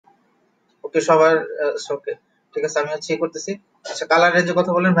ওকে সবার ওকে ঠিক আছে, আমি হচ্ছে করতেছি। আচ্ছা, কালার রেঞ্জের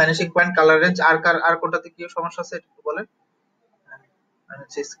কথা বলেন, ভ্যানিশিং পয়েন্ট, কালার রেঞ্জ, আর কোনটাতে কি সমস্যা আছে একটু বলেন। আমি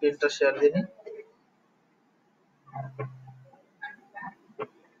হচ্ছে স্ক্রিনটা শেয়ার দিই।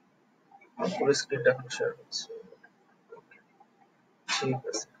 পুরো স্ক্রিনটা এখন শেয়ার করছি। ঠিক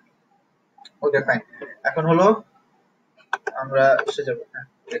আছে, ওকে ফাইন। এখন হলো আমরা এসে যাব। হ্যাঁ,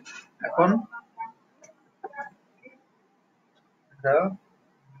 এখন আমরা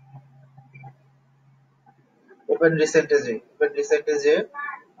ওপেন রিসেন্টে যে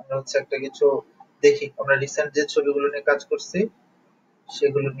আমরা হচ্ছে একটা কিছু দেখি, আমরা রিসেন্ট যে ছবিগুলো নিয়ে কাজ করছি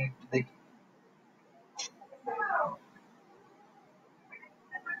সেগুলো নিয়ে একটু দেখি।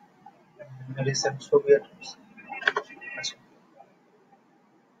 রিসেন্ট ছবি আচ্ছা,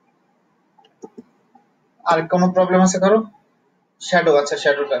 আর কোনো প্রবলেম আছে কারো? শ্যাডো, আচ্ছা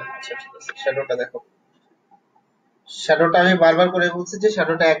শ্যাডোটা, আচ্ছা ঠিক আছে, শ্যাডোটা দেখো। শ্যাডোটা আমি বারবার করে বলছি যে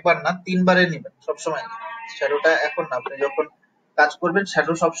শ্যাডোটা একবার না 3 বারে নেবেন সবসময়। শ্যাডোটা এখন না, আপনি যখন কাজ করবেন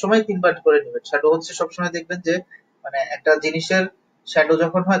শ্যাডো সবসময় 3 বার করে নেবেন। শ্যাডো হচ্ছে সবসময় দেখবেন যে মানে একটা জিনিসের শ্যাডো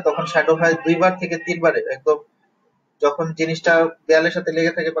যখন হয় তখন শ্যাডো হয় 2 বার থেকে 3 বারে। একদম যখন জিনিসটা দেয়ালের সাথে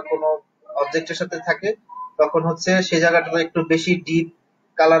লেগে থাকে বা কোনো অবজেক্টের সাথে থাকে তখন হচ্ছে সেই জায়গাটাতে একটু বেশি ডিপ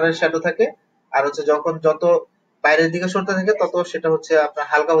কালারের শ্যাডো থাকে, আর হচ্ছে যখন যত বাইরের দিকে সরতে থাকে তত সেটা হচ্ছে আপনার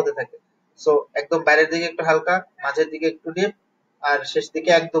হালকা হতে থাকে। সো একদম বাইরের দিকে একটু হালকা, মাঝের দিকে একটু ডিপ, আর শেষ দিকে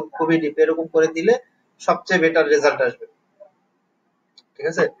একদম খুবই ডিপ, এরকম করে দিলে সবচেয়ে বেটার রেজাল্ট আসবে। ঠিক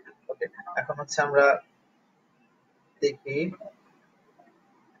আছে, ওকে। এখন হচ্ছে আমরা দেখি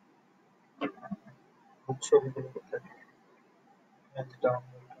ছবিগুলো কোথায়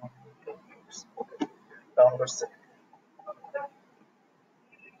ডাউন করছে।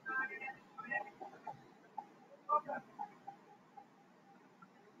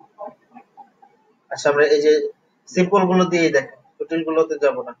 আচ্ছা, আমরা এই যে সিম্পল গুলো দিয়েই দেখেন, জটিল গুলোতে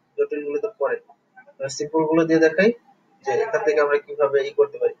যাব না, জটিল গুলোতে পরে, সিম্পল গুলো দিয়ে দেখাই যে এখান থেকে আমরা কিভাবে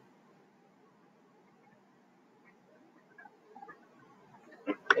করতে পারি।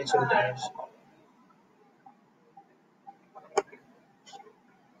 এই ছবিটা নিয়ে আসি।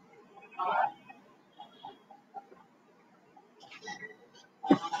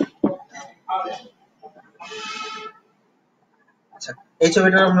 আচ্ছা, এই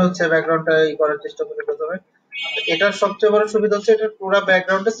ছবিটার আমরা হচ্ছে ব্যাকগ্রাউন্ডটা করার চেষ্টা করি প্রথমে। এটার সবচেয়ে বড় সুবিধা হচ্ছে এটার পুরো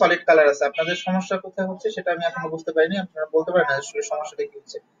ব্যাকগ্রাউন্ডে সলিড কালার আছে। আপনাদের সমস্যা কোথায় হচ্ছে সেটা আমি এখনো বুঝতে পারিনি, আপনারা বলতে পারেন আসলে সমস্যাটা কি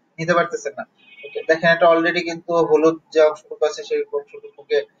হচ্ছে, নিতে পারতেছেন না। ওকে, দেখেন এটা অলরেডি কিন্তু হলুদ যে অংশটুকু আছে সেই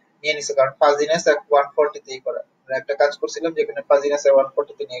অংশটুকুকে নিয়ে নিছে, কারণ ফাজিনেস 140 তেই করা। আমরা একটা কাজ করছিলাম যেখানে ফাজিনেস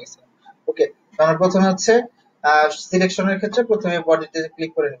 140 তে নিয়ে গেছিলাম। ওকে, তো আমরা প্রথমে হচ্ছে সিলেকশনের ক্ষেত্রে প্রথমে বডিতে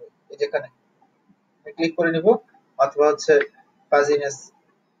ক্লিক করে নিব, এই যেখানে ক্লিক করে নিব, অথবা হচ্ছে ফাজিনেস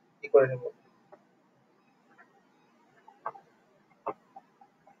করে নিব।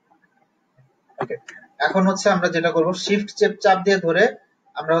 ওকে, এখন হচ্ছে আমরা যেটা করব, শিফট চাপ দিয়ে ধরে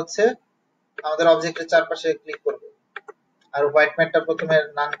আমরা হচ্ছে আমাদের অবজেক্টের চারপাশে ক্লিক করব, আর হোয়াইট ম্যাটটা প্রথমে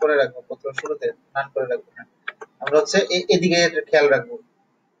নান করে রাখবো, প্রথম শুরুতে নান করে রাখবো। হ্যাঁ, আমরা হচ্ছে এদিকে খেয়াল রাখবো,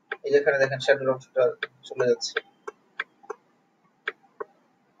 এই যেখানে দেখেন শ্যাডোর অংশটা চলে যাচ্ছে।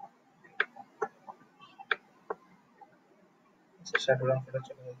 শ্যাডোর অংশটা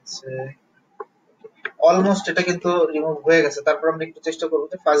চলে যাচ্ছে, অলমোস্ট এটা কিন্তু রিমুভ হয়ে গেছে। তারপর আমরা একটু চেষ্টা করবো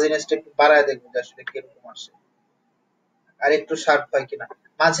যে ফাজিনেসটা একটু বাড়ায় দেখবো যে আসলে কিরকম আসে, আর একটু শার্প হয় কিনা।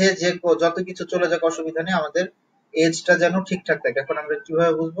 মাঝে যে যত কিছু চলে যাক অসুবিধা নেই, আমাদের এজটা যেন ঠিকঠাক থাকে। এখন আমরা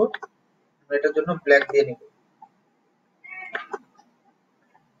কিভাবে বুঝবো, আমরা এটার জন্য ব্ল্যাক দিয়ে নিব,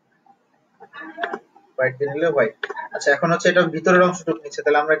 হোয়াইট দিয়ে নিলে হোয়াইট। আচ্ছা, এখন হচ্ছে এটা ভিতরের অংশটুকু নিচ্ছে,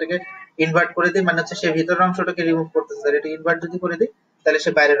 তাহলে আমরা এটাকে ইনভার্ট করে দিই, মানে হচ্ছে সে ভিতরের অংশটাকে রিমুভ করতেছে, তাহলে এটা ইনভার্ট যদি করে দিই তাহলে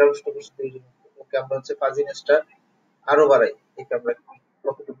সে বাইরের অংশটুকু শুধু রিমুভ করবে। ওকে, আমরা হচ্ছে ফাজিনেসটা আরো বাড়াই, দেখি আমরা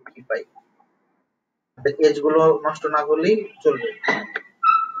কতটুকু কি পাই। এজ গুলো নষ্ট না করলেই চলবে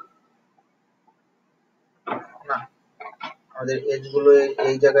না, আমাদের এজ গুলো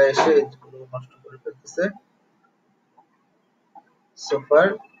এই জায়গায় এসে এজ গুলো নষ্ট করে ফেলতেছে। সোফার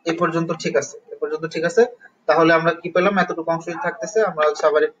এই পর্যন্ত ঠিক আছে, এ পর্যন্ত ঠিক আছে। তাহলে আমরা কি পেলাম, এতটুকু অংশই থাকতেছে। আমরা হচ্ছে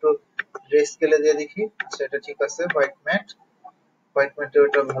আবার একটু গ্রে স্কেলে দিয়ে দেখি, আচ্ছা এটা ঠিক আছে। হোয়াইট ম্যাটে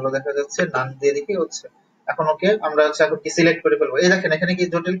ওটা ভালো দেখা যাচ্ছে, নান দিয়ে দেখি হচ্ছে। এখন ওকে, আমরা হচ্ছে এখন কি সিলেক্ট করে ফেলবো। এই দেখেন এখানে কি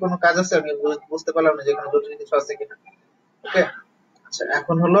জটিল কোনো কাজ আছে, আমি বুঝতে পারলাম না যে এখানে জটিল কিছু আছে কিনা। ওকে, আচ্ছা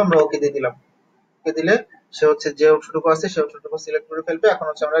এখন হলো আমরা ওকে দিয়ে দিলাম। ওকে দিলে সে হচ্ছে যে অংশটুকু আছে সেই অংশটুকু সিলেক্ট করে ফেলবে। এখন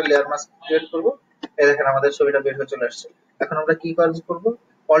হচ্ছে আমরা লেয়ার মাস্ক ক্রিয়েট করব। এই দেখেন আমাদের ছবিটা বের হয়ে চলে আসছে। এখন আমরা কি কাজ করব,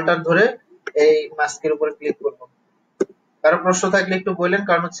 অল্টার ধরে এই মাস্কের উপরে ক্লিক করব। কারো প্রশ্ন থাকলে একটু বললেন,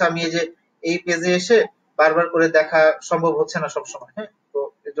 কারণ হচ্ছে আমি এই যে এই পেজে এসে বারবার করে দেখা সম্ভব হচ্ছে না সব সময়। হ্যাঁ, তো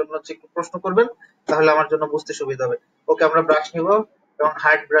এর জন্য হচ্ছে একটু প্রশ্ন করবেন, তাহলে আমার জন্য বুঝতে সুবিধা হবে। ওকে, আমরা ব্রাশ নিব, এবং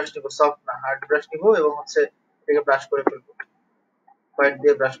হার্ড ব্রাশ নিব, সফট না, হার্ড ব্রাশ নিব এবং হচ্ছে এটাকে ব্রাশ করে ফেলবো, হোয়াইট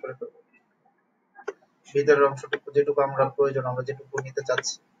দিয়ে ব্রাশ করে ফেলবো ভিতরের অংশটুকু, যেটুকু আমরা প্রয়োজন, আমরা যেটুকু নিতে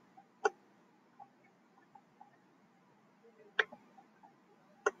চাচ্ছি।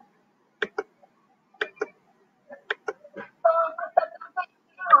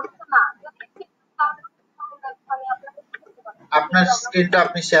 আপনার স্ক্রিনটা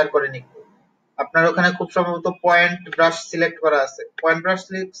আপনি শেয়ার করেন একটু। আপনার ওখানে খুব সম্ভবত পয়েন্ট ব্রাশ সিলেক্ট করা আছে, পয়েন্ট ব্রাশ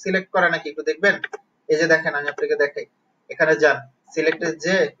সিলেক্ট করা নাকি একটু দেখবেন। এই যে দেখেন, আমি আপনাকে দেখাই, এখানে যান, সিলেক্টে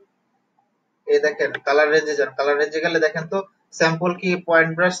যে এই দেখেন কালার রেঞ্জে যান, কালার রেঞ্জে গেলে দেখেন তো স্যাম্পল কি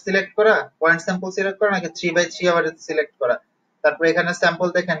পয়েন্ট ব্রাশ সিলেক্ট করা, পয়েন্ট স্যাম্পল সিলেক্ট করা নাকি 3x3 আবার সিলেক্ট করা। তারপর এখানে স্যাম্পল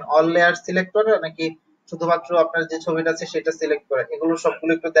দেখেন অল লেয়ার সিলেক্ট করা নাকি শুধুমাত্র আপনার যে ছবিটা আছে সেটা সিলেক্ট করা, এগুলো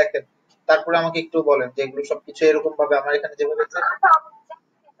সবগুলো একটু দেখেন, তারপরে আমাকে একটু বলেন যে এগুলো সবকিছু এরকম ভাবে আমার এখানে যেভাবে আছে।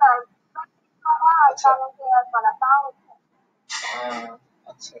 আচ্ছা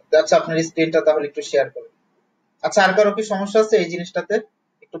আচ্ছা আচ্ছা, আপনার স্ক্রিনটা তাহলে একটু শেয়ার করুন। আচ্ছা, আর কারো কি সমস্যা আছে এই জিনিসটাতে?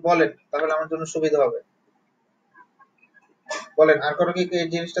 একটু বলেন, তাহলে আমার জন্য সুবিধা হবে। বলেন, আর কারো কি এই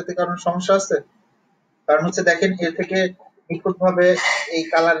জিনিসটাতে কারণ সমস্যা আছে? কারণ হচ্ছে দেখেন, এর থেকে নিখুঁত ভাবে এই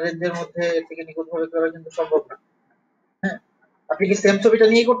কালার রেঞ্জের মধ্যে এর থেকে নিখুঁত ভাবে করা কিন্তু সম্ভব না। হ্যাঁ, আপনি কি সেম ছবিটা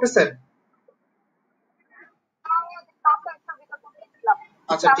নিয়েই করতেছেন?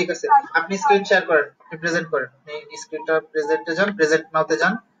 আচ্ছা ঠিক আছে, আপনি স্ক্রিন শেয়ার করেন, আপনি প্রেজেন্ট করেন, আপনি স্ক্রিনটা প্রেজেন্টে যান, প্রেজেন্ট নাওতে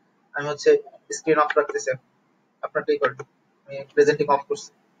যান। আমি হচ্ছে স্ক্রিন অফ রাখতেছি, আপনারটাই করেন। আমি প্রেজেন্টিং অফ করছি,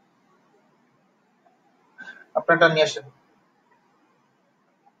 আপনারটা নিয়ে আসেন।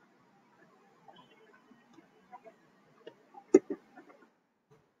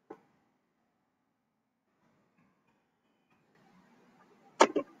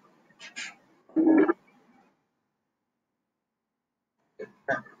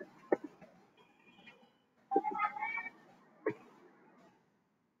 হ্যাঁ,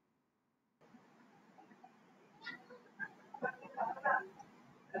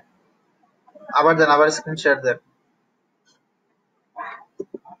 আবার দেন, আবার স্ক্রিন শেয়ার দেন।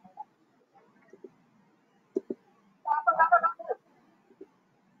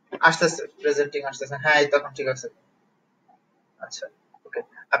 আসতেছে, প্রেজেন্টিং আসতেছে, হ্যাঁ এই তখন ঠিক আছে। আচ্ছা, ওকে।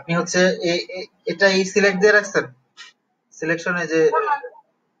 আপনি হচ্ছে এটা এই সিলেক্ট দিয়ে রাখছেন সিলেকশনে যে,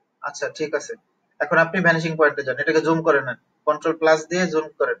 আচ্ছা ঠিক আছে। এখন আপনি ভ্যানিশিং পয়েন্টে যান, এটাকে জুম করে নেন, কন্ট্রোল প্লাস দিয়ে জুম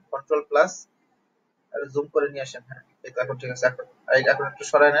করেন, কন্ট্রোল প্লাস জুম করে নিয়ে আসেন। হ্যাঁ, এই তো এখন ঠিক আছে। এখন এখন একটু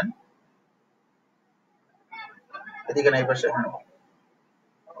সরায় নেন, এদিকে না এই পাশে। হ্যাঁ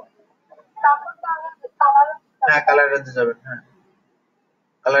হ্যাঁ, কালার রেঞ্জে যাবেন, হ্যাঁ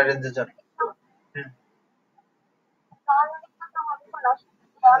কালার রেঞ্জে যান। হুম।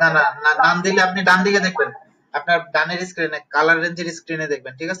 না না না, নাম দিলে আপনি ডান দিকে দেখবেন, আপনার ডানের স্ক্রিনে কালার রেঞ্জের স্ক্রিনে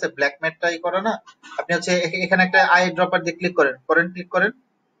দেখবেন, ঠিক আছে, ব্ল্যাক ম্যাটটাই করা না। আপনি হচ্ছে এখানে একটা আই ড্রপার দিয়ে ক্লিক করেন, ক্লিক করেন।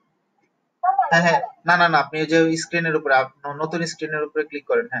 হ্যাঁ হ্যাঁ, না না না, আপনি ওই যে স্ক্রিনের উপরে নতুন স্ক্রিনের উপরে ক্লিক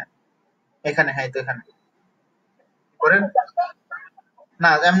করেন, হ্যাঁ এখানে, হ্যাঁ এই তো এখানে করেন। না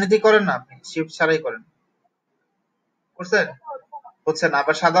এমনিতেই করেন না, আপনি শিফট ছাড়াই করেন। করছেন? হচ্ছে না,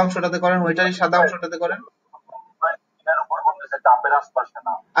 আবার সাদা অংশটাতে করেন, ওইটারই সাদা অংশটাতে করেন।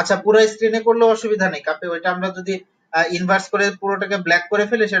 আচ্ছা, পুরো স্ক্রিনে করলেও অসুবিধা নেই কাপে, ওইটা আমরা যদি ইনভার্স করে পুরোটাকে ব্ল্যাক করে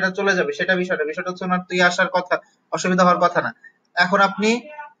ফেলে সেটা চলে যাবে, সেটা বিষয়টা, বিষয়টা হচ্ছে ওনার তুই আসার কথা, অসুবিধা হওয়ার কথা না। এখন আপনি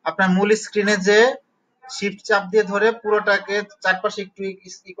আপনার মূল স্ক্রিনে যে শিফট চাপ দিয়ে ধরে পুরোটাকে চারপাশে একটু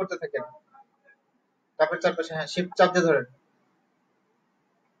ই করতে থাকেন, কাপের চারপাশে, হ্যাঁ শিফট চাপ দিয়ে ধরেন।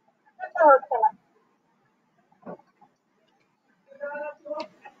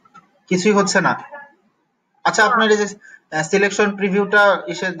 কিছুই হচ্ছে না। আচ্ছা, আপনার এই যে সিলেকশন প্রিভিউটা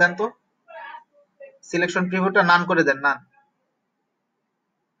ইসে দেন তো, সিলেকশন প্রিভিউটা নান করে দেন, নান।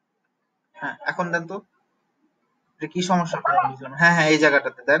 হ্যাঁ এখন দেন তো, এটা কি সমস্যা আপনার বুঝলাম। হ্যাঁ হ্যাঁ, এই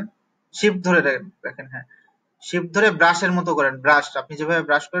জায়গাটাতে দেন, শিফট ধরে রাখেন, হ্যাঁ শিফট ধরে ব্রাশের মতো করেন, ব্রাশ আপনি যেভাবে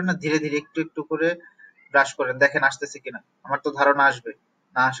ব্রাশ করেন না, ধীরে ধীরে একটু একটু করে ব্রাশ করেন, দেখেন আসতেছে কিনা। আমার তো ধারণা আসবে,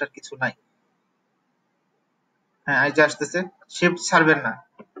 না আসার কিছু নাই। হ্যাঁ এই যে আসতেছে, শিফট ছাড়বেন না,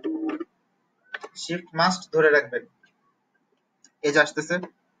 শিফট মাস্ট ধরে রাখবেন। এই যে আসতেছে,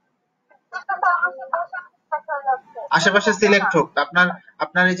 আশেপাশে সিলেক্ট হোক আপনার,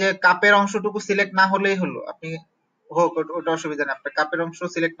 আপনার এই যে কাপের অংশটুকু সিলেক্ট না হলেই হলো, আপনি হোক ওটা অসুবিধা নেই, আপনার কাপের অংশ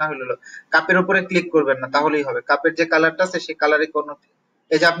সিলেক্ট না হলে হলো। কাপের উপরে ক্লিক করবেন না, তাহলেই হবে, কাপের যে কালারটা আছে সেই কালারে কোনো,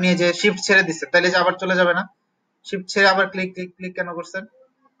 এই যে আপনি এই যে শিফট ছেড়ে দিচ্ছেন, তাহলে যে আবার চলে যাবে না, শিফট ছেড়ে আবার ক্লিক ক্লিক ক্লিক কেন করছেন?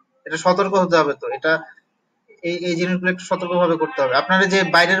 এটা সতর্ক হতে হবে তো, এটা এই জিনিসগুলো একটু সতর্ক ভাবে করতে হবে। আপনার এই যে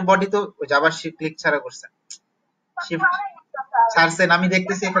বাইরের বডি তো ওই যে আবার শিফট ক্লিক ছাড়া করছেন, শিফট ছাড়ছেন, আমি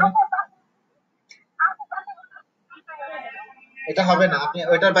দেখতেছি এখানে। এটা হবে না, আপনি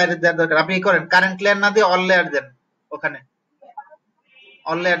ওইটার বাইরে দেওয়ার দরকার, আপনি করেন কারেন্ট লেয়ার না দিয়ে অল লেয়ার দেন ওখানে।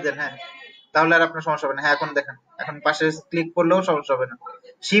 অল লেয়ার দেন, হ্যাঁ, তাহলে আর আপনার সমস্যা হবে না। হ্যাঁ, এখন দেখেন, এখন পাশে ক্লিক করলেও সমস্যা হবে না।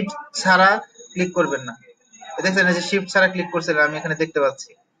 শিফট ছাড়া ক্লিক করবেন না। দেখছেন এই যে শিফট ছাড়া ক্লিক করছিলেন, আমি এখানে দেখতে পাচ্ছি।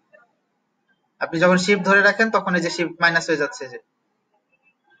 আপনি যখন শিফট ধরে রাখেন তখন এই যে শিফট মাইনাস হয়ে যাচ্ছে যে।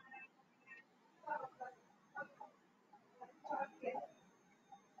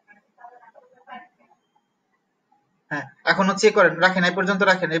 হ্যাঁ, এখন হচ্ছে করেন, রাখেন এই পর্যন্ত,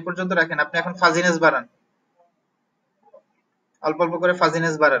 রাখেন এই পর্যন্ত রাখেন। আপনি এখন ফাজিনেস বাড়ান, অল্প অল্প করে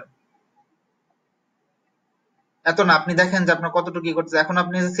ফাজিনেস বাড়ান। এত না, আপনি দেখেন যে আপনার কতটুকু কি করতেছে। এখন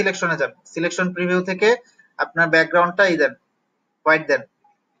আপনি সিলেকশনে যান, সিলেকশন প্রিভিউ থেকে আপনার ব্যাকগ্রাউন্ডটা এই দেন, হোয়াইট দেন,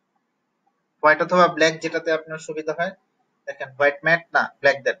 হোয়াইট অথবা ব্ল্যাক যেটাতে আপনার সুবিধা হয়। দেখেন হোয়াইট ম্যাট না,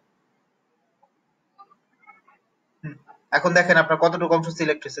 ব্ল্যাক দেন। হুম, এখন দেখেন আপনার কতটুকু অংশ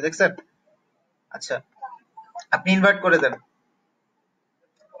সিলেক্ট হয়েছে, দেখছেন? আচ্ছা, আপনি ইনভার্ট করে দেন,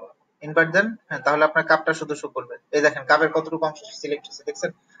 ইনভার্ট দেন। হ্যাঁ, তাহলে আপনার কাপটা শুধু শো করবে। এই দেখেন কাপের কতটুকু অংশ সিলেক্ট হয়েছে,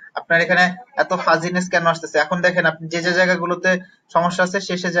 দেখছেন? আপনার এখানে এত ফাজিনেস কেন আসতেছে? এখন দেখেন আপনি যে যে জায়গাগুলোতে সমস্যা আছে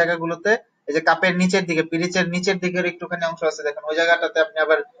সে সে জায়গাগুলোতে এই যে কাপের নিচের দিকে, পিরিচের নিচের দিকের একটুখানি অংশ আছে, দেখেন ওই জায়গাটাতে আপনি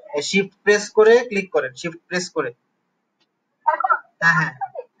আবার শিফট প্রেস করে ক্লিক করেন, শিফট প্রেস করে। হ্যাঁ হ্যাঁ,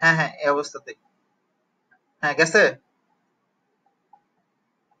 হ্যাঁ হ্যাঁ, এই অবস্থাতে। হ্যাঁ, গেছে।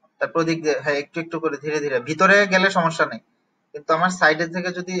 তারপর ওদিক দিয়ে, হ্যাঁ, একটু একটু করে ধীরে ধীরে ভিতরে গেলে সমস্যা নেই, কিন্তু আমার সাইডের থেকে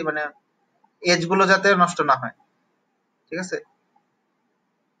যদি মানে এজ গুলো যাতে নষ্ট না হয়, ঠিক আছে?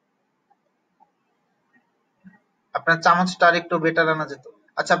 আপনার চামচটা আর একটু বেটার আনা যেত।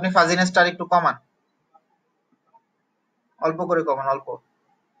 আচ্ছা, আপনি ফাজিনেসটা আর একটু কমান, অল্প করে কমান, অল্প,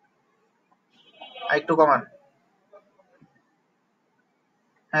 আর একটু কমান।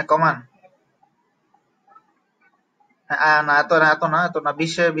 হ্যাঁ, কমান। হ্যাঁ, না, এত না, এত না, এত না,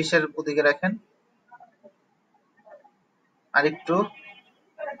 20-এর ওদিকে রাখেন। আর একটু,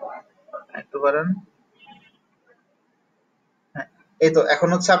 একটু বাড়ান। হ্যাঁ, এই তো। এখন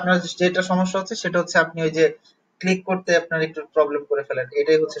হচ্ছে আপনার যেটা সমস্যা হচ্ছে সেটা হচ্ছে আপনি ওই যে ক্লিক করতে আপনার একটু প্রবলেম করে ফেলেন,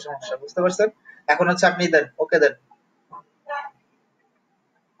 এটাই হচ্ছে সমস্যা, বুঝতে পারছেন? এখন হচ্ছে আপনি দেন, ওকে দেন,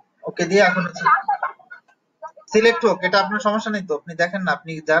 ওকে দিয়ে এখন হচ্ছে সিলেক্ট হোক, এটা আপনার সমস্যা নেই তো। আপনি দেখেন না,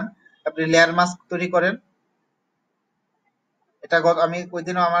 আপনি যান, আপনি লেয়ার মাস্ক তৈরি করেন। এটা আমি ওই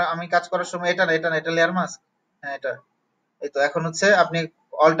দিনও আমি কাজ করার সময়, এটা না, এটা না, এটা লেয়ার মাস্ক। হ্যাঁ, এটা। এই তো, এখন হচ্ছে আপনি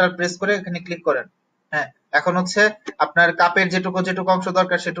অল্টার প্রেস করে এখানে ক্লিক করেন। হ্যাঁ, এখন হচ্ছে আপনার কাপের যেটুকু যেটুকু অংশ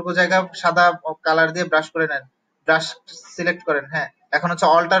দরকার সেটুকু জায়গা সাদা কালার দিয়ে ব্রাশ করে নেন, ব্রাশ সিলেক্ট করেন। হ্যাঁ, এখন হচ্ছে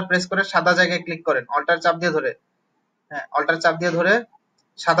অল্টার প্রেস করে সাদা জায়গায় ক্লিক করেন, অল্টার চাপ দিয়ে ধরে। হ্যাঁ, অল্টার চাপ দিয়ে ধরে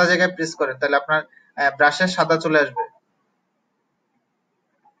সাদা জায়গায় প্রেস করেন, তাহলে আপনার ব্রাশের সাদা চলে আসবে।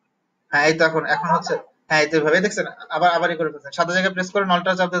 হ্যাঁ, এই তো। এখন এখন হচ্ছে, হ্যাঁ, এই তো এভাবে দেখছেন। আবার আবারই করে ফেলছেন, সাদা জায়গায় প্রেস করেন,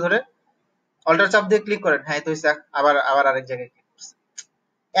 অল্টার চাপ দিয়ে ধরে, অল্টার চাপ দিয়ে ক্লিক করেন। হ্যাঁ, এই তো হইছে। আবার আবার আরেক জায়গায় ক্লিক করছেন।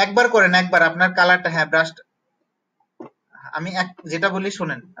 একবার করেন, একবার আপনার কালারটা, হ্যাঁ, ব্রাশ। আমি যেটা বলি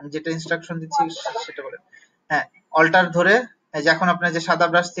শোনেন, আমি যেটা ইনস্ট্রাকশন দিচ্ছি সেটা বলেন। হ্যাঁ, অল্টার ধরে এই যে এখন আপনার যে সাদা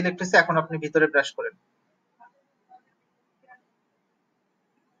ব্রাশ সিলেক্ট হয়েছে, এখন আপনি ভিতরে ব্রাশ করেন।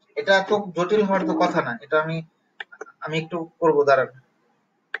 এটা এত জটিল হওয়ার তো কথা না, এটা আমি আমি একটু করবো, দাঁড়ান।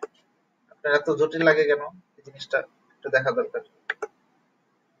 আপনার এত জটিল লাগে কেন এই জিনিসটা, একটু দেখা দরকার।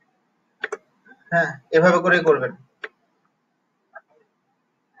 হ্যাঁ, এভাবে করেই করবেন,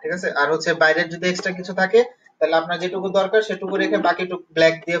 ঠিক আছে? আর হচ্ছে বাইরের যদি এক্সট্রা কিছু থাকে তাহলে আপনার যেটুকু দরকার সেটুকু রেখে বাকিটুকু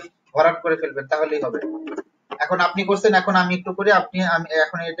ব্ল্যাক দিয়ে ভরাট করে ফেলবেন, তাহলেই হবে। এখন আপনি করছেন, এখন আমি একটু করি, আমি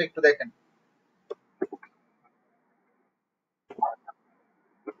এখন এটা একটু দেখেন,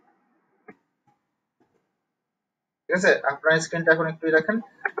 ঠিক আছে? আপনার স্ক্রিনটা এখন একটু রাখেন,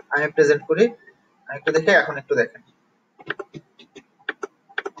 আমি প্রেজেন্ট করি, আমি একটু দেখে, এখন একটু দেখেন,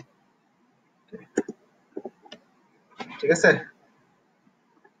 ঠিক আছে?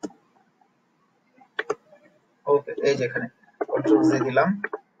 ওকে, এই যে এখানে কন্ট্রোল জে দিলাম।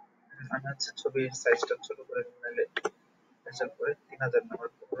 আমি হচ্ছে ছবির সাইজটা ছোট করে নিলে ক্যান্সেল করে 3000 নাম্বার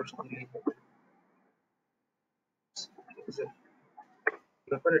প্রশ্ন দিলেই হবে, ঠিক আছে?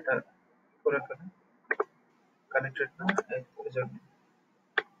 ব্যাপার এটা করে ফেলেন, কানেক্টেড না, এই জন্য।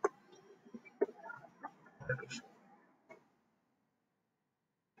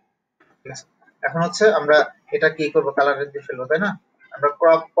 ঠিক আছে, এখন হচ্ছে আমরা এটা কি করব, কালার রেঞ্জ দিয়ে ফেলবো, তাই না? আমরা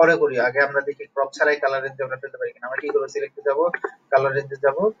ক্রপ পরে করি, আগে আমরা দেখি ক্রপ ছাড়াই কালার রেঞ্জ আমরা ফেলতে পারি কিনা। আমরা কি করবো, সিলেক্টে যাব, কালার রেঞ্জে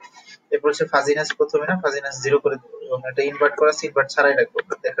যাব, এরপর হচ্ছে ফাজিনেস, প্রথমে না ফাজিনেস 0 করে দেবো, এবং এটা ইনভার্ট করা ইনভার্ট ছাড়াই রাখবো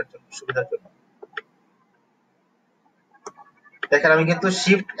দেখার জন্য, সুবিধার জন্য। দেখেন আমি কিন্তু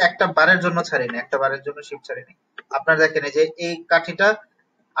শিফট একটা বারের জন্য ছাড়িনি, একটা বারের জন্য শিফট ছাড়িনি। আপনার দেখেন এই যে এই কাঠিটা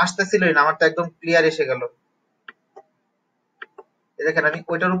আসতেছিলই না, আমার তো একদম ক্লিয়ার এসে গেল। এই দেখেন আমি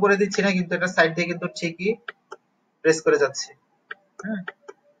ওইটার উপরে দিচ্ছি না, কিন্তু এটা সাইড দিয়ে কিন্তু ঠিকই প্রেস করে যাচ্ছে। হ্যাঁ,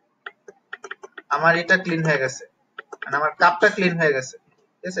 আমার এটা ক্লিন হয়ে গেছে, মানে আমার কাপটা ক্লিন হয়ে গেছে।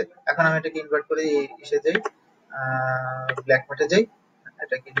 ঠিক আছে। এখন আমি এটাকে ইনভার্ট করে এসে যাই, ব্ল্যাক ম্যাটে যাই,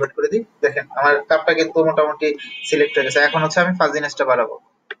 এটাকে ইনভার্ট করে দিই। দেখেন আমার কাপটা কিন্তু মোটামুটি সিলেক্ট হয়ে গেছে। এখন হচ্ছে আমি ফাজিনেসটা বাড়াবো।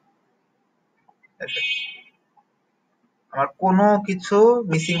 দেখেন আমার কোনো কিছু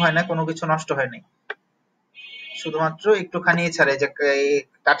মিসিং হয় না, কোনো কিছু নষ্ট হয়নি, শুধুমাত্র একটুখানি ছাড়া, এই যে এই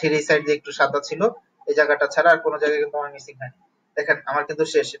কাঠির এই সাইড দিয়ে একটু সাদা ছিল, এই জায়গাটা ছাড়া আর কোনো জায়গায় কিন্তু আমার মিসিং হয়নি। দেখেন আমার কিন্তু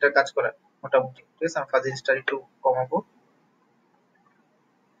শেষ এটার কাজ করা মোটামুটি। ঠিক আছে, আমি ফাজিনেসটা একটু কমাবো,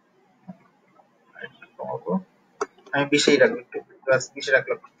 কমাবো, আমি 20 রাখবো, একটু প্লাস 20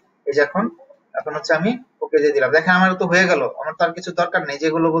 রাখলাম। এই যে এখন, এখন হচ্ছে আমি ওকে দিয়ে দিলাম। দেখেন আমার তো হয়ে গেল, আমার তো আর কিছু দরকার নেই।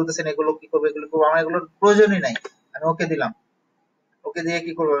 যেগুলো বলতেছেন এগুলো কি করবো, এগুলো করবো, আমার এগুলোর প্রয়োজনই নাই। আমি ওকে দিলাম। ওকে দিয়ে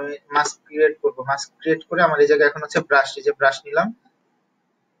কি করবো, আমি মাস্ক ক্রিয়েট করবো। মাস্ক ক্রিয়েট করে আমার এই জায়গায় এখন হচ্ছে ব্রাশ, এই যে ব্রাশ নিলাম,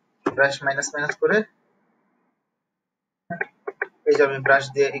 ব্রাশ মাইনাস মাইনাস করে এই যে আমি ব্রাশ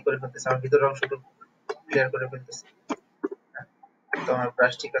দিয়ে ই করে ফেলতেছি, আমার ভিতরের অংশটুকু ক্লিয়ার করে ফেলতেছি। তো আমার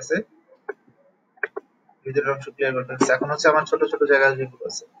ব্রাশ ঠিক আছে, ভিতরের অংশ ক্লিয়ার করে ফেলতেছি। এখন হচ্ছে আমার ছোট ছোট জায়গা যেগুলো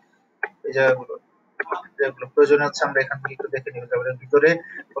আছে, এই জায়গাগুলো যেগুলো প্রয়োজন হচ্ছে আমরা এখান থেকে একটু দেখে নিব যে আমাদের ভিতরে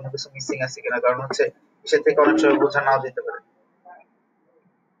কোনো কিছু মিসিং আছে কিনা। কারণ হচ্ছে এসে থেকে অনেক সময় বোঝা নাও যেতে পারে।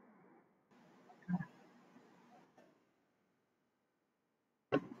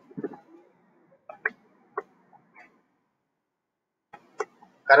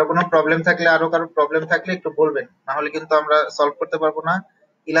 কারো কোনো প্রবলেম থাকলে, আরো কারো প্রবলেম থাকলে একটু বলবেন, না হলে কিন্তু আমরা সলভ করতে পারবো না।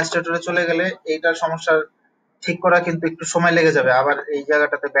 ইলাস্ট্রেটরে চলে গেলে এইটার সমস্যার ঠিক করা কিন্তু একটু সময় লেগে যাবে, আবার এই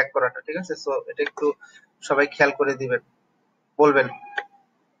জায়গাটাতে ব্যাক করাটা। ঠিক আছে, সো এটা একটু সবাই খেয়াল করে দিবেন, বলবেন।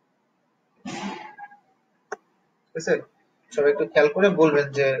 ঠিক আছে, সবাই একটু খেয়াল করে বলবেন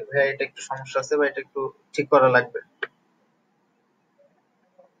যে ভাইয়া এটা একটু সমস্যা আছে বা এটা একটু ঠিক করা লাগবে।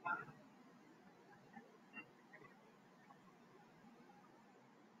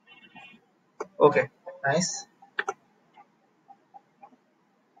 ওকে, নাইস।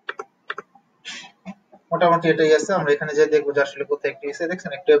 মোটামুটি এটাই আছে। আমরা এখানে যে দেখবো যে আসলে কোথায় একটু হয়েছে,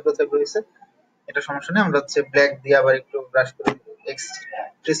 দেখছেন একটু এবড়ো থেবড়ো হয়েছে, এটা সমস্যা নেই। আমরা হচ্ছে ব্ল্যাক দিয়ে আবার একটু ব্রাশ করে এক্স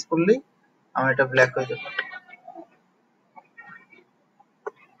ট্রেস করলেই আমার এটা ব্ল্যাক হয়ে যাবে।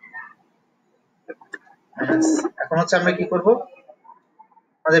 এখন হচ্ছে আমরা কি করব,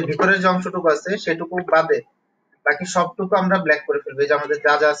 আমাদের ভিতরের যে অংশটুকু আছে সেটুকু বাদে বাকি সবটুকু আমরা ব্ল্যাক করে ফেলবো। এই যে আমাদের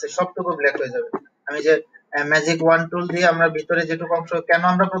যা যা আছে সবটুকু ব্ল্যাক হয়ে যাবে। আমি যে ম্যাজিক ওয়ান টুল দিয়ে আমরা ভিতরে যেটুকু অংশ, কেন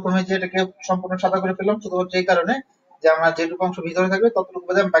আমরা প্রথমে যে এটাকে সম্পূর্ণ সাদা করে ফেললাম, শুধুমাত্র এই কারণে যে আমার যেটুকু অংশ ভিতরে থাকবে ততটুকু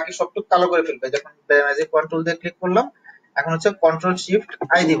বাদে আমি বাকি সবটুকু কালো করে ফেলবে। যখন ম্যাজিক ওয়ান টুল দিয়ে ক্লিক করলাম, এখন হচ্ছে কন্ট্রোল শিফট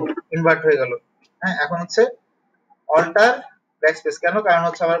আই দিব, ইনভার্ট হয়ে গেল। হ্যাঁ, এখন হচ্ছে অল্টার ব্যাকস্পেস, কেন, কারণ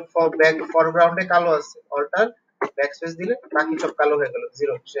হচ্ছে আমার ব্যাক ফরগ্রাউন্ডে কালো আছে, অল্টার ব্যাকস্পেস দিলে বাকি সব কালো হয়ে গেল,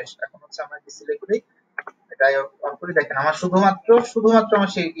 জিরো, শেষ। এখন হচ্ছে আমরা ডিসিলেক্ট করি, এটাই অন করি। দেখেন আমার শুধুমাত্র শুধুমাত্র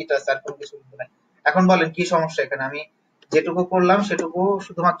আমার সেই ইটা আছে, আর কোনো কিছু কিন্তু নাই। এখন বলেন কি সমস্যা এখানে, আমি যেটুকু করলাম সেটুকু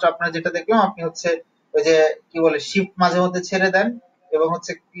শুধুমাত্র আপনারা যেটা দেখলাম, আপনি হচ্ছে ওই যে কি বলে শিফট মাঝে মধ্যে ছেড়ে দেন এবং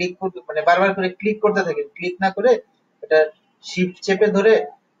হচ্ছে ক্লিক করতে, মানে বারবার করে ক্লিক করতে থাকেন, ক্লিক না করে এটা শিফট চেপে ধরে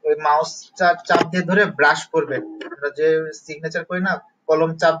ওই মাউস চাপ দিয়ে ধরে ব্রাশ করবেন। আমরা যে সিগনেচার করি না,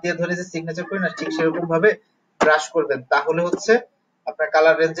 কলম চাপ দিয়ে ধরে যে সিগনেচার করি না, ঠিক সেরকম ভাবে ব্রাশ করবেন, তাহলে হচ্ছে আপনার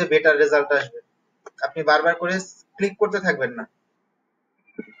কালার রেঞ্জে বেটার রেজাল্ট আসবে। আপনি বারবার করে ক্লিক করতে থাকবেন না।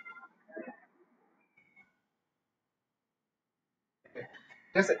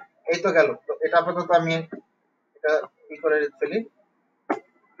 ঠিক আছে, এই তো গেল। তো এটা আপাতত আমি এটা ই করে ফেলি।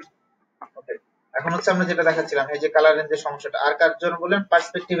 ওকে, এখন হচ্ছে আমরা যেটা দেখাচ্ছিলাম, এই যে কালার রেঞ্জের সমস্যাটা, আর কার জন্য বললেন,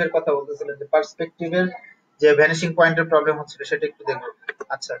 পার্সপেক্টিভের কথা বলতেছিলেন, যে পার্সপেক্টিভের যে ভ্যানিশিং পয়েন্টের প্রবলেম হচ্ছিল সেটা একটু দেখবো।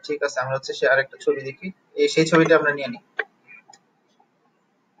 আচ্ছা ঠিক আছে, আমরা হচ্ছে সে আরেকটা ছবি দেখি, এই সেই ছবিটা আমরা নিয়ে নিই,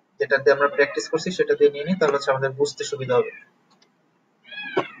 যেটা দিয়ে আমরা প্র্যাকটিস করছি সেটা দিয়ে নিয়ে নিই, তাহলে হচ্ছে আমাদের বুঝতে সুবিধা হবে।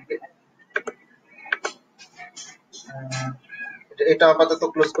 এটা আপাতত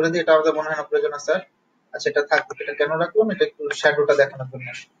ক্লোজ করে দিই, এটা আমাদের মনে হয় না প্রয়োজন আছে স্যার। আচ্ছা এটা থাক, এটা কেন রাখলাম, এটা একটু শ্যাডোটা দেখানোর জন্য।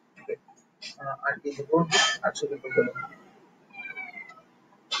 Okay, আর কি দেবো, আর ছবি তুলতে দেবো।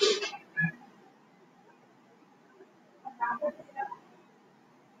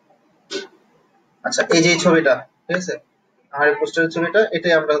 আচ্ছা এই যে এই ছবিটা, ঠিক আছে, আমার পোস্টারের ছবিটা,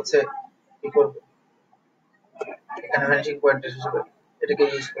 এটাই আমরা হচ্ছে কি করবো, এখানে ভ্যানিশিং পয়েন্ট হিসেবে এটাকে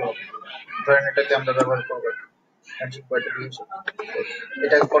ইউজ করবো। ধরেন এটাকে আমরা ব্যবহার করবো ভ্যানিশিং পয়েন্টের হিসেবে।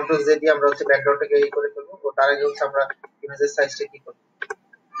 এটা কন্ট্রোল জে দিয়ে আমরা হচ্ছে ব্যাকগ্রাউন্ডটাকে এই করে ফেলবো। তো তার আগে হচ্ছে আমরা ইমেজের সাইজটা কি করবো,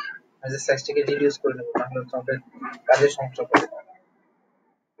 ইমেজের সাইজটাকে রিডিউস করে নেবো, তাহলে হচ্ছে আমাদের কাজের সমস্যা পড়বে।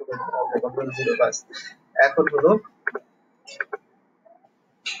 কন্ট্রোল জিরো বাস। এখন হলো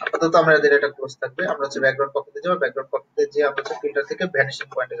আপাতত আমরা এদের এটা ক্লোজ থাকবে। আমরা হচ্ছে ব্যাকগ্রাউন্ড কপিতে যাবো, ব্যাকগ্রাউন্ড কপিতে যে আমরা হচ্ছে ফিল্টার থেকে ভ্যানিশিং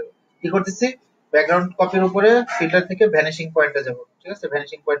পয়েন্টে যাবো। কি করতেছি, ব্যাকগ্রাউন্ড কপির উপরে ফিল্টার থেকে ভ্যানিশিং পয়েন্টে যাবো। ঠিক আছে,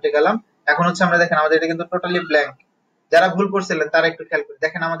 ভ্যানিশিং পয়েন্টে গেলাম। এখন হচ্ছে আমরা দেখেন আমাদের এটা কিন্তু টোটালি ব্ল্যাঙ্ক, যারা ভুল করছিলেন তারা একটু খেয়াল করে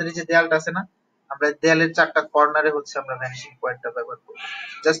দেখেন, আমাদের এই যে দেয়ালটা আছে না, আমরা দেয়ালের 4টা কর্নারে হচ্ছে আমরা ভ্যানিশিং পয়েন্টটা ব্যবহার করি,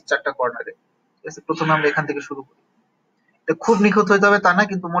 জাস্ট 4টা কর্নারে। ঠিক আছে, প্রথমে আমরা এখান থেকে শুরু করি। এটা খুব নিখুঁত হইতে হবে তা না,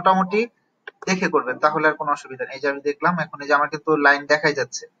 কিন্তু মোটামুটি দেখে করবেন, তাহলে আর কোনো অসুবিধা নেই। এই যে আমি দেখলাম এখন, এই যে আমার কিন্তু লাইন দেখাই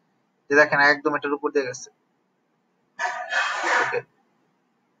যাচ্ছে, যে দেখেন একদম এটার উপর দিয়ে গেছে। ওকে,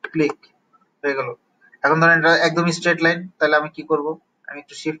 ক্লিক হয়ে গেল। এখন ধরেন এটা একদম স্ট্রেট লাইন, তাহলে আমি কি করব, আমি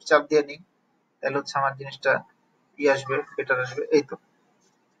একটু শিফট চাপ দিয়ে নিই, তাহলে হচ্ছে আমার জিনিসটা আসবে, বেটার আসবে, এই তো।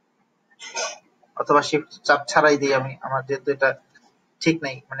 অথবা শিফট চাপ ছাড়াই দিই আমি, আমার যেহেতু এটা ঠিক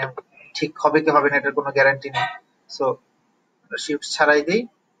নেই, মানে ঠিক হবে কি হবে না এটার কোনো গ্যারান্টি নেই, সো শিফট ছাড়াই দিই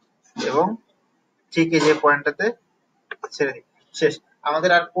এবং ঠিক এই যে পয়েন্টটাতে ছেড়ে দিই, শেষ।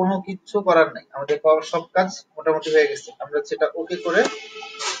 আমাদের আর কোনো কিচ্ছু করার নাই, আমাদের সব কাজ মোটামুটি হয়ে গেছে, আমরা সেটা ওকে করে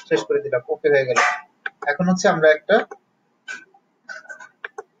শেষ করে দিলাম, ওকে হয়ে গেল। এখন হচ্ছে আমরা একটা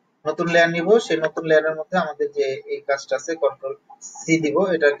নতুন লেয়ার নিব, সেই নতুন লেয়ারের মধ্যে আমাদের যে এই কাজটা আছে কন্ট্রোল সি দিব,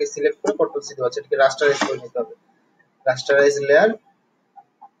 এটাকে সিলেক্ট করে কন্ট্রোল সি দিব, এটাকে রাস্টারাইজ করে নিতে হবে, রাস্টারাইজ লেয়ার।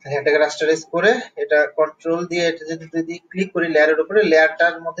 এটাকে রাস্টারাইজ করে এটা কন্ট্রোল দিয়ে এটা যদি ক্লিক করি লেয়ারের উপরে,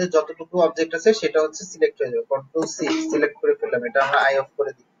 লেয়ারটার মধ্যে যতটুকু অবজেক্ট আছে সেটা হচ্ছে সিলেক্ট হয়ে যাবে, কন্ট্রোল সি সিলেক্ট করে ফেললাম, এটা আমরা আই অফ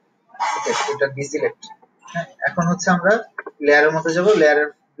করে দিই, এটা ডিসিলেক্ট। হ্যাঁ, এখন হচ্ছে আমরা লেয়ারের মধ্যে যাব, লেয়ারের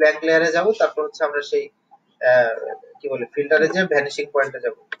ব্ল্যাঙ্ক লেয়ারে যাব, তারপর হচ্ছে আমরা সেই আহ, কি বলে ফিল্টারে যে ভ্যানিশিং পয়েন্টে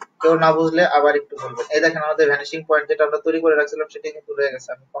যাব। কেউ না বুঝলে আবার একটু বলবেন। এই দেখেন আমাদের ভ্যানিশিং পয়েন্ট যেটা আমরা তৈরি করে রাখছিলাম সেটা কিন্তু রয়ে গেছে,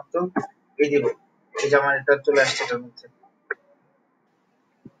 আমি কন্ট্রোল ভি দিব, এই যে আমার এটা চলে আসছে এটার মধ্যে।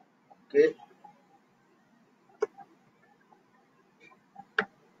 ওকে,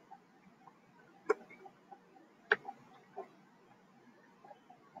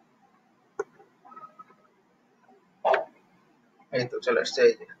 এই তো চলে আসছে,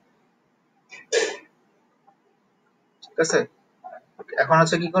 এই যে ঠিক আছে। এখন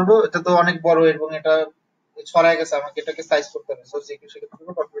হচ্ছে কি করব, এটা তো অনেক বড় এবং এটা ছড়ায় গেছে, আমাকে এটাকে সাইজ করতে হবে, সো সেক্ষেত্রে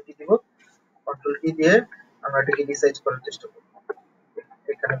কন্ট্রোল টি দিব, কন্ট্রোল টি দিয়ে আমরা এটাকে রিসাইজ করার চেষ্টা করব।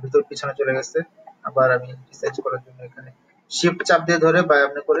 এখানে ভিতর পিছনে চলে গেছে, আবার আমি রিসাইজ করার জন্য এখানে শিফট চাপ দিয়ে ধরে বা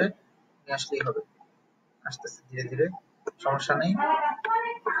এমনি করে নিয়ে আসলেই হবে, আসতেছে ধীরে ধীরে, সমস্যা নেই।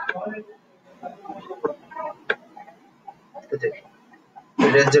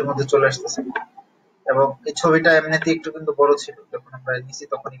 রেঞ্জের মধ্যে চলে আসতেছে, এবং এই ছবিটা এমনিতে একটু কিন্তু বড় ছিল, যখন আমরা নিছি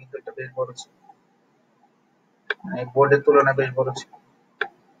তখনই কিন্তু এটা বেশ বড় ছিল, মানে বোর্ডের তুলনায় বেশ বড় ছিল।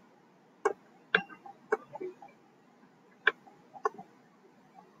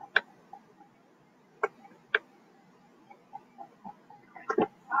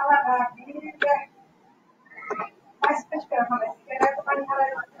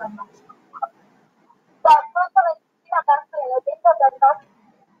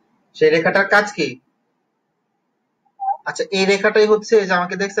 সেই রেখাটার কাজ কি? আচ্ছা, এই রেখাটাই হচ্ছে, এই যে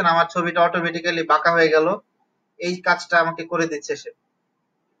আমাকে দেখছেন আমার ছবিটা অটোমেটিক্যালি বাঁকা হয়ে গেল, এই কাজটা আমাকে করে দিচ্ছে সে।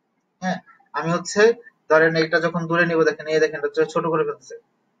 হ্যাঁ, আমি হচ্ছে ধরেন এটা যখন দূরে নিব, দেখেন এই দেখেন এটা ছোট করে ফেলতেছে,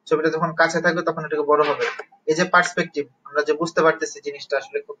 ছবিটা যখন কাছে থাকবে তখন এটাকে বড় হবে। এই যে পার্সপেক্টিভ, আমরা যে বুঝতে পারতেছি জিনিসটা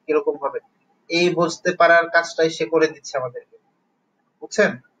আসলে কিরকম হবে, এই বুঝতে পারার কাজটাই সে করে দিচ্ছে আমাদেরকে,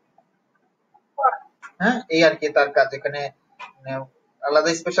 বুঝছেন? হ্যাঁ, এই আর কি তার কাজ এখানে, মানে আলাদা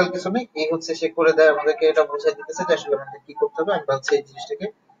স্পেশাল কিছু নেই, এই হচ্ছে সে করে দেয় আমাদেরকে, এটা বুঝিয়ে দিতেছে যে আসলে আমাদের কি করতে হবে, আমরা হচ্ছে এই জিনিসটাকে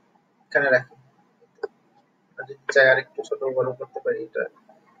এখানে রাখি। আমরা যদি চাই আর একটু ছোট বড় করতে পারি, এটা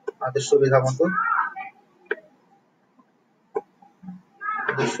আমাদের সুবিধা মতো,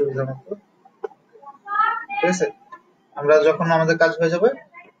 আমাদের সুবিধা মতো। ঠিক আছে, আমরা যখন আমাদের কাজ হয়ে যাবে,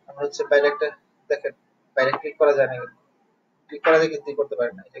 আমরা হচ্ছে বাইরে একটা, দেখেন বাইরে ক্লিক করা যায় না, ক্লিক করা যায় কিন্তু ই করতে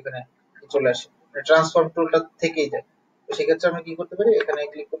পারি না, এখানে চলে আসে, ট্রান্সফর্ম টুলটা থেকেই যায়। তো সেক্ষেত্রে আমি কি করতে পারি, এখানে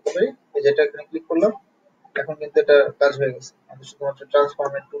ক্লিক করতে পারি, এই যেটা এখানে ক্লিক করলাম, এখন কিন্তু এটা কাজ হয়ে গেছে, আমাদের শুধুমাত্র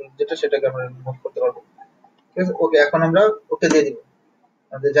ট্রান্সফর্মের টুল যেটা সেটাকে আমরা রিমুভ করতে পারবো। ঠিক আছে, ওকে, এখন আমরা ওকে দিয়ে দিব,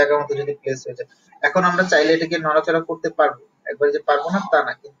 আমাদের জায়গা মতো যদি প্লেস হয়ে যায়। এখন আমরা চাইলে এটাকে নড়াচড়া করতে পারবো, একবার যে পারবো না তা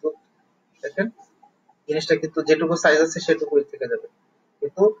না, কিন্তু দেখেন জিনিসটা কিন্তু যেটুকু সাইজ আছে সেটুকুই থেকে যাবে,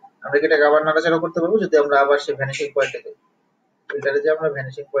 কিন্তু আমরা কি এটাকে আবার নাড়াচাড়া করতে পারবো যদি আমরা আবার সেই ভ্যানিশিং পয়েন্টে যাই, ফিল্টারে যে আমরা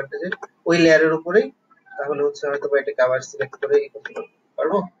ভ্যানিশিং পয়েন্টে যাই ওই লেয়ারের উপরেই, তাহলে হচ্ছে হয়তো বা এটাকে আবার সিলেক্ট করে ই করতে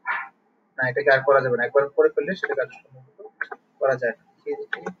পারবো। না, এটাকে আর করা যাবে না, একবার করে ফেললে সেটাকে আর সম্ভবত করা যায় না,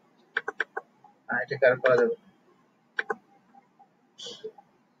 না এটাকে আর করা যাবে না,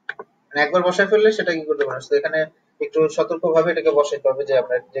 মানে একবার বসায় ফেললে সেটা কি করতে পারবো, তো এখানে একটু সতর্ক ভাবে এটাকে বসাইতে হবে যে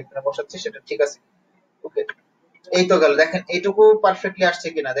আমরা যেখানে বসাচ্ছি সেটা ঠিক আছে। ওকে, এই তো গেল, দেখেন এইটুকু পারফেক্টলি আসছে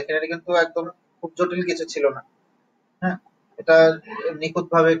কিনা, দেখেন এটা কিন্তু একদম খুব জটিল কিছু ছিল না। হ্যাঁ, এটা নিখুঁত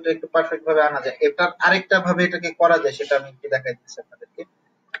ভাবে একটু একটু পারফেক্ট ভাবে আনা যায়, এটার আরেকটা ভাবে এটাকে করা যায়, সেটা আমি একটু দেখাই দিচ্ছি আপনাদেরকে।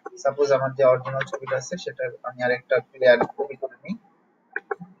 সাপোজ আমার যে অরিজিনাল ছবিটা আছে সেটা আমি আরেকটা লেয়ার কপি করে নিই,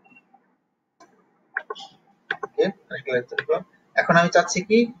 দিয়ে আরেকটা লেয়ার তৈরি করলাম। এখন আমি চাচ্ছি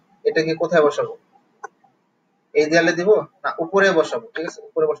কি এটাকে কোথায় বসাবো, এই দেয়ালে দিব না উপরে বসাবো, ঠিক আছে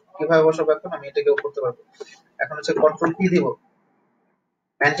উপরে বসাবো, কিভাবে বসাবো এখন আমি এটাকেও করতে পারবো। এখন হচ্ছে কন্ট্রোল কি দিব,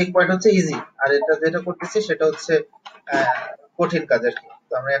 ম্যাজিক পয়েন্ট হচ্ছে ইজি, আর এটা যেটা করতেছি সেটা হচ্ছে কঠিন কাজ আর কি।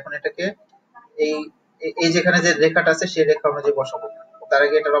 তো আমরা এখন এটাকে এই এই যেখানে যে রেখাটা আছে সেই রেখা অনুযায়ী বসাবো। তার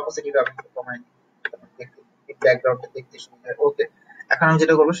আগে এটার অপোজিট আমি একটু কমাই নিই, দেখতে ব্যাকগ্রাউন্ডে দেখতে সুবিধা হয়। ওকে, এখন আমি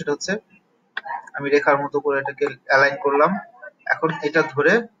যেটা করবো সেটা হচ্ছে আমি রেখার মতো করে এটাকে অ্যালাইন করলাম। এখন এটা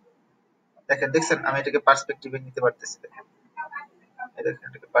ধরে দেখেন, দেখছেন আমি এটাকে পার্সপেক্টিভে নিতে পারতেছি, দেখেন দেখেন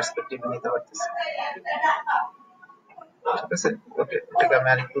এটাকে পার্সপেক্টিভে নিতে পারতেছি, ঠিক আছে। ওকে, এটাকে আমি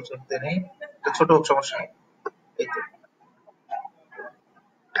আরেকটু চলতে নেই, এটা ছোট হোক সমস্যা নেই। এই তো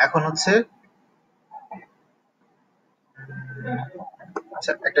এখন হচ্ছে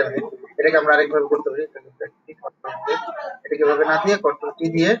আচ্ছা একটা মিনিট, এটাকে আমরা আরেকভাবে করতে পারি। এটাকে এভাবে না দিয়ে কন্ট্রোল টি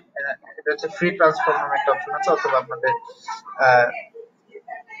দিয়ে এটা হচ্ছে ফ্রি ট্রান্সফর্ম নামে একটা অপশন আছে, অথবা আপনাদের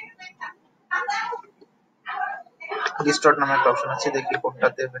ডিস্টর্ট নামে একটা অপশন আছে, দেখি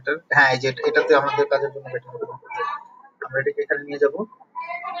কোনটাতে বেটার। হ্যাঁ, এই যে এটাতে আমাদের কাজের জন্য বেটার হবে। আমরা এটাকে এখানে নিয়ে যাব,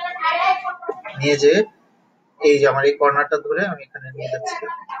 নিয়ে যে এই যে আমার এই কর্নারটা ধরে আমি এখানে নিয়ে যাচ্ছি।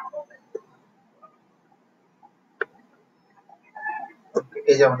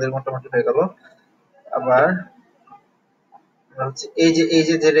 এই যে আমাদের মোটামুটি হয়ে গেল। আবার আমরা হচ্ছে এই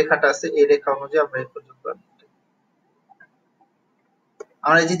যে রেখাটা আছে এই রেখা অনুযায়ী আমরা এই পর্যন্ত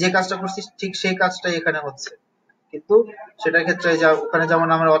আমরা এই যে কাজটা করছি ঠিক সেই কাজটাই এখানে হচ্ছে, কিন্তু সেটার ক্ষেত্রে যা ওখানে যেমন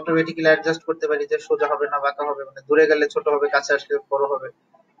আমরা অটোমেটিক্যালি অ্যাডজাস্ট করতে পারি যে সোজা হবে না বাঁকা হবে, মানে দূরে গেলে ছোট হবে কাছে আসলে বড় হবে,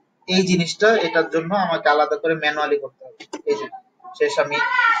 এই জিনিসটা এটার জন্য আমাকে আলাদা করে ম্যানুয়ালি করতে হবে। এই যে শেষ আমি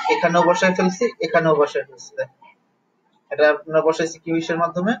এখানেও বসায় ফেলছি, এখানেও বসায় ফেলছি, এটা আমরা বসাইছি কিউইশের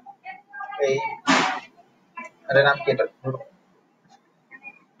মাধ্যমে, এই আরে নাম কি এটা,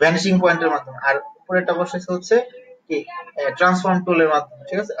 ভ্যানিশিং পয়েন্টের মাধ্যমে, আর উপরেরটা বসাইছে হচ্ছে কি ট্রান্সফর্ম টুলের মাধ্যমে,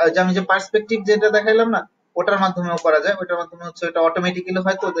 ঠিক আছে। আর যে আমি যে পার্সপেক্টিভ যেটা দেখাইলাম না, ওটার মাধ্যমেও করা যায়, ওটার মাধ্যমে হচ্ছে এটা অটোমেটিক্যালি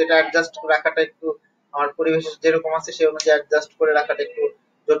হয়তো এটা অ্যাডজাস্ট রাখাটা একটু আমার পরিবেশ যেরকম আছে সেই অনুযায়ী অ্যাডজাস্ট করে রাখাটা একটু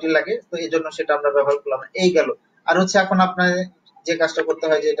জটিল লাগে, তো এই জন্য সেটা আমরা ব্যবহার করলাম। এই গেল। আর হচ্ছে এখন আপনার যে কাজটা করতে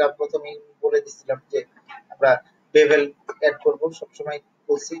হয়, যেটা প্রথমেই বলে দিচ্ছিলাম যে আমরা বেভেল অ্যাড করব, সবসময়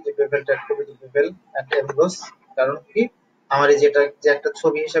বলছি যে বেভেলটা অ্যাড করবো, যে বেভেল এন্ড এমবোস। কারণ কি আমার এই যেটা যে একটা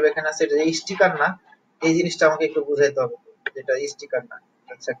ছবি হিসাবে এখানে আছে, এটা যে স্টিকার না, এই জিনিসটা আমাকে একটু বুঝাইতে হবে, যেটা স্টিকার না,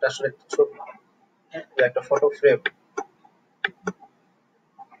 আচ্ছা একটা আসলে একটা ছবি, একটা ফটো ফ্রেম।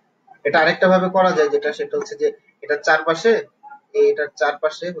 এটা আরেকটা ভাবে করা যায়, যেটা সেটা হচ্ছে যে এটার চারপাশে এটার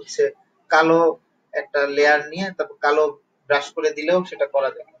চারপাশে হচ্ছে কালো একটা লেয়ার নিয়ে তারপর কালো ব্রাশ করে দিলেও সেটা করা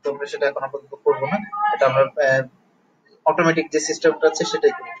যায়, তো আমরা সেটা এখন আপাতত করবো না। এটা আমরা অটোমেটিক যে সিস্টেমটা আছে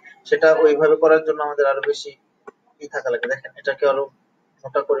সেটাই করি। সেটা ওইভাবে করার জন্য আমাদের আরো বেশি থাকা লাগে। দেখেন এটাকে আরো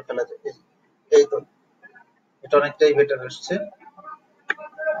মোটা করে ফেলা যায়, এই তো এটা অনেকটাই বেটার আসছে।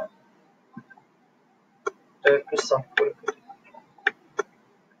 এটা একটু সফট করে ফেলি।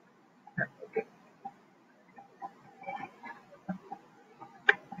 হ্যাঁ, ওকে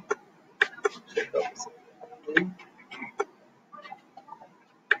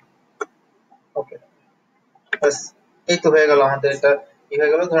ওকে ব্যাস, এই তো হয়ে গেল আমাদের এটা। কি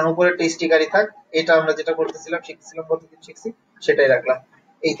হয়ে গেল, ধরেন উপরে একটা স্টিকারই থাক, এটা আমরা যেটা করতেছিলাম শিখছিলাম কতদিন শিখছি সেটাই রাখলাম।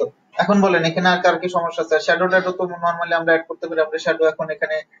 এই তো এখন বলেন এখানে আর কার কি সমস্যা আছে। শ্যাডো ট্যাডো তো নরমালি আমরা অ্যাড করতে পারি, আমরা শ্যাডো এখন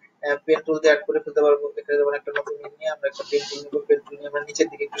এখানে পেন টুল দিয়ে অ্যাড করে ফেলতে পারবো। এখানে যেমন একটা নতুন নিয়ে আমরা একটা পেন টুল নিব, পেন টুল নিয়ে আমরা নিচের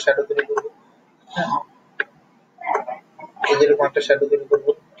দিকে একটু শ্যাডো তৈরি করবো। হ্যাঁ, এই যেরকম একটা শ্যাডো তৈরি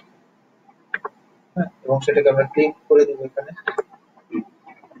করবো। হ্যাঁ, এবং সেটাকে আমরা ক্লিক করে দিব এখানে,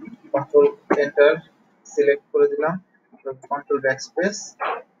 কন্ট্রোল এন্টার সিলেক্ট করে দিলাম, control backspace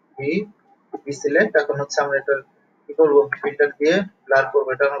B B select. এখন হচ্ছে আমরা এটা কি করবো, ফিল্টার দিয়ে ব্লার করবো।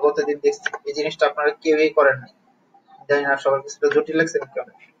 এটা আমরা কতদিন দেখছি, এই জিনিসটা আপনারা কেউই করেন না, জানি না সবার কিছুটা জটিল লাগছে নাকি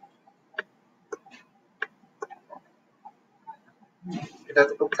অনেক। এটা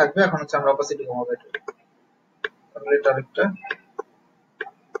এতটুকু থাকবে। এখন হচ্ছে আমরা অপাসিটি কমাবো, তাহলে এটা অনেকটা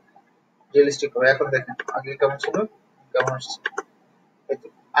রিয়েলিস্টিক হবে। এখন দেখেন আগে কেমন ছিল কেমন আসছে। এই তো।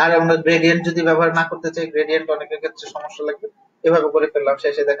 আর আমরা গ্রেডিয়েন্ট যদি ব্যবহার না করতে চাই, গ্রেডিয়েন্ট অনেকের ক্ষেত্রে সমস্যা লাগবে, এভাবে করে ফেললাম,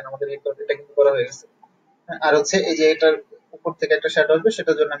 শেষে দেখেন আমাদের এটা কিন্তু করা হয়ে গেছে। হ্যাঁ, আর হচ্ছে এই যে এটার উপর থেকে একটা শ্যাডো আসবে,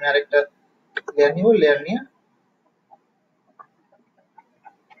 সেটার জন্য আমি আরেকটা লেয়ার নিব, লেয়ার নিয়ে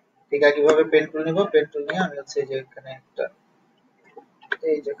ঠিক একইভাবে পেন টুল নিব, পেন টুল নিয়ে আমি হচ্ছে এই যে এখানে একটা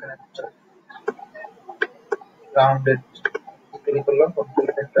এই যে এখানে একটা রাউন্ডেড তৈরি করলাম, control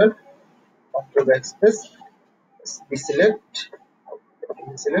enter control backspace select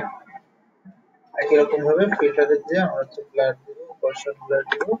select. একই রকম ভাবে ফিল্টারের যে আমরা হচ্ছে ব্লার দিব, গর্ষণ ব্লার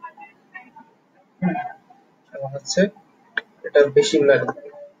দিব, এবং হচ্ছে এটা বেশি ব্লার দিব।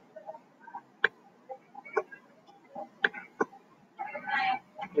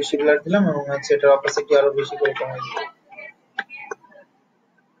 বেশি ব্লার দিলাম এবং হচ্ছে এটার অপাসিটি আরো বেশি করে কমাই দিলাম।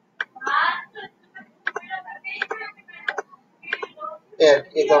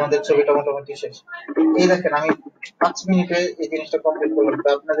 এই তো আমাদের ছবিটা মোটামুটি শেষ। এই দেখেন আমি 5 মিনিটে এই জিনিসটা কমপ্লিট করলাম। তো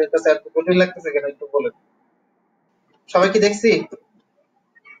আপনাদের কাছে এত কঠিন লাগতেছে কেন একটু বলেন। সবাই কি দেখছি?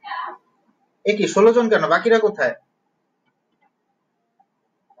 এ কি 16 জন কেন, বাকিরা কোথায়?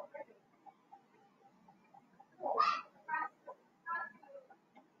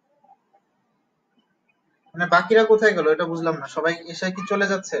 মানে বাকিরা কোথায় গেল এটা বুঝলাম না, সবাই এসে কি চলে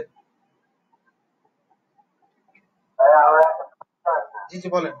যাচ্ছে? জি জি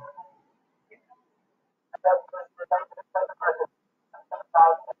বলেন।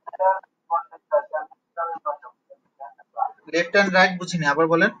 লেফট এন্ড রাইট বুঝিনি, আবার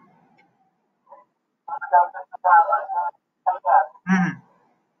বলেন। হুম হুম।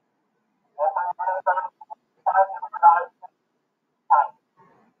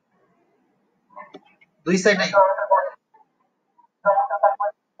 দুই সাইডে?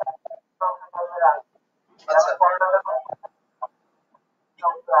 আচ্ছা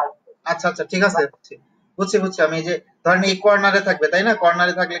আচ্ছা আচ্ছা, ঠিক আছে, বুঝছি বুঝছি বুঝছি। আমি এই যে ধরেন এই কর্নারে থাকবে তাই না,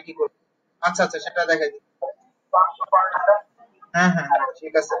 কর্নারে থাকলে কি করবো? আচ্ছা আচ্ছা, সেটা দেখাই দিই। হ্যাঁ হ্যাঁ হ্যাঁ,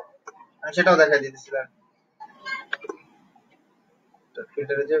 ঠিক আছে, আমি সেটাও দেখাই দিতেছিলাম।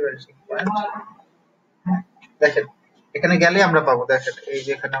 ফিল্টারে যে ভ্যানিশিং পয়েন্ট দেখেন, এখানে গেলে আমরা পাবো। দেখেন এই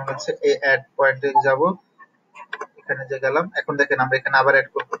যে এখানে আমরা হচ্ছে এই অ্যাড পয়েন্টে যাব, এখানে যে গেলাম, এখন দেখেন আমরা এখানে আবার অ্যাড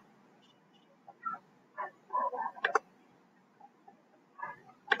করব।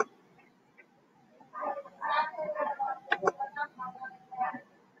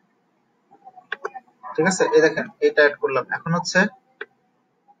 ঠিক আছে, এই দেখেন এটা অ্যাড করলাম। এখন হচ্ছে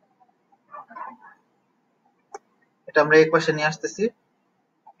এটা আমরা এই পাশে নিয়ে আসতেছি,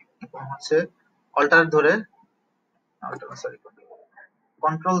 এবং হচ্ছে অল্টার ধরে, সরি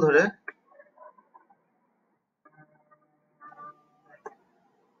কন্ট্রোল ধরে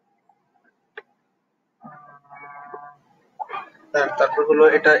তারপর হলো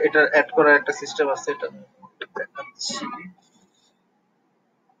এটা এটা অ্যাড করার একটা সিস্টেম আছে, এটা আমি দেখাচ্ছি।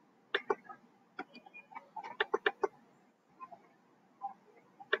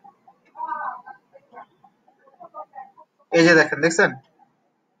 এই যে দেখেন, দেখছেন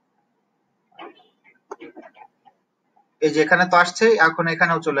এই যে এখানে তো আসছে, এখন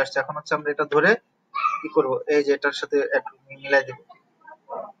এখানেও চলে আসছে। এখন হচ্ছে আমরা এটা ধরে কি করব, এই যে এটার সাথে মিলাই দেব।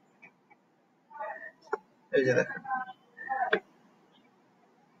 এই যে দেখেন,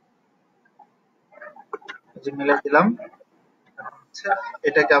 এই যে মিলাই দিলাম। এখন হচ্ছে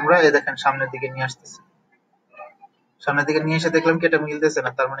এটাকে আমরা এই দেখেন সামনের দিকে নিয়ে আসতেছি। সামনের দিকে নিয়ে এসে দেখলাম কি এটা মিলতেছে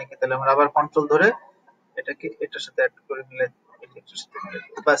না, তার মানে কি, তাহলে আমরা আবার কন্ট্রোল ধরে এটাকে এটার সাথে অ্যাড করে মিলাই দিই, এই যে এটার সাথে মিলাই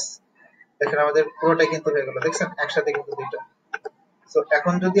দিই। বাস, দেখেন আমাদের পুরোটা কিন্তু হয়ে গেল, দেখছেন একসাথে কিন্তু দুইটা। তো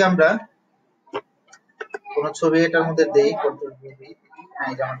এখন যদি আমরা কোন ছবি এটার মধ্যে দেই, কন্ট্রোল ভি দিই, হ্যাঁ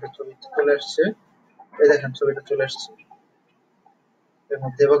এই যে আমাদের ছবি চলে আসছে। এই দেখেন ছবিটা চলে আসছে এর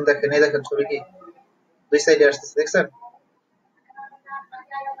মধ্যে, এবং দেখেন এই দেখেন ছবি কি দুই সাইডে আসতেছে, দেখছেন?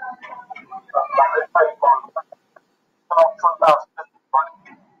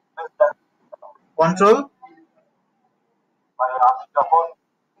 কন্ট্রোল,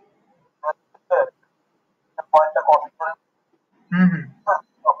 হুম হুম।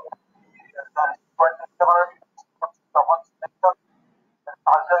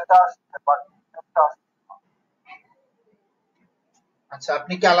 আচ্ছা,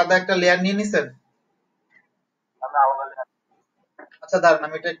 আপনি কি আলাদা একটা লেয়ার নিয়ে নিছেন? আচ্ছা দাঁড়ান,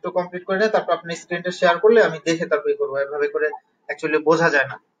 আমি এটা একটু কমপ্লিট করে নিই, তারপর আপনি স্ক্রিনটা শেয়ার করলে আমি দেখে তারপরে করবো, এভাবে করে অ্যাকচুয়ালি বোঝা যায়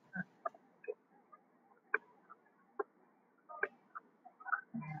না।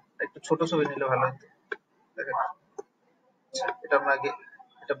 একটু ছোট ছবি নিলে ভালো হতো, দেখেন। আচ্ছা, এটা আমরা আগে,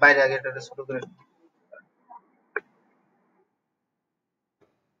 এটা বাইরে আগে এটা ছোট করে নিই।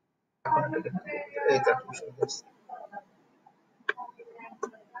 এখন এটাকে এই তো এখন শুরু করছি।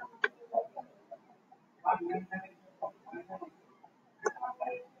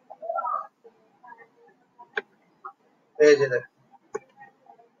 এই যে দেখ,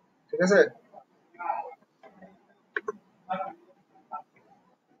 ঠিক আছে।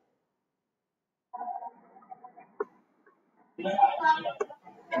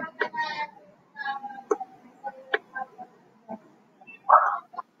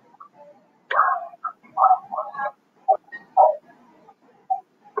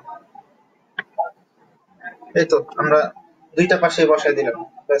 এই তো আমরা দুইটা পাশে বসাই দিলাম,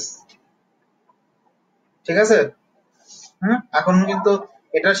 ব্যাস। ঠিক আছে। হুম, এখন কিন্তু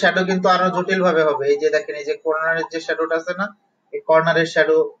এটার শ্যাডো কিন্তু আরো জটিল ভাবে হবে। এই যে দেখেন, এই যে কর্নারের যে শ্যাডোটা আছে না, এই কর্নারের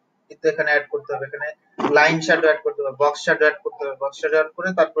শ্যাডো কিন্তু এখানে অ্যাড করতে হবে, এখানে লাইন শ্যাডো অ্যাড করতে হবে, বক্স শ্যাডো অ্যাড করতে হবে, বক্স শ্যাডো অ্যাড করে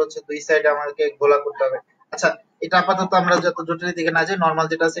তারপর হচ্ছে দুই সাইডে আমাদেরকে গোলা করতে হবে। আচ্ছা, এটা আপাতত আমরা যত জটিল দিকে না যাই, নরমাল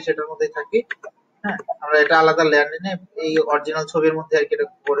যেটা আছে সেটার মধ্যেই থাকি। হ্যাঁ, আমরা এটা আলাদা লেয়ার নিয়ে এই অরিজিনাল ছবির মধ্যে আর কি এটা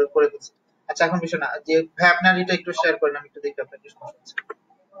করে করে দিচ্ছি। আচ্ছা, এখন বিষয় না যে ভাই আপনার এটা একটু শেয়ার করেন, আমি একটু দেখি আপনার কি সমস্যা হচ্ছে।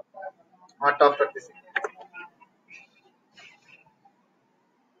 আমার টপ রাখতেছি।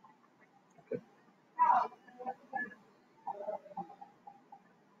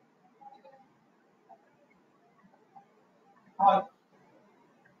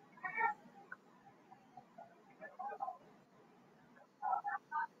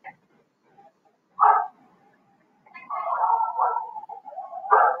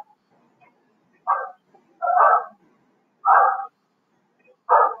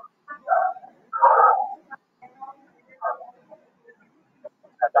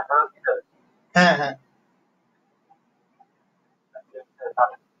 হ্যাঁ, হ্যাঁ,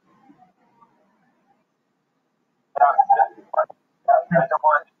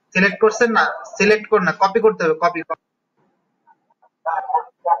 সিলেক্ট করছেন না? সিলেক্ট করুন না, কপি করতে হবে, কপি।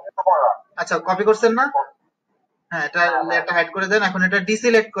 আচ্ছা, কপি করছেন না? হ্যাঁ, এটা হাইড করে দেন। এখন এটা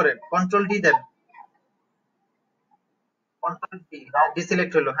ডিসিলেক্ট করেন, কন্ট্রোল ডি দেন। কন্ট্রোল ডি, হ্যাঁ,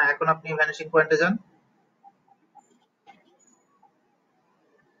 ডিসিলেক্ট হলো। হ্যাঁ, এখন আপনি ভ্যানিশিং পয়েন্টে যান।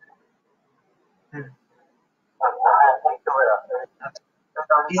 হুম,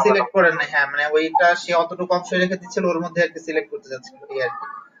 ডিসিলেক্ট করেন না, হ্যাঁ, মানে ওইটা সে অতটুকু অংশ রেখে দিচ্ছিল, ওর মধ্যে আর কি সিলেক্ট করতে যাচ্ছিল এই আর কি।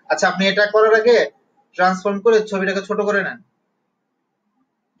 আচ্ছা, আপনি এটা করার আগে ট্রান্সফর্ম করে ছবিটাকে ছোট করে নেন,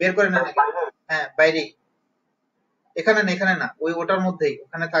 বের করে নেন আগে। হ্যাঁ, বাইরেই। এখানে না, এখানে না, ওই ওটার মধ্যেই,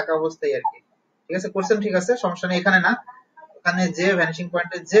 ওখানে থাকা অবস্থায় আর কি। ঠিক আছে, করছেন, ঠিক আছে, সমস্যা নেই। এখানে না, ওখানে যে ভ্যানিশিং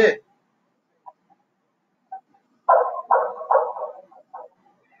পয়েন্টে যে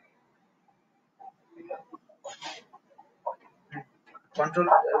কন্ট্রোল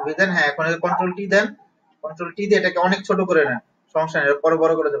ভি দেন। হ্যাঁ, এখন কন্ট্রোল টি দেন। কন্ট্রোল টি দিয়ে এটাকে অনেক ছোট করে নেন, সমস্যা নেই, বড়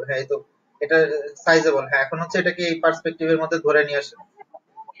বড় করে দেবে। হ্যাঁ, এই তো, এটা সাইজেবল। হ্যাঁ, এখন হচ্ছে এটাকে এই পার্সপেক্টিভের মধ্যে ধরে নিয়ে আসেন।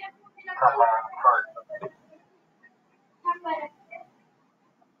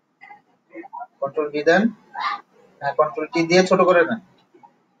 কন্ট্রোল ভি দেন। হ্যাঁ, কন্ট্রোল টি দিয়ে ছোট করে নেন।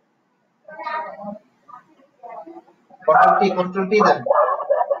 কন্ট্রোল টি দেন।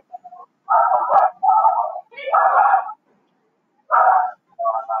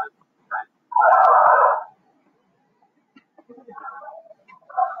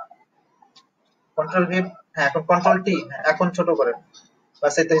 Control V. হ্যাঁ, এখন কন্ট্রোল টি, এখন ছোট করেন।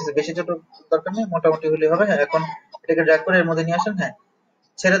 বাস, এতে হচ্ছে, বেশি ছোট দরকার নেই, মোটামুটি হলেই হবে। হ্যাঁ, এখন এটাকে ড্র্যাগ করে এর মধ্যে নিয়ে আসেন। হ্যাঁ,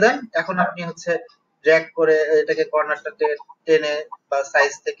 ছেড়ে দেন। এখন আপনি হচ্ছে ড্র্যাগ করে এটাকে কর্নারটা টেনে বা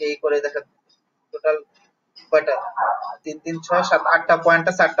সাইজ থেকে এই করে দেখেন টোটাল কয়টা, 3, 3, 6, 7, 8টা পয়েন্ট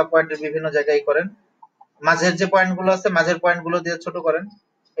আছে। 8টা পয়েন্টের বিভিন্ন জায়গায় করেন। মাঝের যে পয়েন্ট গুলো আছে, মাঝের পয়েন্ট গুলো দিয়ে ছোট করেন।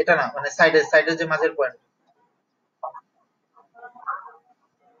 এটা না, মানে সাইডের সাইডের যে মাঝের পয়েন্ট,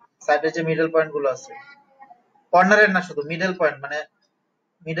 সাইডের যে মিডল পয়েন্ট গুলো আছে, কর্নারের না, শুধু মিডল পয়েন্ট, মানে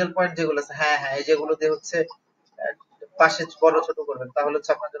মিডল পয়েন্ট যেগুলো আছে, হ্যাঁ, হ্যাঁ, এই যেগুলো দিয়ে হচ্ছে আহ, পাশে বড় ছোট করবেন, তাহলে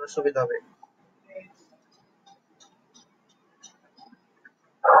হচ্ছে আপনার জন্য সুবিধা হবে।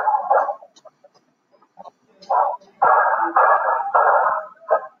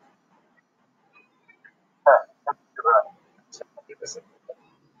 আচ্ছা, ঠিক আছে।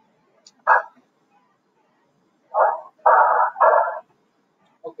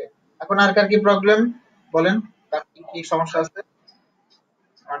 ওকে, এখন আর কার কি প্রবলেম বলেন, কার কি কি সমস্যা আছে?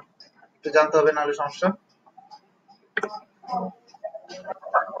 আমার একটু জানতে হবে, নাহলে সমস্যা।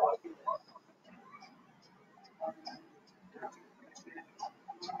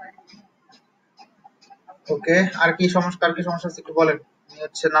 ওকে, আর কি সমস্যা, কার কি সমস্যা আছে একটু বলেন। আমি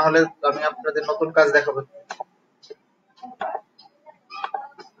হচ্ছে, না হলে আমি আপনাদের নতুন কাজ দেখাবো।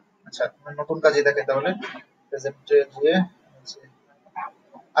 আচ্ছা, আমি নতুন কাজই দেখাই তাহলে। প্রেজেন্টে গিয়ে হচ্ছে,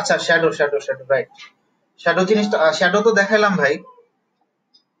 আচ্ছা, shadow, shadow, shadow, right. Shadow জিনিসটা, শ্যাডো তো দেখাইলাম ভাই।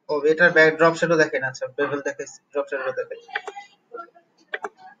 ও, এটার ব্যাক ড্রপ শ্যাডো দেখেন। আচ্ছা, বেভেল দেখাইছি, ড্রপ শ্যাডো দেখাই।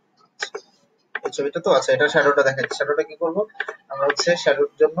 এই ছবিটা তো, আচ্ছা, এটা শ্যাডোটা দেখাই। শ্যাডোটা কি করব আমরা হচ্ছে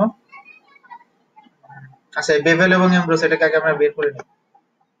শ্যাডোর জন্য, আচ্ছা, এই বেভেল এবং এমব্রোস এটাকে আগে আমরা বের করে নিই।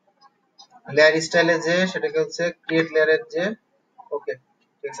 লেয়ার স্টাইলে যে সেটাকে হচ্ছে ক্রিয়েট লেয়ারের যে, ওকে,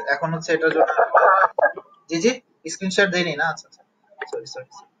 ঠিক আছে। এখন হচ্ছে এটার জন্য, জি জি, স্ক্রিনশট দেইনি না, আচ্ছা আচ্ছা, সরি সরি।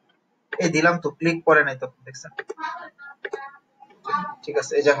 এই দিলাম তো, ক্লিক করে নাই তখন, দেখছেন? ঠিক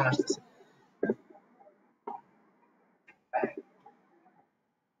আছে, এই যে এখন আসতেছে।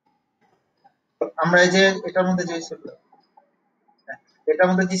 আমরা এই যে এটার মধ্যে যে হ্যাঁ, এটার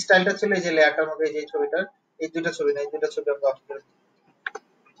মধ্যে যে স্টাইলটা ছিল, এই যে লেয়ারটার মধ্যে এই যে ছবিটার, এই দুইটা ছবি না, এই দুইটা ছবি আমরা অফ করে দিই।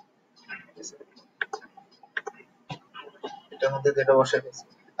 ঠিক আছে? এটার মধ্যে যেটা বসে গেছে।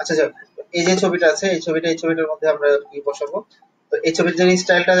 আচ্ছা যাক, এই যে ছবিটা আছে এই ছবিটার মধ্যে আমরা কি বসাবো? তো এই ছবির যে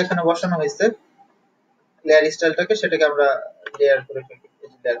স্টাইলটা এখানে বসানো হয়েছে, লেয়ার স্টাইলটাকে, সেটাকে আমরা লেয়ার করে ফেলি। এই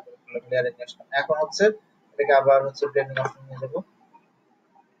যে লেয়ার করে ফেললাম, লেয়ারে নিয়ে আসলাম। এখন হচ্ছে এটাকে আবার হচ্ছে ব্লেন্ডিং অপশন নিয়ে যাবো।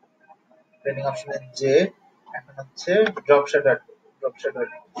 ব্লেন্ডিং অপশনে যে এখন হচ্ছে ড্রপ শ্যাডো, ড্রপ শ্যাডো,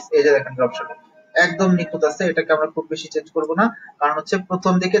 এই যে দেখেন ড্রপ শ্যাডো একদম নিখুঁত আছে। এটাকে আমরা খুব বেশি চেঞ্জ করব না, কারণ হচ্ছে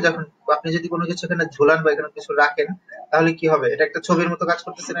প্রথম দিকে যখন আপনি যদি কোনো কিছু এখানে ঝোলান বা এখানে কিছু রাখেন, তাহলে কি হবে, এটা একটা ছবির মতো কাজ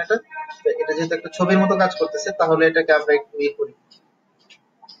করতেছে না? এটা তো এটা যেহেতু একটা ছবির মতো কাজ করতেছে, তাহলে এটাকে আমরা একটু ইয়ে করি,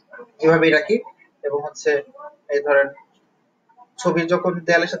 এভাবেই রাখি। এবং হচ্ছে এই ধরেন ছবি যখন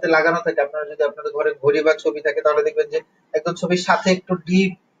দেয়ালের সাথে লাগানো থাকে, আপনারা যদি আপনাদের ঘরে ঘড়ি বা ছবি থাকে, তাহলে দেখবেন যে একদম ছবির সাথে একটু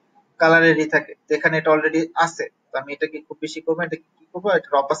ডিপ কালারেরই থাকে, যেখানে এটা অলরেডি আছে। তো আমি এটাকে খুব বেশি কমে এটা কি করবো,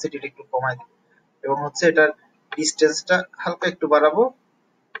 এটার অপাসিটিটা একটু কমাই দিব, এবং হচ্ছে এটার ডিস্টেন্সটা হালকা একটু বাড়াবো,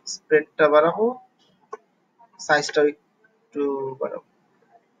 স্প্রেডটা বাড়াবো, সাইজটাও একটু বাড়াবো,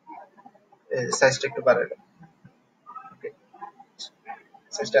 সাইজটা একটু বাড়াবো। ওকে,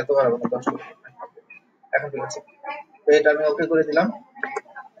 সাইজটা এত বাড়াবো না, 10 এখন ঠিক আছে। তো এটা আমি ওকে করে দিলাম।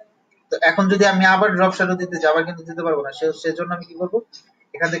 তো এখন যদি আমি আবার ড্রপ শ্যাডো দিতে যাই, আবার কিন্তু দিতে পারবো না, সেজন্য আমি কি করবো,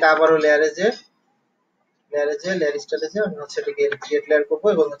 এখান থেকে আবারও লেয়ার স্টাইলে যে আমি হচ্ছে এটাকে ক্রিয়েট লেয়ার করবো,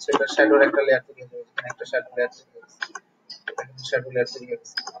 এবং হচ্ছে এটা শ্যাডোর একটা লেয়ার তৈরি হবে, এখানে একটা শ্যাডো লেয়ার তৈরি হবে, শ্যাডো লেয়ার তৈরি হবে।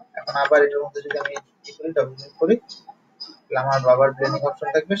 এখন আবার এটার মধ্যে যদি আমি কি করি, ডাবল ক্লিক করি, তাহলে আমার বাবার ব্লেন্ডিং অপশন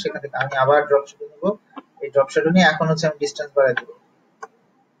থাকবে, সেখান থেকে আমি আবার ড্রপ শ্যাডো নিবো। এই ড্রপ শ্যাডো নিয়ে এখন হচ্ছে আমি ডিসটেন্স বাড়াই দেবো,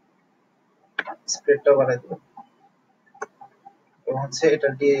 স্প্রেডটা বাড়াই দেবো, এবং হচ্ছে এটা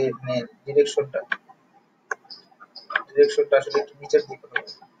দিয়ে মানে ডিরেকশনটা আসলে একটু নিচের দিকে হবে।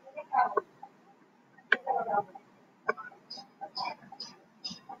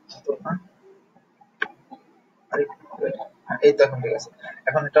 তো না, আরেকটু এই তো এখন ঠিক আছে।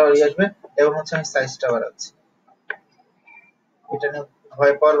 এখন এটা ইয়ে আসবে, এবং হচ্ছে আমি সাইজটা বাড়াচ্ছি। এটা নিয়ে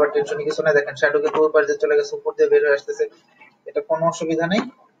ভয় পাওয়ার বা টেনশনের কিছু না। দেখেন শ্যাডো কিন্তু ওই পার দিয়ে চলে গেছে, উপর দিয়ে বের হয়ে আসতেছে, এটা কোনো অসুবিধা নেই।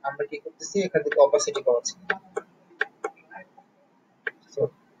 আমরা কি করতেছি, এখান থেকে অপাসিটি কমাচ্ছি। তো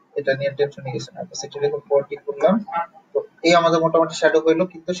এটা নিয়ে টেনশন কিছু না, অপাসিটি রেখে 40 করলাম। তো এই আমাদের মোটামুটি শ্যাডো হইলো,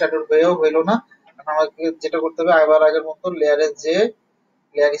 কিন্তু শ্যাডোর হয়েও হইলো না। এখন আমাকে যেটা করতে হবে, আবার আগের মতো লেয়ারে যে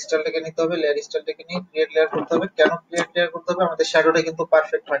লেয়ার স্টাইলটাকে নিতে হবে, লেয়ার স্টাইলটাকে নিয়ে ক্রিয়েট লেয়ার করতে হবে। কেন ক্রিয়েট লেয়ার করতে হবে, আমাদের শ্যাডোটা কিন্তু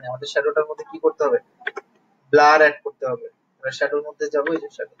পারফেক্ট হয়নি, আমাদের শ্যাডোটার মধ্যে কি করতে হবে, ব্লার অ্যাড করতে হবে। আমরা শ্যাডোর মধ্যে যাবো, এই যে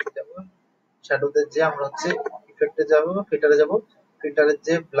শ্যাডোতে যাবো, শ্যাডোতে যে আমরা হচ্ছে ইফেক্টে যাব, ফিল্টারে যাব, ফিল্টারে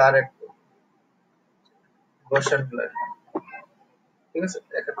যে ব্লার অ্যাড করব, গসিয়ান ব্লার। ঠিক আছে,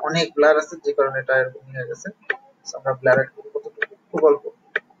 এখন অনেক ব্লার আছে, যে কারণে এটা এরকম হয়ে গেছে। So, আমরা ব্লার অ্যাড করব কতটুকু, খুব অল্প,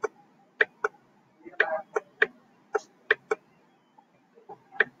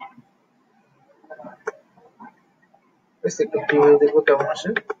 বেশ একটু প্রিভিউ দেখবো কেমন আসে।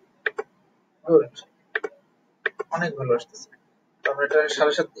 গুড, অনেক ভালো আসতেছে। তো আমরা এটা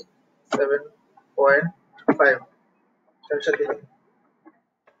 7.5 দিই, 7.5, 7.5 দিলাম।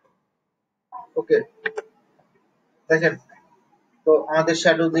 ওকে, দেখেন, তো আমাদের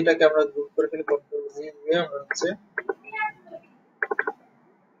শ্যাডো দুইটাকে আমরা গ্রুপ করে ফেলি, কন্ট্রোল জি দিয়ে আমরা হচ্ছে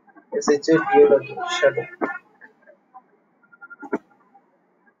এসএইচএ ডিওডব্লিউ শ্যাডো।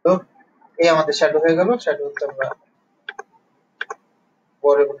 তো এই আমাদের শ্যাডো হয়ে গেল। শ্যাডো হচ্ছে আমরা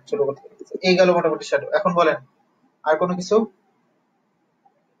বড় এবং ছোট করতে পারতেছি। এই গেল মোটামুটি শ্যাডো। এখন বলেন আর কোনো কিছু,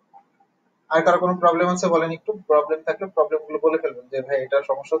 আর কারো কোনো প্রবলেম আছে বলেন, একটু প্রবলেম থাকলে প্রবলেম গুলো বলে ফেলবেন, যে ভাই এটা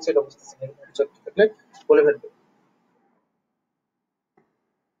সমস্যা হচ্ছে, এটা বুঝতেছি না, এরকম কিছু একটা থাকলে বলে ফেলবেন।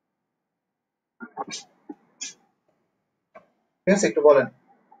 ঠিক আছে, একটু বলেন।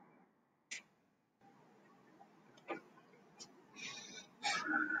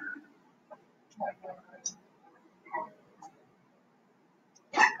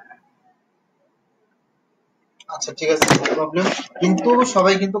 আচ্ছা ঠিক আছে, প্রবলেম, কিন্তু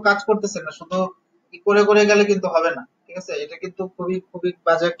সবাই কিন্তু কাজ করতেছে না, শুধু ই করে করে গেলে কিন্তু হবে না। ঠিক আছে, এটা কিন্তু খুবই খুবই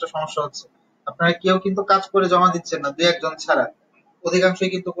বাজে একটা সমস্যা হচ্ছে। আপনারা কেউ কিন্তু কাজ করে জমা দিচ্ছেন না, দুই একজন ছাড়া,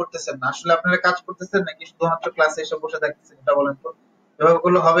 অধিকাংশই কিন্তু করতেছেন না। আসলে আপনারা কাজ করতেছেন নাকি শুধুমাত্র ক্লাসে এসে বসে থাকতেছেন, এটা বলেন তো, এভাবে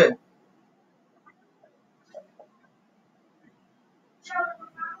করলে হবে?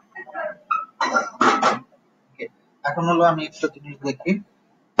 Okay, এখন হলো আমি একটা জিনিস দেখি,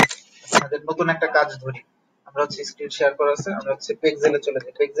 আমাদের নতুন একটা কাজ ধরি। আমরা হচ্ছে স্ক্রিন শেয়ার করা আছে, আমরা হচ্ছে পেক্সেলে চলে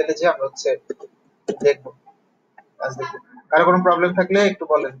যাই, পেক্সেলে যে আমরা হচ্ছে দেখবো, কাজ দেখবো। কারো কোনো প্রবলেম থাকলে একটু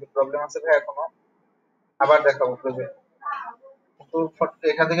বলেন, যে প্রবলেম আছে ভাই এখনো, আবার দেখাবো প্রয়োজন। কিন্তু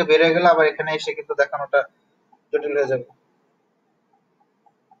এখান থেকে বের হয়ে গেলে আবার এখানে এসে কিন্তু দেখানোটা জটিল হয়ে যাবে।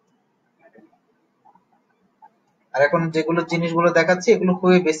 আর এখন যেগুলো জিনিসগুলো দেখাচ্ছি, এগুলো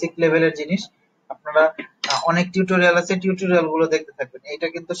খুবই বেসিক লেভেলের জিনিস। আপনারা অনেক টিউটোরিয়াল আছে, টিউটোরিয়াল গুলো দেখতে থাকবেন। এটা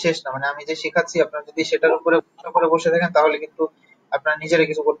কিন্তু শেষ না, মানে আমি যে শেখাচ্ছি আপনারা যদি সেটার উপরে বসে থাকেন, তাহলে কিন্তু আপনারা নিজেরা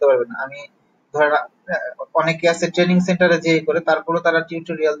কিছু করতে পারবেন না। আমি ধরেন অনেকে আছে ট্রেনিং সেন্টারে যে করে, তারপরেও তারা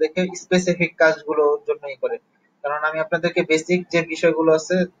টিউটোরিয়াল দেখে স্পেসিফিক কাজগুলোর জন্যই করে। কারণ আমি আপনাদেরকে বেসিক যে বিষয়গুলো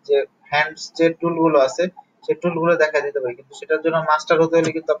আছে, যে হ্যান্ডস যে টুল গুলো আছে, সেই টুল গুলো দেখা দিতে পারি, কিন্তু সেটার জন্য মাস্টার হতে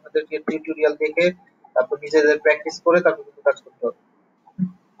হলে কিন্তু আপনাদেরকে টিউটোরিয়াল দেখে তারপর নিজেদের প্র্যাকটিস করে তারপর কিন্তু কাজ করতে হবে।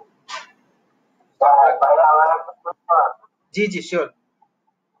 জি জি শিওর।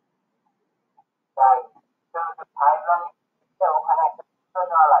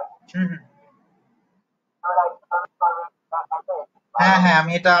 হুম হুম। হ্যাঁ হ্যাঁ,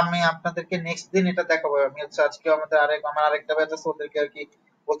 আমি আপনাদেরকে নেক্সট দিন এটা দেখাবো। আমি হচ্ছে আজকে আমার আরেকটা ব্যাচ আছে, ওদেরকে আর কি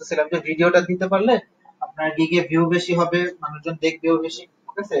বলতেছিলাম যে ভিডিওটা দিতে পারলে আপনার গিগে ভিউ বেশি হবে, মানুষজন দেখবেও বেশি।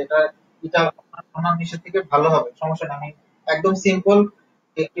 ঠিক আছে, এটা এটা আমার নিচের থেকে ভালো হবে, সমস্যা নেই। আমি একদম সিম্পল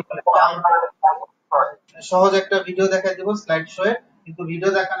একটি সহজ একটা ভিডিও দেখাই দেবো স্লাইড শো এ। কিন্তু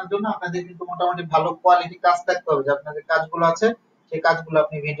ভিডিও দেখানোর জন্য আপনাদের কিন্তু মোটামুটি ভালো কোয়ালিটি কাজ থাকতে হবে, যে আপনাদের কাজগুলো আছে সেই কাজগুলো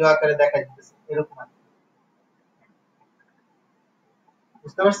আপনি ভিডিও আকারে দেখাই দিতেছেন, এরকম আর কি।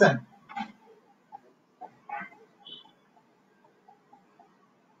 বুঝতে পারছেন?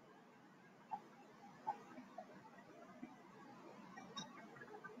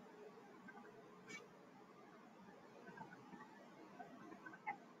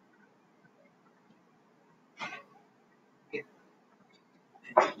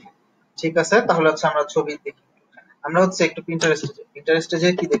 ঠিক আছে, তাহলে হচ্ছে আমরা ছবি দেখি। আমরা হচ্ছে একটু পিন্টারেস্টে যে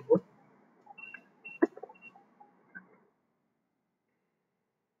কি দেখবো।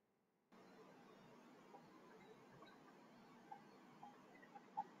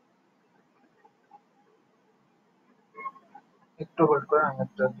 একটু হোল্ড করে আমি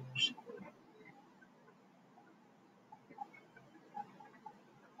একটা জিনিস।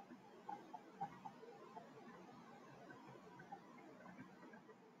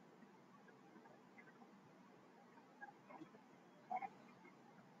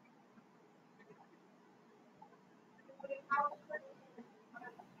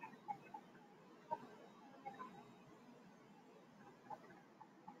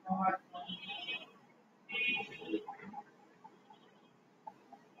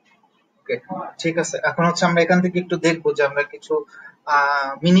 ওকে, ঠিক আছে। এখন হচ্ছে আমরা এখান থেকে একটু দেখবো যে আমরা কিছু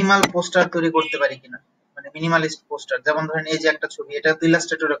মিনিমাল পোস্টার তৈরি করতে পারি কিনা, মানে মিনিমালিস্ট পোস্টার। যেমন ধরেন এই যে একটা ছবি, এটা তো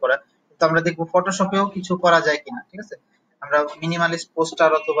ইলাস্ট্রেটরে করা, কিন্তু আমরা দেখবো ফটোশপেও কিছু করা যায় কিনা। ঠিক আছে, আমরা মিনিমালিস্ট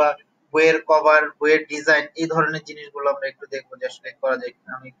পোস্টার অথবা বইয়ের কভার, বইয়ের ডিজাইন, এই ধরনের জিনিসগুলো আমরা একটু দেখবো যে আসলে করা যায়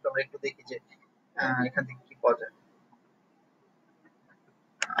কিনা। আমরা একটু দেখি যে এখান থেকে কি পাওয়া যায়।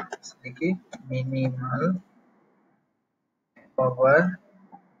 দেখি, minimal cover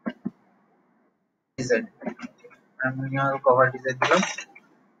design. Minimal cover design দিলাম,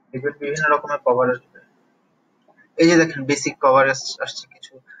 দেখবেন বিভিন্ন রকমের কভার আসবে। এই যে দেখেন বেসিক কভার আসছে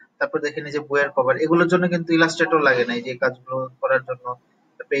কিছু। তারপর দেখেন এই যে বইয়ের কভার, এগুলোর জন্য কিন্তু ইলাস্ট্রেটর লাগে না। এই যে কাজগুলো করার জন্য,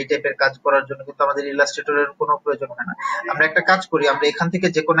 তারপর এই টাইপের কাজ করার জন্য কিন্তু আমাদের ইলাস্ট্রেটরের কোনো প্রয়োজন হয় না। আমরা একটা কাজ করি, আমরা এখান থেকে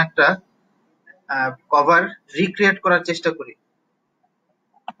যে কোনো একটা কভার রিক্রিয়েট করার চেষ্টা করি।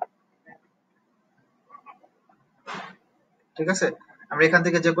 ঠিক আছে, আমরা এখান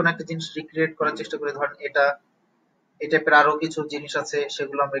থেকে যে কোনো একটা জিনিস রিক্রিয়েট করার চেষ্টা করি। ধরেন এটা, এই টাইপের আরো কিছু জিনিস আছে,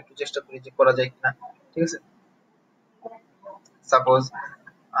 সেগুলো আমরা একটু চেষ্টা করি যে করা যায় কিনা। ঠিক আছে, সাপোজ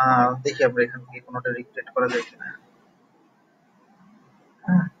দেখি আমরা এখান থেকে কোনোটা রিক্রিয়েট করা যায় কিনা।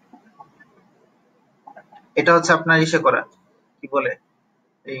 হ্যাঁ, এটা হচ্ছে আপনার ইসে করা, কি বলে,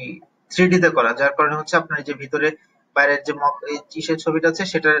 এই 3D তে করা, যার কারণে হচ্ছে আপনার এই যে ভিতরে বাইরের যে এই ইসের ছবিটা আছে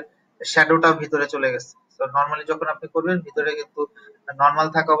সেটার শ্যাডোটা ভিতরে চলে গেছে। তো নর্মালি যখন আপনি করবেন ভিতরে কিন্তু নর্মাল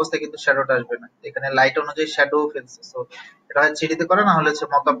থাকা অবস্থায় কিন্তু শ্যাডোটা আসবে না, এখানে লাইট অনুযায়ী শ্যাডো ফেলছে। তো এটা হয় 3D তে করা, না হলে হচ্ছে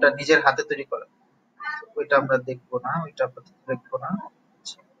মকআপটা নিজের হাতে তৈরি করা। ওইটা আমরা দেখবো না, ওইটা আপাতত দেখবো না।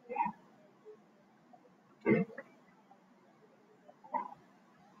 আচ্ছা,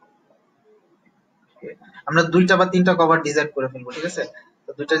 আমরা 2টা বা 3টা কভার ডিজাইন করে ফেলবো। ঠিক আছে,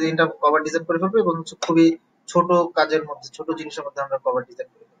 তো 2টা 3টা কভার ডিজাইন করে ফেলবো এবং হচ্ছে খুবই ছোট কাজের মধ্যে, ছোট জিনিসের মধ্যে আমরা কভার ডিজাইন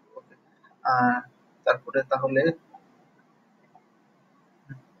করে ফেলবো। Okay? তারপরে তাহলে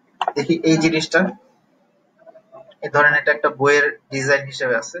দেখি এই জিনিসটা, এই ধরেন এটা একটা বইয়ের ডিজাইন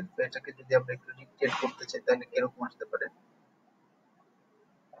হিসেবে আছে, তো এটাকে যদি আমরা একটু রিক্রিয়েট করতে চাই তাহলে কিরকম আসতে পারে।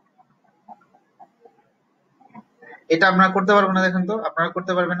 এটা আমরা করতে পারবো না, দেখেন তো, আপনারা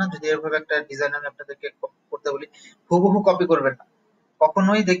করতে পারবেন না যদি এভাবে একটা ডিজাইন আমি আপনাদেরকে করতে বলি। হুবহু কপি করবেন না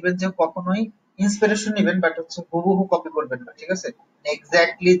কখনোই, দেখবেন যে কখনোই ইন্সপিরেশন নিবেন, বাট হচ্ছে হুবহু কপি করবেন না। ঠিক আছে,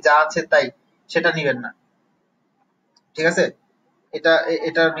 এক্স্যাক্টলি যা আছে তাই সেটা নিবেন না। ঠিক আছে,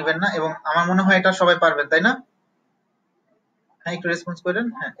 এটা নিবেন না, এবং আমার মনে হয় এটা সবাই পারবেন, তাই না? হ্যাঁ, একটু রেসপন্স করেন।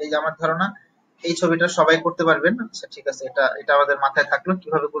 হ্যাঁ, এই যে আমার ধারণা এই ছবিটা সবাই করতে পারবেন। আচ্ছা ঠিক আছে, এটা এটা আমাদের মাথায় থাকলো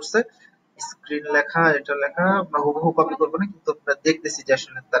কিভাবে করছে। স্ক্রিন লেখা, এটা লেখা আমরা হুবহু কপি করবো না, কিন্তু আমরা দেখতেছি যে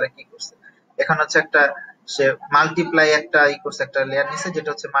আসলে তারা কি করছে। এখন হচ্ছে একটা সে মাল্টিপ্লাই একটা করছে, একটা লেয়ার নিছে যেটা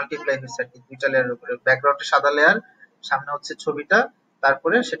হচ্ছে মাল্টিপ্লাই হয়েছে আর কি, দুইটা লেয়ারের উপরে ব্যাকগ্রাউন্ডে সাদা লেয়ার, সামনে হচ্ছে ছবিটা,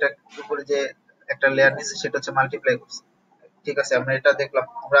 তারপরে সেটা উপরে যে একটা লেয়ার নিছে সেটা হচ্ছে মাল্টিপ্লাই করছে। ঠিক আছে, আমরা এটা দেখলাম।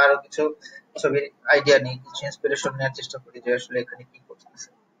 আমরা আরো কিছু ছবির আইডিয়া নিই, কিছু ইন্সপিরেশন নেওয়ার চেষ্টা করি যে আসলে এখানে কি করতেছে।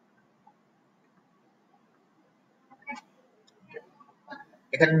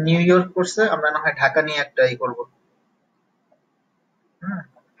 এখানে নিউ ইয়র্ক করছে, আমরা না হয় ঢাকা নিয়ে একটা করবো। হুম,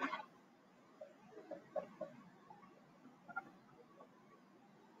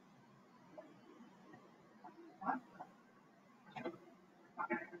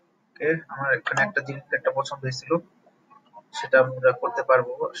 ওকে, আমার এখানে একটা জিনিস একটা পছন্দ হয়েছিল, সেটা আমরা করতে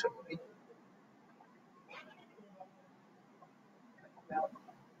পারবো আশা করি।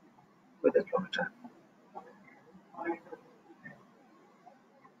 ওই দেখলাম এটা,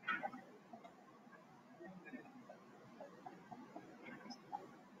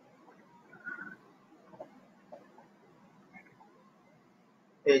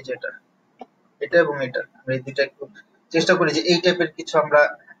 এই যেটা, এটা এবং এটা, আমরা এই দুইটা একটু চেষ্টা করি যে এই টাইপের কিছু আমরা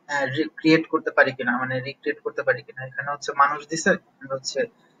ক্রিয়েট করতে পারি কিনা, মানে রিক্রিয়েট করতে পারি কিনা। এখানে হচ্ছে মানুষ দিছে, আমরা হচ্ছে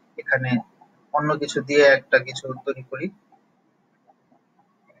এখানে অন্য কিছু দিয়ে একটা কিছু তৈরি করি।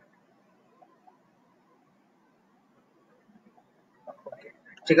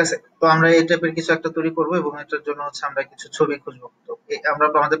 ঠিক আছে, তো আমরা এই টাইপের কিছু একটা তৈরি করব এবং এটার জন্য হচ্ছে আমরা কিছু ছবি খুঁজবো। তো আমরা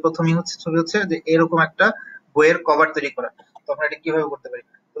আমাদের প্রথমেই হচ্ছে ছবি হচ্ছে যে এরকম একটা বইয়ের কভার তৈরি করা। তো আমরা এটা কিভাবে করতে পারি?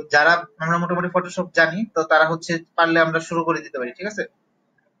 তো যারা আমরা মোটামুটি ফটোশপ জানি, তো তারা হচ্ছে পারলে আমরা শুরু করে দিতে পারি। ঠিক আছে,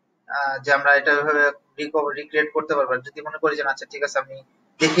 যে আমরা এটা এভাবে রিক্রিয়েট করতে পারবো। আর যদি মনে করি যে না, আচ্ছা ঠিক আছে আমি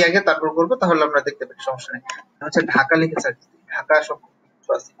দেখি আগে তারপর করবো, তাহলে আমরা দেখতে পারি, সমস্যা নেই। হচ্ছে ঢাকা লিখেছে আর কি। ঢাকা সম্পর্কে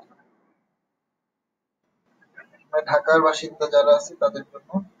কিছু আছে। আমরা ঢাকার বাসিন্দা যারা আছে তাদের জন্য,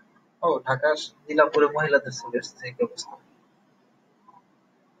 ও ঢাকা দিলামপুরে মহিলাদের ছবি আসছে, এই অবস্থা।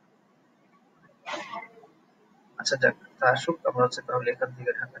 আচ্ছা যাক, তা আসুক, আমরা হচ্ছে তাহলে এখান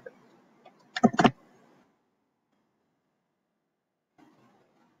থেকে ঢাকাটা,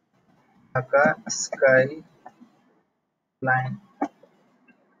 ঢাকা স্কাই লাইন।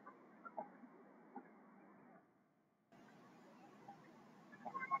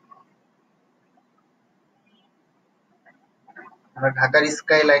 আমরা ঢাকার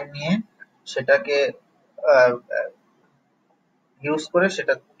স্কাই লাইন নিয়ে সেটাকে ইউজ করে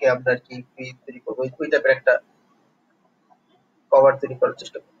সেটাকে আমরা আর কি তৈরি করবো, ওই টাইপের একটা কভার তৈরি করার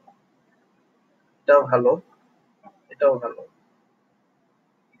চেষ্টা করবো। এটাও ভালো, এটাও ভালো।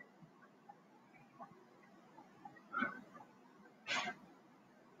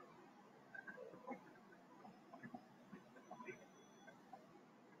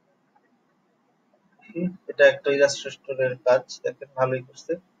 এটা একটা ইলাস্ট্রেটরের কাজ, দেখেন ভালোই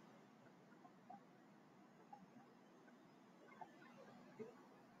করছে।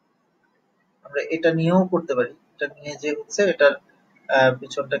 আমরা এটা নিয়েও করতে পারি, এটা নিয়ে যে হচ্ছে এটার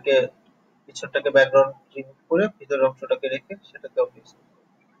পিছনটাকে পিছনটাকে ব্যাকগ্রাউন্ড রিমুভ করে ভিতরের অংশটাকে রেখে সেটাকে অফিস।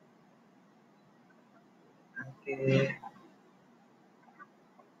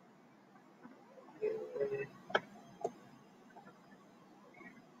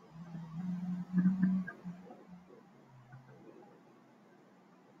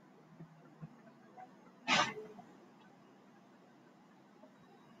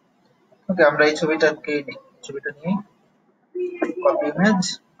 ওকে, আমরা এই ছবিটাকে নিই, ছবিটা নিয়ে কপি ইমেজ,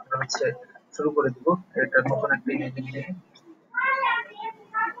 আমরা হচ্ছে শুরু করে দিব। এটা নতুন একটা ইমেজ নিয়ে,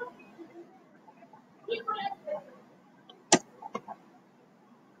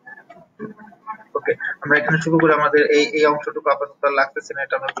 ওকে, আমরা এখানে শুরু করে আমাদের এই এই অংশটুকু আপাতত আর লাগতেছে না,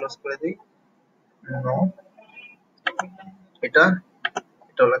 এটা আমরা ক্লোজ করে দিই। নো, এটা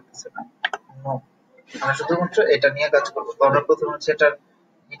এটাও লাগতেছে না। নো, আমরা শুধুমাত্র এটা নিয়ে কাজ করবো। তো আমরা প্রথমে হচ্ছে এটার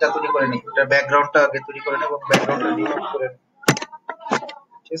এটা তৈরি করে নিই, এটার ব্যাকগ্রাউন্ডটা আগে তৈরি করে নিই এবং ব্যাকগ্রাউন্ডটা রিমুভ করে নিই।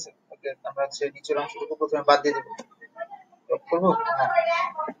 ঠিক আছে, ওকে, আমরা হচ্ছে নিচের অংশটুকু প্রথমে বাদ দিয়ে দেবো। লক করবো না,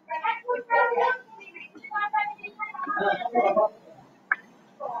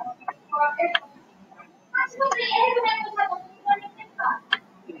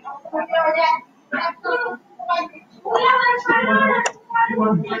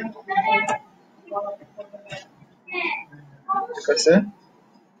 ঠিক আছে।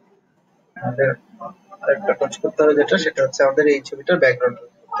 আমাদের আরেকটা কাজ করতে হবে, যেটা সেটা হচ্ছে আমাদের এই ছবিটার ব্যাকগ্রাউন্ড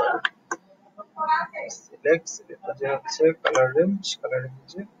সিলেক্ট, সিলেক্ট যে হচ্ছে কালার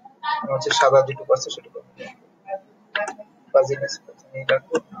রেঞ্জে হচ্ছে সাদা যেটুকু আছে সেটুকু ফাজিনেস প্রথমে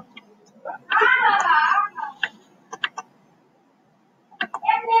রাখবো।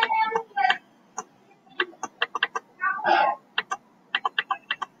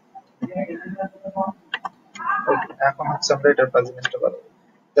 এখন হচ্ছে আমরা এটার ফাজিনেসটা বাড়াবো।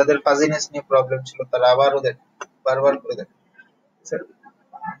 যাদের ফাজিনেস নিয়ে প্রবলেম ছিল তারা আবারও দেখ, বারবার করে দেখ। স্যার,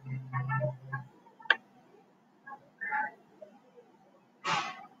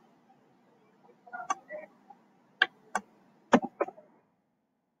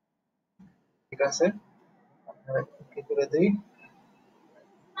 ঠিক আছে, আমরা কি করে দিই,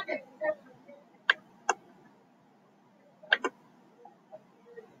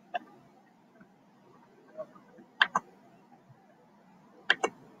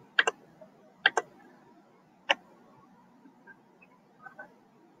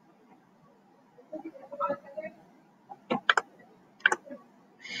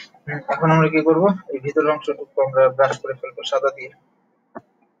 এখন আমরা কি করব, এই ভিতরের অংশটুকু আমরা ব্রাশ করে ফেলবো সাদা দিয়ে।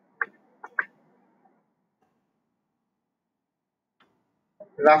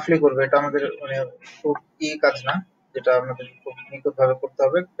 রাফলি করবে, এটা আমাদের মানে খুব কাজ না, যেটা আমাদের খুব নিখুঁত ভাবে করতে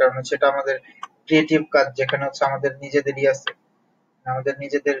হবে, কারণ সেটা আমাদের ক্রিয়েটিভ কাজ, যেখানে হচ্ছে আমাদের নিজেদেরই আছে, আমাদের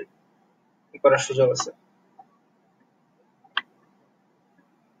নিজেদের কি করার সুযোগ আছে।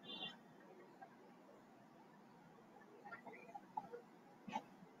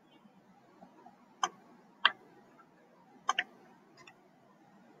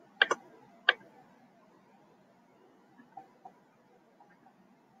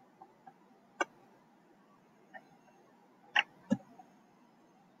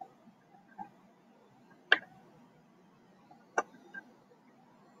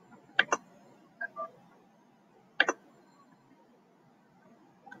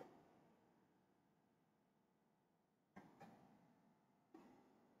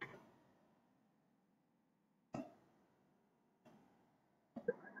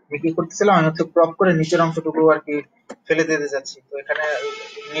 আমি কি করতেছিলাম, আমি হচ্ছে ক্রপ করে নিচের অংশটুকু আর কি ফেলে দিতে যাচ্ছি, তো এখানে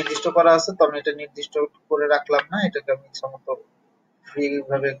নির্দিষ্ট করা আছে, তো আমি এটা নির্দিষ্ট করে রাখলাম না, এটাকে আমি ইচ্ছা মতো ফ্রি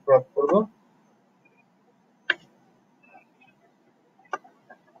ভাবে ক্রপ করবো,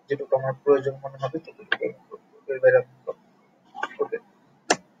 যেটুকু আমার প্রয়োজন মনে হবে ততটুকু আমি করবো। এর বাইরে আমি crop করতে,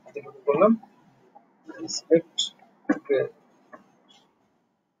 এতটুকু করলাম, সিলেক্ট, ওকে,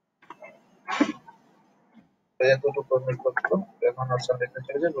 এতটুকু আমি করবো। এখন হচ্ছে আমরা এখানে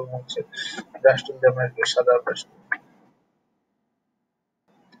চলে যাবো এবং হচ্ছে ব্রাশ টুল দিয়ে আমরা একটু সাদা ব্রাশ,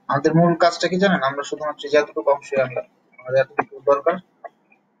 আমাদের মূল কাজটা কি জানেন, আমরা শুধুমাত্র যে এতটুকু অংশই আনলাম, আমাদের এতটুকু দরকার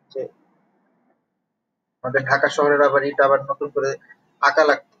যে আমাদের ঢাকা শহরের আবার এটা আবার নতুন করে আঁকা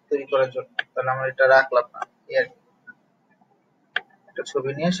লাগতো তৈরি করার জন্য, তাহলে আমরা এটা রাখলাম না, এই আর কি। একটা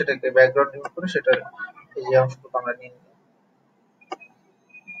ছবি নিয়ে সেটাকে ব্যাকগ্রাউন্ড রিমুভ করে সেটা এই যে অংশটুকু আমরা নিয়ে নিলাম।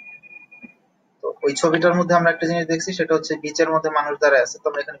 তো ওই ছবিটার মধ্যে আমরা একটা জিনিস দেখছি, সেটা হচ্ছে বিচের মধ্যে মানুষ দাঁড়ায় আছে, তো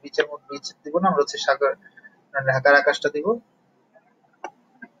আমরা এখানে বিচের মধ্যে বিচ দিব না, আমরা হচ্ছে সাগর ঢাকার আকাশটা দিব,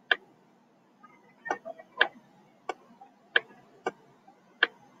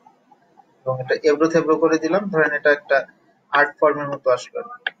 এবং এটা এবড়ো থেবড়ো করে দিলাম, ধরেন এটা একটা আর্ট ফর্মের মতো আসলো আর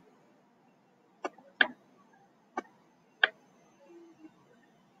কি।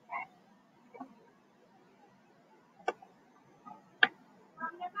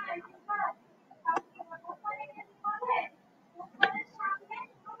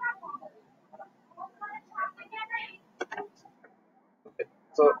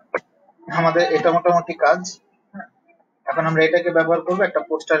 তো আমাদের এটা মোটামুটি কাজ। হ্যাঁ, এখন আমরা এটাকে ব্যবহার করবো একটা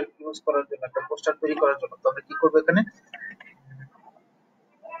পোস্টার ইউজ করার জন্য, একটা পোস্টার তৈরি করার জন্য। তো আমরা কি করবো, এখানে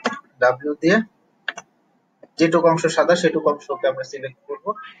ডাব্লিউ দিয়ে যেটুকু অংশ সাদা সেটুকু অংশকে আমরা সিলেক্ট করব,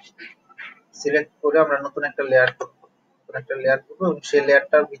 সিলেক্ট করে আমরা নতুন একটা লেয়ার করব, নতুন একটা লেয়ার করব এবং সেই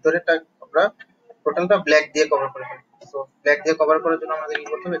লেয়ারটার ভিতরেটা আমরা টোটালটা ব্ল্যাক দিয়ে কভার করে ফেলবো। তো ব্ল্যাক দিয়ে কভার করার জন্য আমাদের কি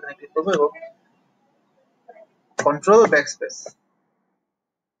করতে হবে, এখানে ক্লিক করবো এবং কন্ট্রোল ব্যাকস্পেস,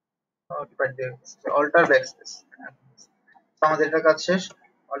 অল্টার ব্যাকস্পেস, আমাদের এটা কাজ শেষ।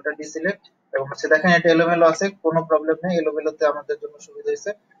 অল্টার ডি সিলেক্ট, এবং হচ্ছে দেখেন এটা এলোমেলো আছে, কোনো প্রবলেম নেই, এলোমেলোতে আমাদের জন্য সুবিধা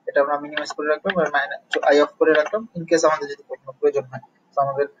হয়েছে। এটা আমরা মিনিমাইজ করে রাখলাম আর আই অফ করে রাখলাম, ইন কেস আমাদের যদি কোনো প্রয়োজন হয়। তো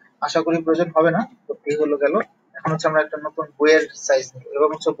আমাদের আশা করি প্রয়োজন হবে না। তো এই হলো গেল। এখন হচ্ছে আমরা একটা নতুন বইয়ের সাইজ নিব, এবং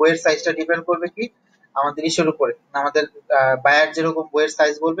হচ্ছে বইয়ের সাইজটা ডিপেন্ড করবে কি আমাদের ইসের উপরে, আমাদের বায়ার যেরকম বইয়ের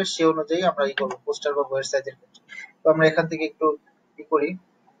সাইজ বলবে সে অনুযায়ী আমরা ই করবো, পোস্টার বা বইয়ের সাইজের ক্ষেত্রে। তো আমরা এখান থেকে একটু ই করি,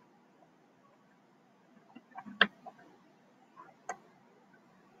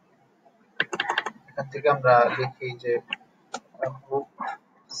 এখান থেকে আমরা লিখি যে বুক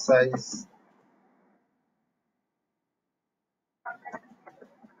size,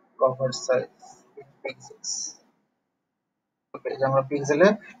 cover size in pixels. ওকে, যে আমরা পিক্সেলে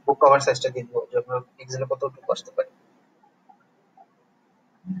বুক কভার সাইজটা দিয়ে দিব, যে আমরা পিক্সেলে কতটুকু আসতে পারি,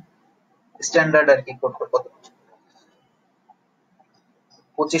 স্ট্যান্ডার্ড আর কি করতে কত,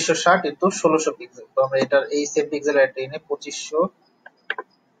 2560 ইন্টু 1600 পিক্সেল। তো আমরা এটার এই সেম পিক্সেল একটা এনে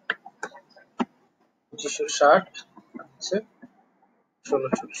 2560 হচ্ছে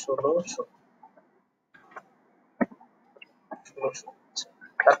 1600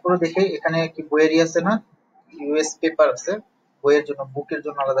 তারপরে দেখি এখানে কি বইয়েরই আছে না, ইউএস পেপার আছে, বইয়ের জন্য বুকের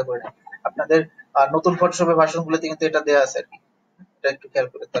জন্য আলাদা করে নেই। আপনাদের নতুন ফটোশপের ভার্সন গুলোতে কিন্তু এটা দেওয়া আছে আর কি, এটা একটু খেয়াল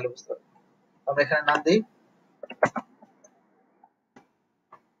করে তাহলে বুঝতে পারবেন। আমরা এখানে নাম দিই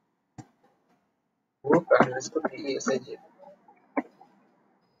বুক আন্ডারস্কোর ডিএসআইজি।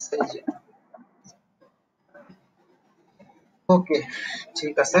 ওকে,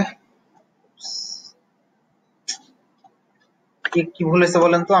 ঠিক আছে। কি কি ভুল হয়েছে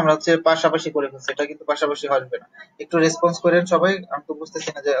বলেন তো, আমরা হচ্ছে পাশাপাশি করে ফেলছি, এটা কিন্তু পাশাপাশি হবে না। একটু রেসপন্স করেন সবাই, আমি তো বুঝতেছি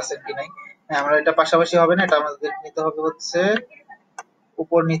না যে আছেন কি নাই। হ্যাঁ, আমরা এটা পাশাপাশি হবে না, এটা আমাদের নিতে হবে হচ্ছে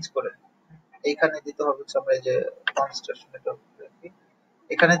উপর নিচ করে। এইখানে দিতে হবে হচ্ছে আমরা এই যে কনস্ট্রাকশন, এটা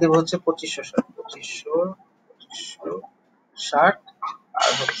এখানে দেব হচ্ছে 2560, 2560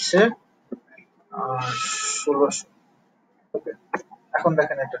 আর হচ্ছে 1600। ওকে, এখন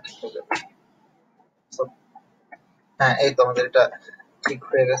দেখেন এটা ঠিক হয়ে যাবে। So, হ্যাঁ, এই তো আমাদের এটা ঠিক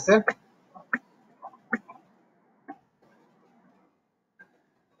হয়ে গেছে।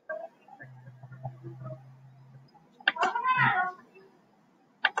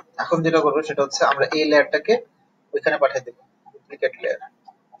 এখন যেটা করবো সেটা হচ্ছে আমরা এই লেয়ারটাকে ওইখানে পাঠিয়ে দেবো, ডুপ্লিকেট লেয়ার।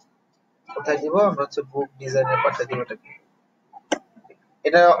 কোথায় দিব আমরা, হচ্ছে বুক ডিজাইনে পাঠিয়ে দিব এটাকে।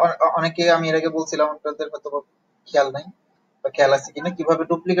 এটা অনেকে আমি এর আগে বলছিলাম, আপনাদের হয়তো বা খেয়াল নাই বা খেয়াল আছে কিনা, কিভাবে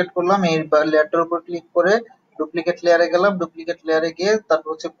ডুপ্লিকেট করলাম। এই লেয়ারটার উপর ক্লিক করে ডুপ্লিকেট লেয়ারে গেলাম, ডুপ্লিকেট লেয়ারে গিয়ে তারপর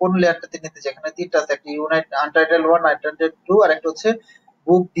হচ্ছে কোন লেয়ারটাতে নিতে চাই, এখানে তিনটা আছে, একটা ইউনাইট আনটাইটেল 1, আনটাইটেল 2 আর একটা হচ্ছে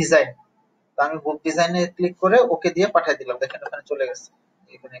বুক ডিজাইন। তো আমি বুক ডিজাইনে ক্লিক করে ওকে দিয়ে পাঠিয়ে দিলাম, দেখেন ওখানে চলে গেছে।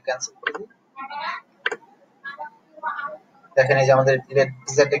 এখানে ক্যান্সেল করে দিই, দেখেন এই যে আমাদের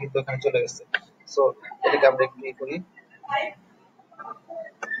ডিজাইনটা কিন্তু এখানে চলে গেছে। সো এটাকে আমরা একটু করি,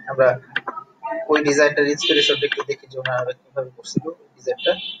 আমরা ওই ডিজাইনটার ইন্সপিরেশনটা একটু দেখি যে ওনারা কিভাবে করছিল ওই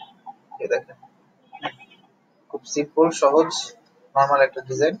ডিজাইনটা। দেখেন খুব সিম্পল সহজ নরমাল একটা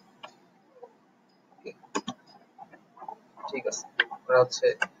ডিজাইন। ঠিক আছে, আমরা হচ্ছে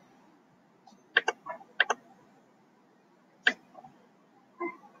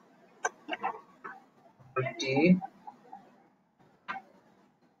টি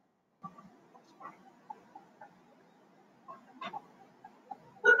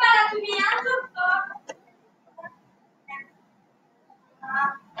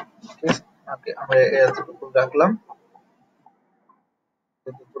ওকে, আমরা এতটুকু রাখলাম,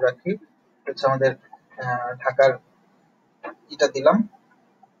 এতটুকু রাখি। হচ্ছে আমাদের ঢাকার এটা দিলাম।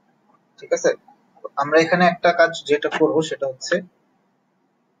 ঠিক আছে, আমরা এখানে একটা কাজ যেটা করব সেটা হচ্ছে,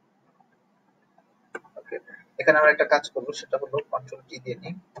 ওকে, এখানে আমরা একটা কাজ করব সেটা হলো কন্ট্রোল টি দিয়ে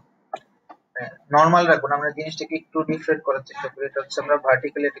নিই, নরমাল রাখবো না, আমরা জিনিসটাকে একটু ডিফারেন্ট করার চেষ্টা করি। এটা হচ্ছে আমরা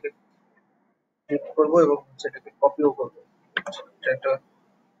ভার্টিক্যালি এটাকে ক্লিক করবো এবং সেটাকে কপিও করবো। এটা একটা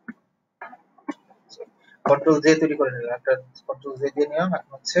কন্ট্রোল জে তৈরি করে নিলাম, একটা কন্ট্রোল জে দিয়ে নিলাম।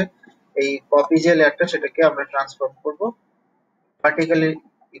 এখন হচ্ছে এই কপি যে লেয়ারটা সেটাকে আমরা ট্রান্সফর্ম করব, ভার্টিক্যালি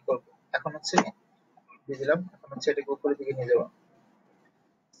ই করব। এখন হচ্ছে দিয়ে দিলাম, এখন হচ্ছে এটাকে উপরের দিকে নিয়ে যাবো।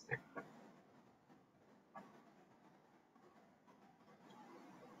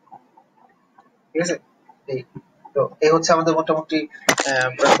 ঠিক আছে, এই তো এই হচ্ছে আমাদের মোটামুটি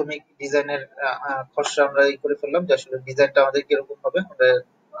প্রাথমিক ডিজাইনের খসড়া আমরা ই করে ফেললাম, যে আসলে ডিজাইনটা আমাদের কিরকম হবে আমরা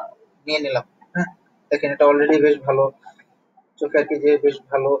নিয়ে নিলাম। হ্যাঁ, দেখেন এটা অলরেডি বেশ ভালো, চোখে আর কি যে বেশ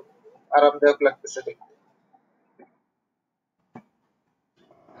ভালো আরামদায়ক লাগতেছে দেখতে।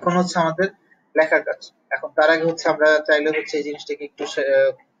 এখন হচ্ছে আমাদের লেখার কাজ। এখন তার আগে হচ্ছে আমরা চাইলে হচ্ছে এই জিনিসটাকে একটু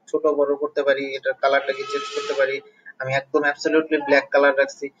ছোট বড় করতে পারি, এটার কালারটাকে চেঞ্জ করতে পারি। আমি একদম অ্যাবসলিউটলি ব্ল্যাক কালার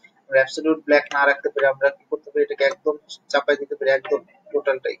রাখছি, আমরা অ্যাবসলিউট ব্ল্যাক না রাখতে পারি, আমরা কি করতে পারি, এটাকে একদম চাপাই দিতে পারি, একদম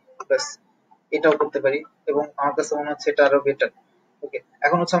টোটালটাই ব্যাস, এটাও করতে পারি। এবং আমার কাছে মনে হচ্ছে এটা আরো বেটার। ওকে,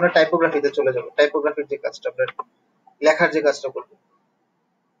 এখন হচ্ছে আমরা টাইপোগ্রাফিতে চলে যাবো, টাইপোগ্রাফির যে কাজটা আমরা লেখার যে কাজটা করবো।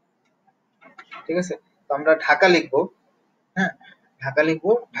 ঠিক আছে, তো আমরা ঢাকা লিখবো। হ্যাঁ, ঢাকা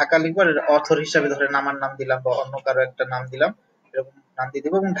লিখবো, ঢাকা লিখবো আর অথর হিসাবে ধরেন আমার নাম দিলাম বা অন্য কারো একটা নাম দিলাম, এরকম নাম দিয়ে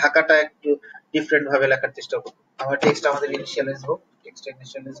দিবো এবং ঢাকাটা একটু ডিফারেন্ট ভাবে লেখার চেষ্টা করবো। আমার টেক্সট আমাদের ইনিশিয়ালাইজ হোক, টেক্সট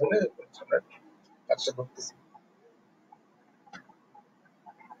ইনিশিয়ালাইজ হলে আমরা কাজটা করতেছি।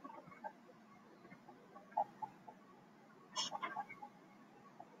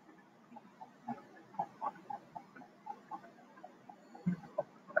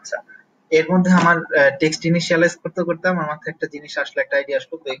 আচ্ছা, এর মধ্যে আমার টেক্সট ইনিশিয়ালাইজ করতে করতে আমার মাথায় একটা জিনিস আসলো, একটা আইডিয়া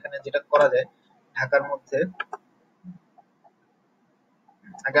আসলো। তো এখানে যেটা করা যায়, ঢাকার মধ্যে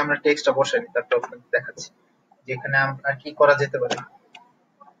আগে আমরা টেক্সটটা বসাই নিই, তারপর আপনাদের দেখাচ্ছি যে এখানে আর কি করা যেতে পারে।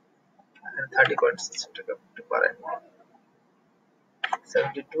 30 পয়েন্টস সেটাকে একটু বাড়াই,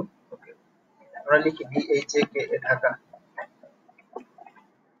 72। ওকে, আমরা লিখি BHAK ঢাকা।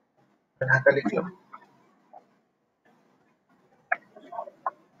 ঢাকা লিখলাম।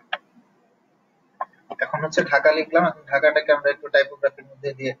 এখন হচ্ছে ঢাকা লিখলাম, এখন ঢাকাটাকে আমরা একটু টাইপোগ্রাফির মধ্যে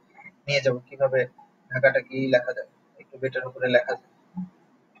দিয়ে নিয়ে যাব, কিভাবে ঢাকাটা কি লেখা যায়, একটু বেটার উপরে লেখা যায়।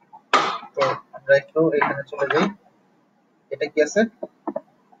 তো আমরা একটু এখানে চলে যাই। এটা কি আছে?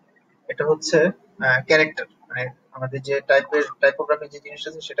 এটা হচ্ছে ক্যারেক্টার, মানে আমাদের যে টাইপোগ্রাফি যে জিনিস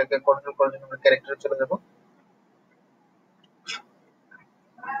আছে সেটাকে কন্ট্রোল করার জন্য আমরা ক্যারেক্টারে চলে যাব।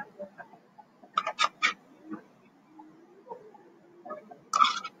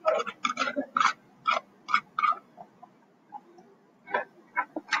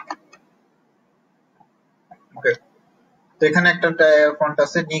 ওকে, তো এখানে একটা ফন্ট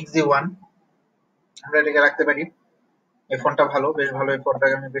আছে নিক্সি 1, আমরা এটাকে রাখতে পারি। এই ফন্টটা ভালো, বেশ ভালো, এই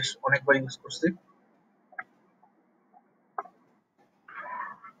ফন্টটাকে আমি বেশ অনেকবার ইউজ করছি।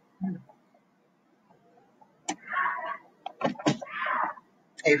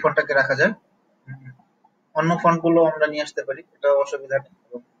 এই ফন্টটাকে রাখা যায়। অন্য ফন্ট গুলো আমরা নিয়ে আসতে পারি, এটা অসুবিধা নেই।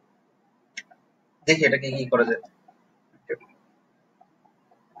 দেখি এটাকে কি করা যায়।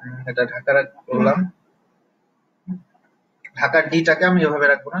 এটা ঢাকা করলাম। ঢাকার ডিটাকে আমি এভাবে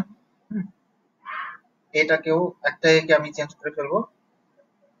রাখবো না, এটাকেও একটা একে আমি চেঞ্জ করে ফেলবো।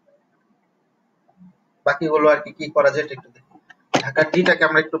 বাকিগুলো আর কি কি করা যায় এটা একটু দেখি। ঢাকার ডিটাকে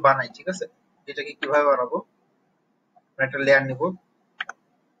আমরা একটু বানাই, ঠিক আছে? এটাকে কিভাবে বানাবো, আমরা একটা লেয়ার নিব,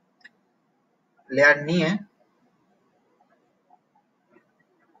 লেয়ার নিয়ে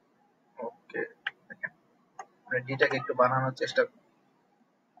ওকে আমরা ডিটাকে একটু বানানোর চেষ্টা করি।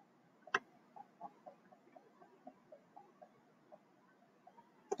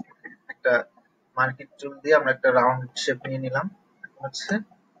 একটা মার্কিং টুল দিয়ে আমরা একটা রাউন্ড শেপ নিয়ে নিলাম। এখন হচ্ছে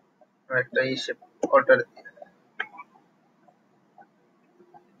আমরা একটা এই শেপ অল্টার দিয়ে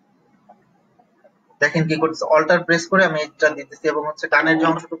দেখেন কি করতেছে, অল্টার প্রেস করে আমি এটা দিতেছি এবং হচ্ছে ডানের যে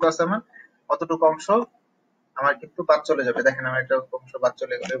অংশটুকু আছে আমার, অতটুকু অংশ আমার কিন্তু বাদ চলে যাবে। দেখেন আমার এটা অংশ বাদ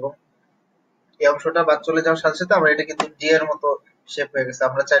চলে গেল, এবং এই অংশটা বাদ চলে যাওয়ার সাথে সাথে আমার এটা কিন্তু ডি এর মতো শেপ হয়ে গেছে।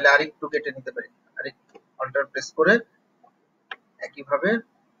 আমরা চাইলে আরেকটু কেটে নিতে পারি, আরেকটু অল্টার প্রেস করে একইভাবে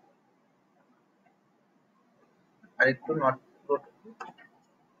আরেকটু নট।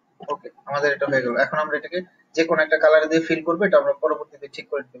 ওকে, আমাদের এটা হয়ে গেল। এখন আমরা এটাকে যে কোনো একটা কালার দিয়ে ফিল করবো, এটা আমরা পরবর্তীতে ঠিক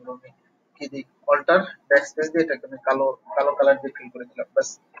করে দেবো। আমি কি দিই, অল্টার ব্যাকস্পেস দিয়ে এটাকে আমি কালো কালো কালার দিয়ে ফিল করে দিলাম, বাস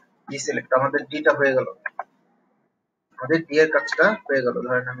ডিসিলেক্ট, আমাদের ডিটা হয়ে গেল, আমাদের ডি এর কাজটা হয়ে গেল।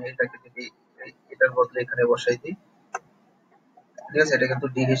 ধরেন আমি এটাকে যদি এটার বদলে এখানে বসাই দিই, ঠিক আছে, এটা কিন্তু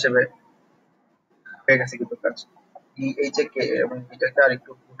ডি হিসেবে হয়ে গেছে কিন্তু কাজ। ডি এইচ এ কে, এবং এটাকে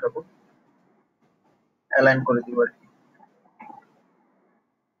আরেকটু উঠাবো, অ্যালাইন করে দিব আর কি।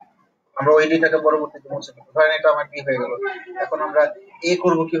 আমরা ওই ডিটাকে পরবর্তীতে মুছে দেবো। ধরেন এটা আমার ডি হয়ে গেল। এখন আমরা এ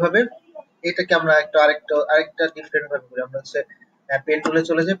করব কিভাবে, এটাকে আমরা একটু আরেকটা ডিফারেন্ট ভাবে করি। আমরা হচ্ছে পেন টুলে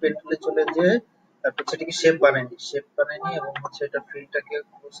চলে যাই, পেন টুলে চলে যেয়ে তারপর সেটাকে শেপ বানাই নিই, শেপ বানাই নিই এবং হচ্ছে এটা ফিলটাকে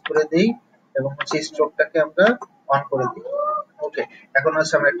ক্লোজ করে দেই এবং হচ্ছে স্ট্রোকটাকে আমরা অন করে দিই। ওকে, এখন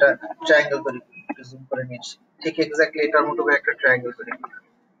হচ্ছে আমরা একটা ট্রায়াঙ্গেল তৈরি করি, একটু জুম করে নিচ্ছি, ঠিক এক্স্যাক্টলি এটার মতো করে একটা ট্রায়াঙ্গেল তৈরি করি।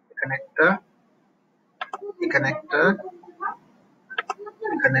 এখানে একটা, এখানে একটা,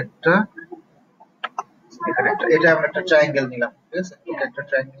 এখানে একটা, এখানে একটা, এটা আমরা একটা ট্রায়াঙ্গেল নিলাম, ঠিক আছে? এটা একটা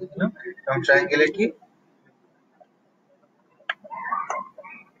ট্রায়াঙ্গেল নিলাম এবং ট্রায়াঙ্গেলের কি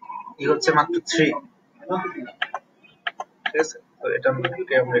হচ্ছে মাত্র 3, ঠিক আছে? তো এটা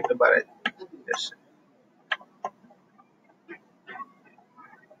আমরা একটু বাড়াই দিই।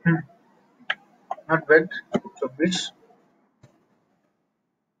 Not bad, 24।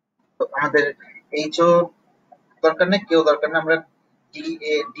 তো আমাদের এইচ ও দরকার নেই, কেউ দরকার নেই, আমরা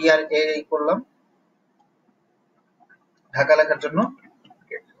ডি আর এ করলাম ঢাকা লেখার জন্য।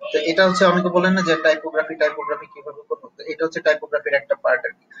 তো এটা হচ্ছে আমাকে বলেন না যে টাইপোগ্রাফি কিভাবে করবো, তো এটা হচ্ছে টাইপোগ্রাফির একটা পার্ট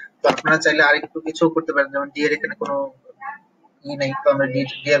আর কি। তো আপনারা চাইলে আরেকটু কিছু করতে পারেন, যেমন ডি এর এখানে কোনো ই নেই, তো আমরা ডি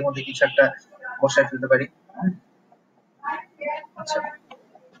এর মধ্যে কিছু একটা বসায় ফেলতে পারি। আচ্ছা,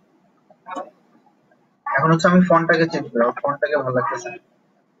 এখন হচ্ছে আমি ফন্টটাকে চেঞ্জ করবো, ফন্টটাকে ভালো লাগতেছে না।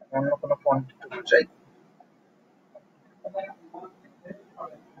 অন্য কোনো ফন্ট চাই।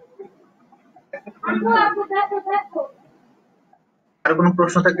 আর কোনো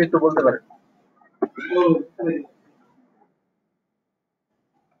প্রশ্ন থাকলে একটু বলতে পারেন।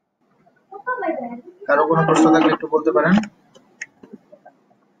 কারো কোনো প্রশ্ন থাকলে একটু বলতে পারেন।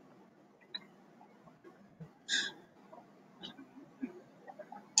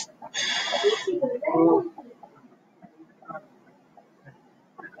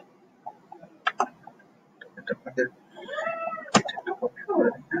 এটা আপনাদের একটু কপি করে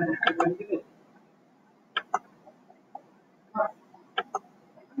নিন।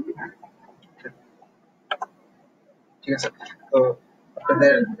 ঠিক আছে, তো আপনাদের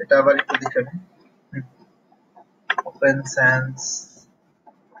আমাদের এটা আবার একটু দেখে আমি ওপেন সেন্স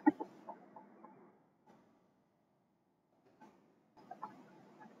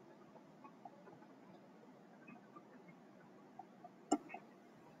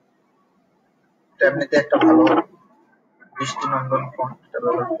এমনিতে একটা ভালো দৃষ্টিনন্দন ফন্ট, এটা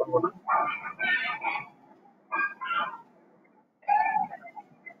ব্যবহার করবো না।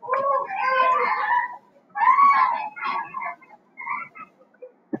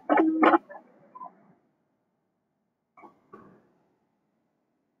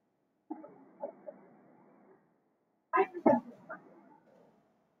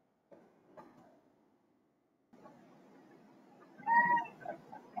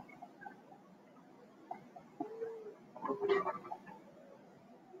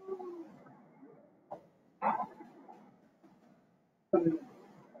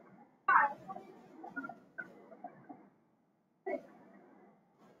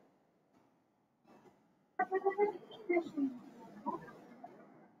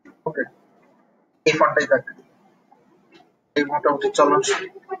 ওকে, এই ফন্টটাই থাকবে, এই মোটামুটি চলন।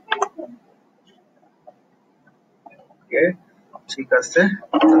 ওকে, ঠিক আছে।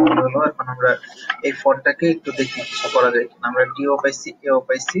 হলো, এখন আমরা এই ফন্টটাকে একটু দেখি কিছু করা যায় কিনা। আমরা ডিও পাইছি, এও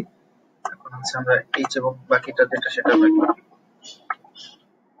পাইছি, এখন হচ্ছে আমরা এইচ এবং বাকিটা যেটা সেটা পাই না,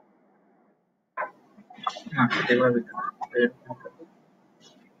 এভাবে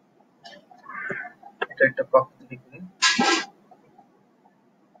এটা একটা কপি তৈরি করি,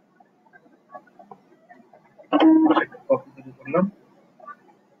 একটা কপি তৈরি করলাম।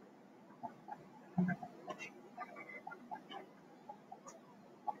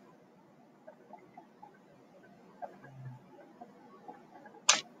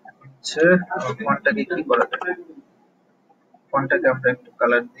 হচ্ছে ফন্টটাকে কি করা যায়, ফন্টটাকে আমরা একটু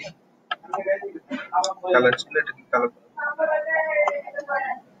কালার দিই, কালার ছিল এটাকে কালার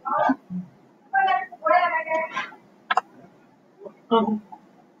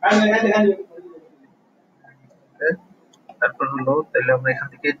তারপর হলো, তাহলে আমরা এখান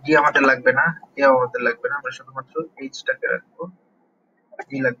থেকে ডি আমাদের লাগবে না, এ আমাদের লাগবে না, আমরা শুধুমাত্র এইচটাকে রাখবো,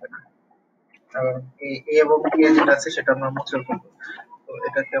 ডি লাগবে না। এই এ এবং কে যেটা আছে সেটা আমরা মুছে ফেলবো। তো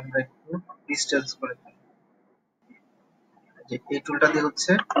এটাকে আমরা একটু ডিসটেন্স করে দিই। যে এই টুলটা দিয়ে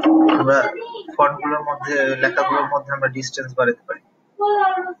হচ্ছে আমরা ফন্টগুলোর মধ্যে, লেখাগুলোর মধ্যে আমরা ডিসটেন্স বাড়াতে পারি।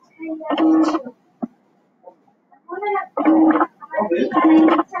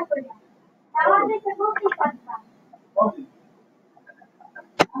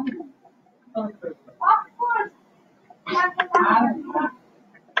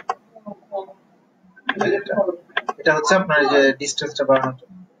 এটা হচ্ছে আপনার যে ডিসটেন্সটা বাড়ানোর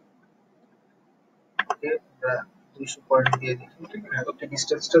জন্য। আমরা 200 পয়েন্ট দিয়ে দিই, ওকে,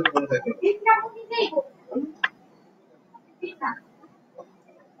 ডিসটেন্সটা দূর হয়ে গেল।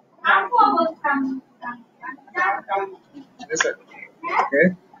 ঠিক আছে, ওকে,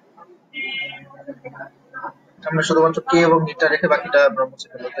 আমরা শুধুমাত্র কে এবং ডিটা রেখে বাকিটা আমরা মুছে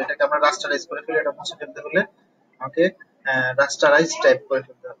ফেলবো। তো এটাকে আমরা রাস্টারাইজ করে ফেলি, এটা মুছে ফেলতে হলে আমাকে রাস্টারাইজ টাইপ করে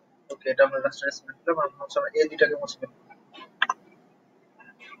ফেলতে হবে। ওকে, এটা আমরা রাস্টারাইজ করে ফেললাম, আমরা হচ্ছে আমরা এই দুইটাকে মুছে ফেলবো।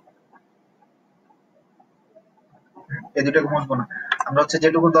 এই দুইটাকে মুছবো না, আমরা হচ্ছে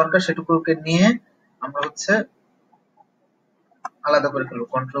যেটুকু দরকার সেটুকুকে নিয়ে আমরা হচ্ছে আলাদা করে ফেলবো,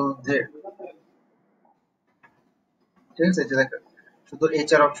 কন্ট্রোল জে। ঠিক আছে, যে দেখেন শুধু এইচ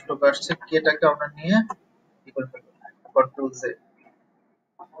আর অংশটুকু আসছে, কেটাকে আমরা নিয়ে কি করে ফেলবো, কন্ট্রোল জে,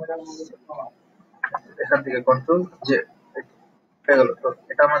 এখান থেকে কন্ট্রোল জে হয়ে গেল। তো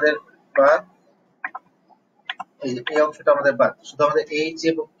এটা আমাদের বাদ, এই যে এই অংশটা আমাদের বাদ, শুধু আমাদের এইচ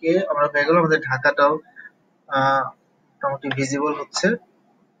এবং কে আমরা হয়ে গেল, আমাদের ঢাকাটাও মোটামুটি ভিজিবল হচ্ছে।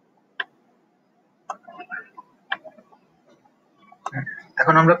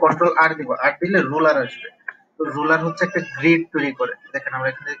 এখন আমরা কন্ট্রোল আর দিব, আর দিলে রুলার আসবে। তো রুলার হচ্ছে একটা গ্রিড তৈরি করে, দেখেন আমরা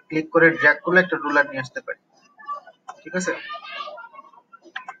এখানে ক্লিক করে ড্র্যাগ করলে একটা রুলার নিয়ে আসতে পারি। ঠিক আছে,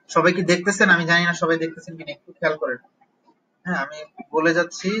 সবাই কি দেখতেছেন? আমি জানি না সবাই দেখতেছেন কিনা, একটু খেয়াল করেন। হ্যাঁ, আমি বলে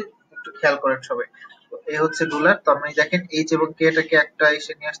যাচ্ছি, একটু খেয়াল করেন সবাই। তো এই হচ্ছে রুলার। তো আমি দেখেন এইচ এবং কে টাকে একটা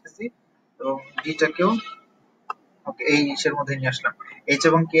এসে নিয়ে আসতেছি এবং ডিটাকেও ওকে এই ইসের মধ্যে নিয়ে আসলাম। এইচ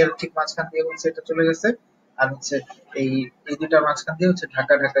এবং কে এর ঠিক মাঝখান দিয়ে হচ্ছে এটা চলে গেছে, আর হচ্ছে এই এই দুটার মাঝখান দিয়ে হচ্ছে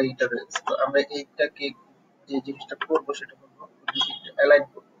ঢাকা ঢাকা এইটা রয়ে গেছে। তো আমরা এইটাকে যে জিনিসটা করবো সেটা করবো অ্যালাইন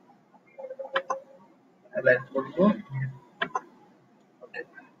করবো, অ্যালাইন করবো। ওকে,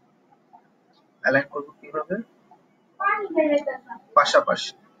 অ্যালাইন করবো কিভাবে,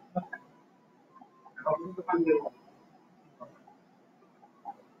 পাশাপাশি।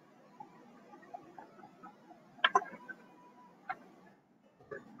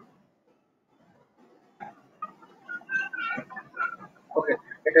 ওকে,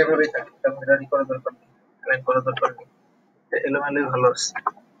 এটা এভাবেই থাকে, এটা মিরর করার দরকার নেই, অ্যালাইন করার দরকার নেই। এলোমেলোই ভালো আছে,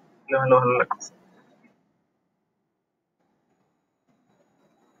 এলোমেলো ভালো লাগছে।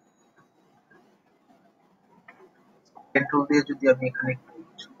 পেন টুল দিয়ে যদি আমি এখানে একটু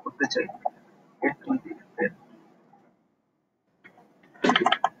কিছু করতে চাই, পেন টুল দিয়ে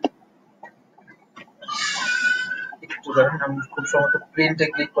একটু দাঁড়ান, আমি খুব সম্ভবত প্রিন্টে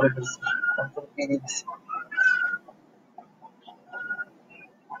ক্লিক করে ফেলছি, কন্ট্রোল পি দিয়ে দিচ্ছি।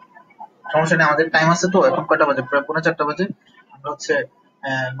 সমস্যা নেই, আমাদের টাইম আছে তো, এখন কয়টা বাজে, প্রায় 3:45 বাজে। আমরা হচ্ছে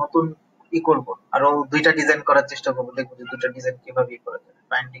নতুন করবো, আরো 2টা ডিজাইন করার চেষ্টা করবো, দেখবো যে 2টা ডিজাইন কিভাবে করা যায়।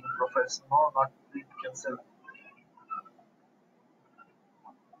 Binding profiles, no not print cancel.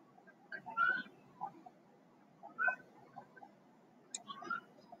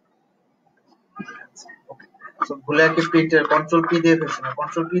 ভুলে আর কি প্রিন্টের কন্ট্রোল পি দিয়ে ফেলছি না,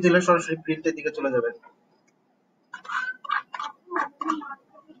 কন্ট্রোল পি দিলে সরাসরি প্রিন্টের দিকে চলে যাবে।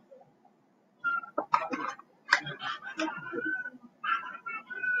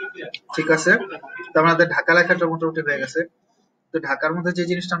 ঠিক আছে, তো আমাদের ঢাকা লেখাটা মোটামুটি হয়ে গেছে। তো ঢাকার মধ্যে যে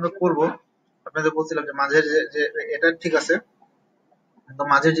জিনিসটা আমরা করবো, আপনাদের বলছিলাম যে মাঝের যে এটা ঠিক আছে, তো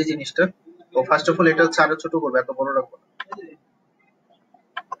মাঝের যে জিনিসটা, তো ফার্স্ট অফ অল এটা হচ্ছে আরো ছোট করবো, এত বড় রাখবো না।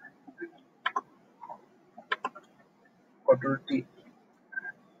 কন্ট্রোল টি,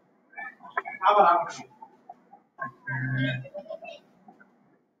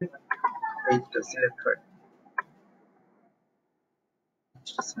 এইটা সিলেক্ট হয়,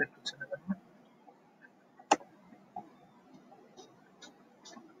 সিলেক্ট হচ্ছে না কেন?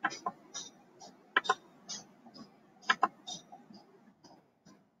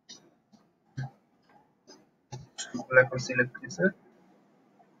 এখন সিলেক্ট হয়েছে,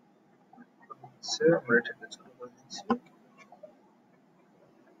 আমরা এটাকে ছোট করে দিচ্ছি।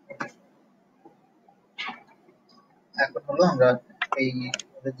 এখন হলো আমরা এই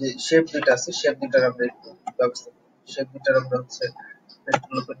যে শেপ দুইটা আছে, শেপ দুইটার আমরা একটু ব্যবস্থা করব। শেপ দুইটার আমরা হচ্ছে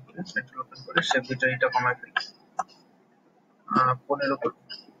পেন্টুল ওপেন করে, পেন্টুল ওপেন করে শেপ দুইটার এটা কমাই ফেলি, 15 করে।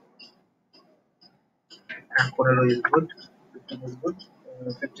 15 ইজ গুড, 15 ইজ গুড,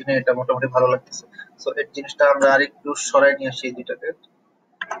 15 এ এটা মোটামুটি ভালো লাগতেছে। সো এই জিনিসটা আমরা আরেকটু সরাই নিয়ে আসি, এই দুইটাকে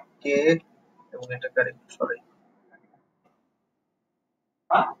কে এবং এটাকে আরেকটু সরাই।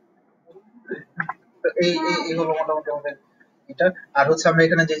 তো এই হলো মোটামুটি আমাদের এটা। আর হচ্ছে আমরা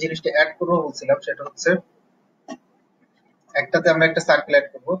এখানে যে জিনিসটা অ্যাড করবো বলছিলাম, সেটা হচ্ছে একটাতে আমরা একটা সার্কেল অ্যাড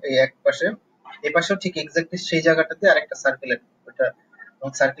করবো, এই এক পাশে, এই পাশেও ঠিক এক্স্যাক্টলি সেই জায়গাটাতে আরেকটা সার্কেল অ্যাড করবো, এটা এবং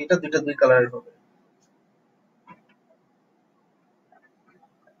সার্কেলটা দুইটা দুই কালারের হবে,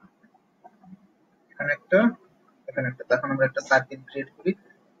 এখানে একটা, এখানে একটা। তখন আমরা একটা সার্কেল ক্রিয়েট করি,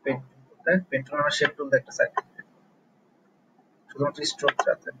 পেন্টুল আমরা শেপ টুল দিয়ে একটা সার্কেল, শুধুমাত্র স্ট্রোক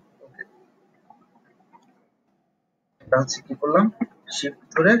আছে। ওকে, এটা হচ্ছে কি করলাম, শিফট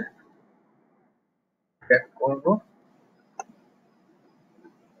ধরে ব্যাক করবো।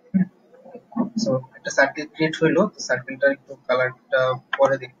 সো একটা সার্কেল ক্রিয়েট হইলো, তো সার্কেলটার একটু কালারটা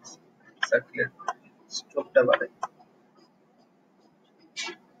পরে দেখতেছি, সার্কেলের স্ট্রোকটা বাড়াই।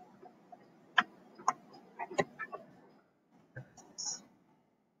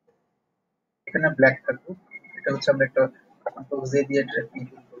 এখানে ব্ল্যাক থাকবে, এটা হচ্ছে আমরা একটা কন্ট্রোল জে দিয়ে ড্র্যাগ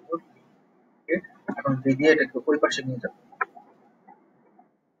করবো। ওকে, এখন ভি দিয়ে এটাকে ওই পাশে নিয়ে যাবো,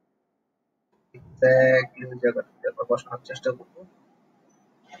 এক্স্যাক্টলি ওই জায়গাটাতে আমরা বসানোর চেষ্টা করবো।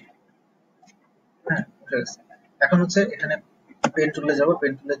 হ্যাঁ, উঠে গেছে। এখন হচ্ছে এখানে পেন টুলে যাবো,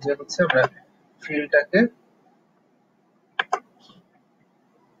 পেন টুলে যে হচ্ছে আমরা ফিলটাকে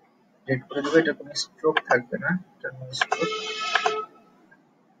রেড করে দেবো, এটা কোনো স্ট্রোক থাকবে না, এটা নো স্ট্রোক,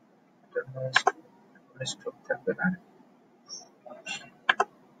 এটা নো স্ট্রোক, কোনো স্ট্রোক থাকবে না।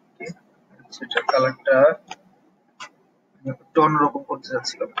 সেটা কালারটা একটু অন্যরকম করতে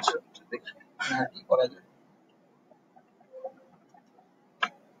চাচ্ছিলাম, আচ্ছা দেখি আর কি করা যায়।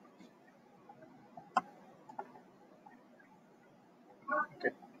 ওকে,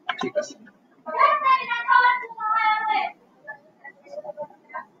 ঠিক আছে।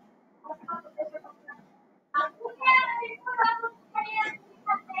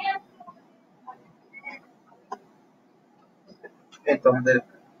 এই তো আমাদের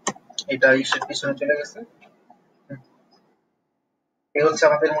এটা ইসের পিছনে চলে গেছে। এই হচ্ছে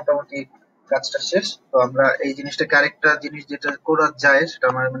আমাদের মোটামুটি কাজটা শেষ। তো আমরা এই জিনিসটাকে আরেকটা জিনিস যেটা করা যায়, সেটা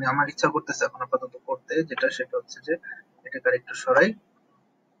আমার মানে আমার ইচ্ছা করতেছে এখন আপাতত করতে, যেটা সেটা হচ্ছে যে এটাকে আরেকটু সরাই।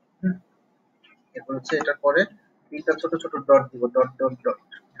 হুম, এরপর হচ্ছে এটার পরে তিনটা ছোট ছোট ডট দিব, dot dot dot,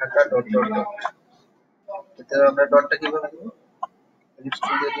 Dhaka dot dot dot. এতে আমরা ডটটা কিভাবে দিব, এলিপস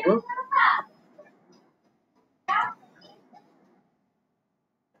টুল দিয়ে দিব,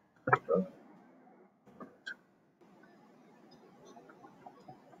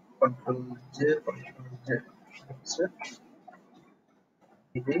 কন্ট্রোল জে হচ্ছে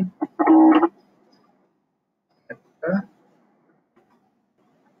দিদি একটা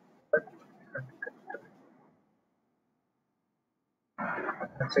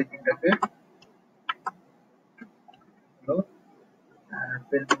আচ্ছা এই তিনটাকে হলো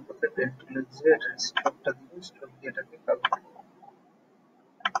পেন্টিং করতে পেন্টিং যে এটা স্ট্রোকটা দিব স্ট্রোক দিয়ে এটাকে কালো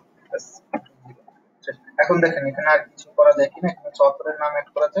এখন দেখেন এখানে আর কিছু করা যায় কিনা এখানে অথরের নাম অ্যাড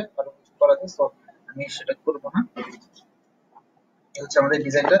করা যায় আরো কিছু করা যায় সো আমি সেটা করব না এই হচ্ছে আমাদের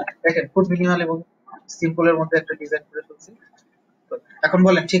ডিজাইনটা দেখেন খুব মিনিমাল এবং সিম্পল এর মধ্যে একটা ডিজাইন করে ফেলছি তো এখন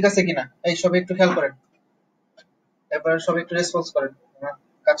বলেন ঠিক আছে কিনা এই সব একটু খেয়াল করেন এবার সব একটু রেসপন্স করেন আমার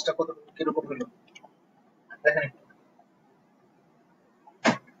কাজটা কত কিরকম হলো দেখেন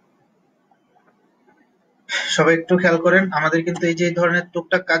সবাই একটু খেয়াল করেন আমাদের কিন্তু এই যে এই ধরনের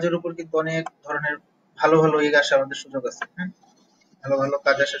টুকটাক কাজের উপর কিন্তু অনেক ধরনের ভালো ভালো ইয়ে আসার আমাদের সুযোগ আছে হ্যাঁ ভালো ভালো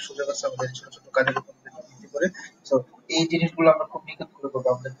কাজ আসার সুযোগ আছে আমাদের ছোট ছোট কাজের উপর ভিত্তি করে তো এই জিনিসগুলো আমরা খুব নিখুঁত করে করবো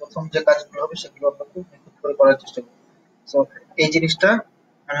আমাদের প্রথম যে কাজগুলো হবে সেগুলো আমরা খুব নিখুঁত করে করার চেষ্টা করবো তো এই জিনিসটা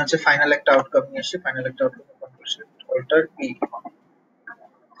আমি হচ্ছে ফাইনাল একটা আউটকাম নিয়ে আসি ফাইনাল একটা outcome control shift alter P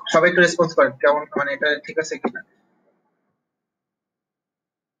সবাই একটু রেসপন্স করেন কেমন মানে এটা ঠিক আছে কিনা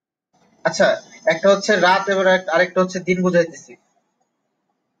আচ্ছা একটা হচ্ছে রাত এবার আরেকটা হচ্ছে দিন বুঝাইতেছি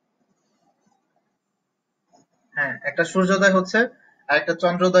হ্যাঁ একটা সূর্যোদয় হচ্ছে আর একটা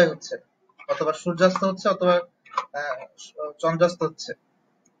চন্দ্রোদয় হচ্ছে অথবা সূর্যাস্ত হচ্ছে অথবা আহ, চন্দ্রাস্ত হচ্ছে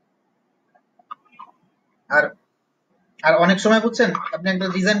আর আর অনেক সময় বুঝছেন আপনি একটা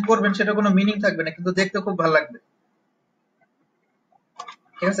ডিজাইন করবেন সেটা কোনো মিনিং থাকবে না কিন্তু দেখতে খুব ভালো লাগবে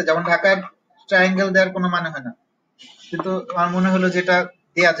ঠিক আছে যেমন ঢাকায় ট্রায়াঙ্গেল দেওয়ার কোনো মানে হয় না কিন্তু আমার মনে হলো যেটা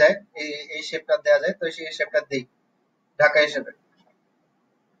দেয়া যায় এই এই শেপটা দেয়া যায় তো সেই শেপটা দেই ঢাকা হিসেবে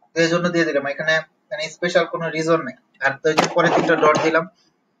তো এই জন্য দিয়ে দিলাম এখানে মানে স্পেশাল কোনো রিজন নেই আর তো এই যে পরে তিনটা ডট দিলাম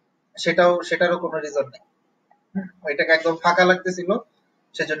সেটারও কোনো রিজন নেই ওইটাকে একদম ফাঁকা লাগতেছিল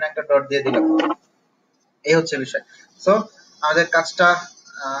সেজন্য একটা ডট দিয়ে দিলাম এই হচ্ছে বিষয় সো আমাদের কাজটা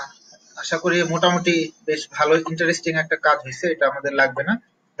আহ, আশা করি মোটামুটি বেশ ভালো ইন্টারেস্টিং একটা কাজ হয়েছে এটা আমাদের লাগবে না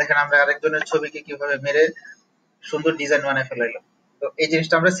দেখেন আমরা আরেকজনের ছবিকে কিভাবে মেরে সুন্দর ডিজাইন বানিয়ে ফেলাইলাম তো এই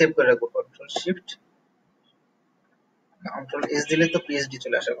জিনিসটা আমরা সেভ করে রাখবো কন্ট্রোল শিফট কন্ট্রোল এস দিলে তো পিএইচডি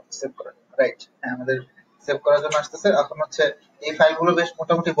চলে আসে সেভ করা রাইট হ্যাঁ আমাদের সেভ করার জন্য আসতেছে এখন হচ্ছে এই ফাইলগুলো বেশ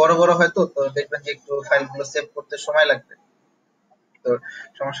মোটামুটি বড় বড় হয় তো তো দেখবেন যে একটু ফাইলগুলো সেভ করতে সময় লাগবে তো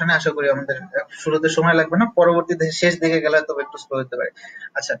সমস্যা নেই আশা করি আমাদের শুরুতে সময় লাগবে না পরবর্তীতে শেষ দিকে গেলে তবে একটু স্লো হতে পারে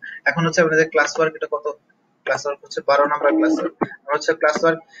আচ্ছা এখন হচ্ছে আপনাদের ক্লাস ওয়ার্ক এটা কত ক্লাস ওয়ার্ক হচ্ছে 12 নাম্বার ক্লাস ওয়ার্ক আমরা হচ্ছে ক্লাস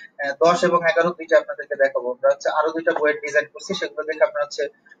ওয়ার্ক 10 এবং 11 দুইটা আপনাদেরকে দেখাবো আমরা হচ্ছে আরো দুইটা বইয়ের ডিজাইন করছি সেগুলো দেখে আপনারা হচ্ছে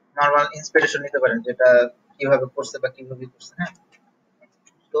নর্মাল ইন্সপিরেশন নিতে পারেন যেটা কিভাবে করছে বা কিভাবে করছে হ্যাঁ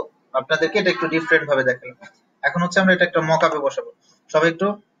তো আপনাদেরকে এটা একটু ডিফারেন্ট ভাবে দেখালাম এখন হচ্ছে আমরা এটা একটা মকআপে বসাবো সবাই একটু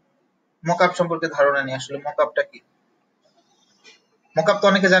মকআপ সম্পর্কে ধারণা নিয়ে আসলে মকআপটা কি মোকআপ তো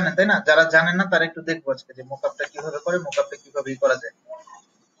অনেকে জানেন তাই না যারা জানেন না তারা একটু দেখবো আজকে যে মোকআপটা কিভাবে করে মোকআপটা কিভাবে করা যায়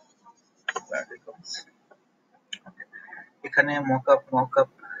এখানে মোকআপ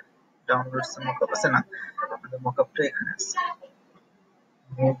ডাউনলোডস মোকআপ আছে না মোকআপটা এখানে আছে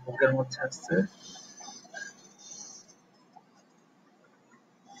বুকের মধ্যে আছে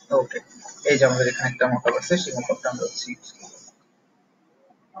ওকে এই যে আমাদের এখানে একটা মোকআপ আছে সেই মোকআপটা আমরা হচ্ছে ইউজ করব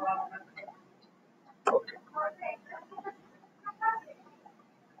ওকে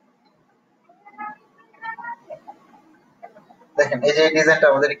দেখেন এই যে ডিজাইনটা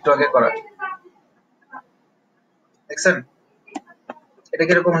আমাদের একটু আগে করা দেখছেন এটা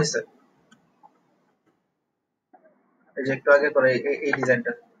কিরকম হয়েছে এই যে একটু আগে করে এই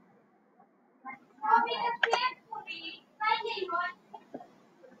ডিজাইনটা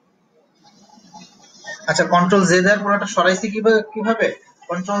আচ্ছা কন্ট্রোল জে দেওয়ার পর ওটা সরাইছি কিভাবে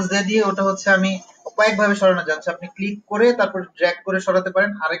কন্ট্রোল জে দিয়ে ওটা হচ্ছে আমি কয়েকভাবে সরানো যাচ্ছে আপনি ক্লিক করে তারপর ড্র্যাগ করে সরাতে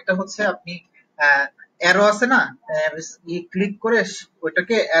পারেন আরেকটা হচ্ছে আপনি অ্যারো আছে না ক্লিক করে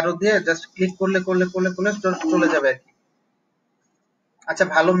ওইটাকে অ্যারো দিয়ে জাস্ট ক্লিক করলে চলে যাবে আর কি আচ্ছা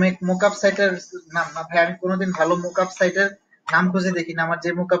ভালো মোকআপ সাইটের নাম না ভাই আমি কোনোদিন ভালো মোকআপ সাইটের নাম খুঁজে দেখি না আমার যে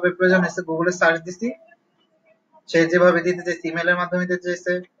মোকআপের প্রয়োজন হয়েছে গুগলে সার্চ দিছি সে যেভাবে দিতে চাইছে ইমেলের মাধ্যমে দিতে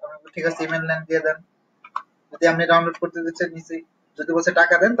চাইছে আমি বলছি, ঠিক আছে ইমেল নেন দিয়ে দেন যদি আপনি ডাউনলোড করতে দিচ্ছেন নিচে যদি বলছে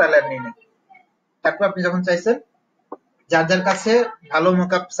টাকা দেন তাহলে আপনি নেন তারপর আপনি যখন চাইছেন যার যার কাছে ভালো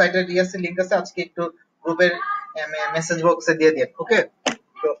মোকআপ সাইটের আছে লিংক আছে আজকে একটু গ্রুপের মেসেজ বক্সে দিয়ে দিন ওকে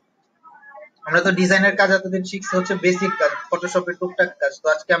তো আমরা তো ডিজাইনের কাজ এতদিন শিখছি হচ্ছে বেসিক কাজ ফটোশপের টুকটাক কাজ তো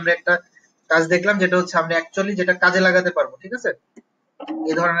আজকে আমরা একটা কাজ দেখলাম যেটা হচ্ছে আমরা অ্যাকচুয়ালি যেটা কাজে লাগাতে পারবো ঠিক আছে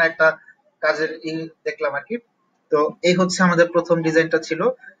এই ধরনের একটা কাজের দেখলাম আর কি তো এই হচ্ছে আমাদের প্রথম ডিজাইনটা ছিল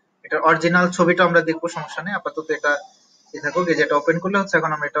এটা অরিজিনাল ছবিটা আমরা দেখবো সমস্যা নেই আপাতত এটা থাকুক, এই যেটা ওপেন করলে হচ্ছে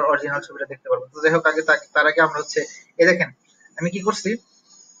এখন আমরা এটা অরিজিনাল ছবিটা দেখতে পারবো। তো যাই হোক, আগে তার আগে আমরা হচ্ছে এই দেখেন আমি কি করছি,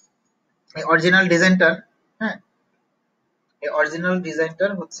 এই অরিজিনাল ডিজাইনটার, হ্যাঁ, এই অরিজিনাল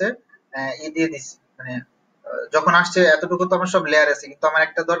ডিজাইনটার হচ্ছে দিয়ে দিছি, মানে যখন আসছে এতটুকু তো আমার সব লেয়ার আছে, কিন্তু আমার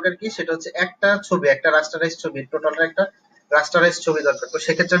একটা দরকার কি, সেটা হচ্ছে একটা ছবি, একটা রাস্টারাইজ ছবি, টোটালটা একটা রাস্টারাইজ ছবি দরকার। তো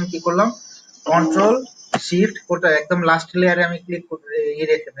সেক্ষেত্রে আমি কি করলাম, কন্ট্রোল শিফট কোটা একদম লাস্ট লেয়ারে আমি ক্লিক করে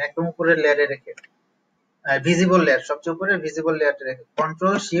রেখে, মানে একদম উপরের লেয়ারে রেখে, ভিজিবল লেয়ার সবচেয়ে উপরে ভিজিবল লেয়ারটা রেখে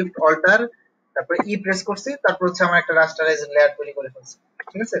কন্ট্রোল শিফট অল্টার তারপরে প্রেস করছি, তারপর হচ্ছে আমার একটা রাস্টারাইজ লেয়ার তৈরি করে ফেলছি।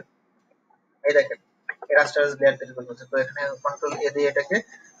 ঠিক আছে, এই দেখেন এই রাস্টারাইজ লেয়ার তৈরি করে ফেলছি। তো এখানে কন্ট্রোল দিয়ে এটাকে,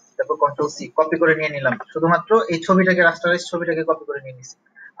 তারপর কন্ট্রোল সি কপি করে নিয়ে নিলাম, শুধুমাত্র এই ছবিটাকে রাস্টারাইজ ছবিটাকে কপি করে নিয়ে নিছি।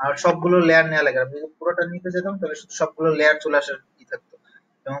 আর সবগুলো লেয়ার নেওয়া লাগে, আমি যদি পুরোটা নিতে যেতাম তাহলে শুধু সবগুলো লেয়ার চলে আসার কি থাকতো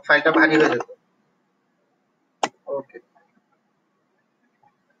এবং ফাইলটা ভারী হয়ে যেত। ওকে,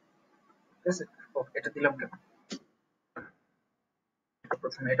 ঠিক আছে। ওকে, এটা দিলাম কেন,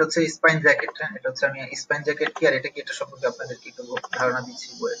 প্রথমে এটা হচ্ছে স্পাইন জ্যাকেট। হ্যাঁ, এটা হচ্ছে আমি স্পাইন জ্যাকেট কি আর এটা কি, এটা সম্পর্কে আপনাদেরকে একটু ধারণা দিচ্ছি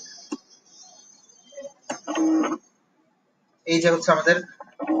বইয়ে। এই যে হচ্ছে আমাদের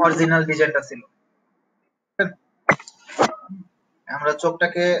অরিজিনাল ডিজাইনটা ছিল, আমরা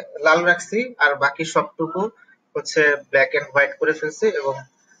চোখটাকে লাল রাখছি আর বাকি সবটুকু হচ্ছে ব্ল্যাক এন্ড হোয়াইট করে ফেলছি এবং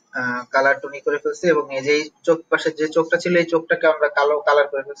কালার টুনি করে ফেলছি, এবং এই যে এই চোখ পাশে যে চোখটা ছিল এই চোখটাকে আমরা কালো কালার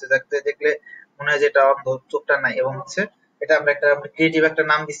করে ফেলছি, দেখতে দেখলে মনে হয় যে এটা অন্ধ, চোখটা নাই। এবং হচ্ছে এটা আমরা একটা ক্রিয়েটিভ একটা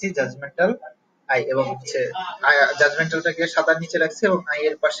নাম দিছি, জাজমেন্টাল আই, এবং হচ্ছে জাজমেন্টালটাকে সাদার নিচে রাখছি এবং আই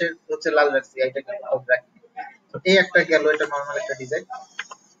এর পাশে হচ্ছে লাল রাখছি, আইটাকে রাখি। তো এই একটা গেল, এটা নর্মাল একটা ডিজাইন।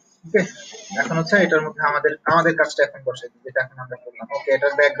 ওকে, এখন হচ্ছে এটার মধ্যে আমাদের আমাদের কাজটা এখন বসে দিই, যেটা এখন আমরা করলাম। ওকে,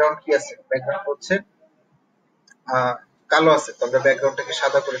 এটার ব্যাকগ্রাউন্ড কি আছে, ব্যাকগ্রাউন্ড হচ্ছে আহ কালো আছে, তো আমরা ব্যাকগ্রাউন্ডটাকে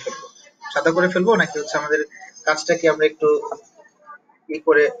সাদা করে ফেলবো। সাদা করে ফেলবো নাকি হচ্ছে আমাদের কাজটাকে আমরা একটু ই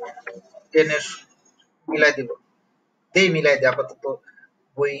করে টেনে মিলাই দিব, মিলাই দিই আপাতত,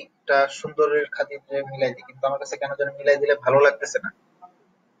 বইটা সুন্দরের খাতিরে মিলাই দিই, কিন্তু আমার কাছে কেন যেন মিলাই দিলে ভালো লাগতেছে না।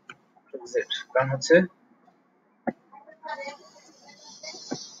 কারণ হচ্ছে,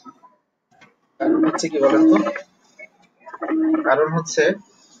 কি বলেন তো, কারণ হচ্ছে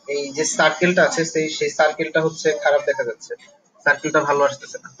এই যে সার্কেলটা আছে সেই সার্কেলটা হচ্ছে খারাপ দেখা যাচ্ছে, সার্কেলটা ভালো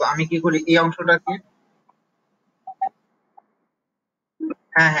আসতেছে না। তো আমি কি করি, এই অংশটাকে,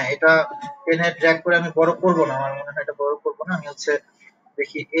 হ্যাঁ হ্যাঁ, এটা টেনে ড্র্যাগ করে আমি বড় করবো না, আমার মনে হয় এটা বড় করবো না। আমি হচ্ছে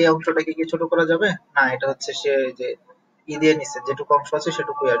দেখি এই অংশটাকে কি ছোট করা যাবে, না এটা হচ্ছে সে যে দিয়ে নিচ্ছে, যেটুকু অংশ আছে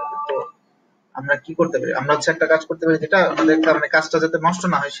সেটুকুই আর কি। তো আমরা কি করতে পারি, আমরা হচ্ছে একটা কাজ করতে পারি, যেটা আমাদের মানে কাজটা যাতে নষ্ট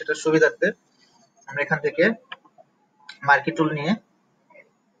না হয় সেটার সুবিধার্থে আমরা এখান থেকে মার্কি টুল নিয়ে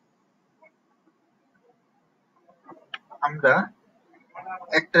আমরা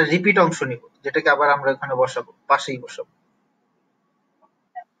একটা রিপিট অংশ নিব, যেটাকে আবার আমরা এখানে বসাবো, পাশেই বসাবো।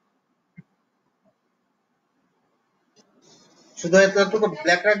 শুধু এতটুকু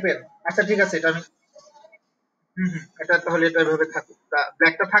ব্ল্যাক রাখবেন? আচ্ছা ঠিক আছে, এটা আমি, হুম হুম, এটা তাহলে এটা এভাবে থাকুক,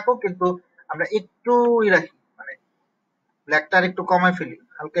 ব্ল্যাকটা থাকুক, কিন্তু আমরা একটু রাখি, মানে ব্ল্যাকটা আর একটু কমায় ফেলি,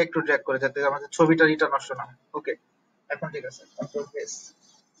 হালকা একটু ড্র্যাগ করে, যাতে আমাদের ছবিটা রিটা নষ্ট না হয়। ওকে, এখন ঠিক আছে, কন্ট্রোল এস।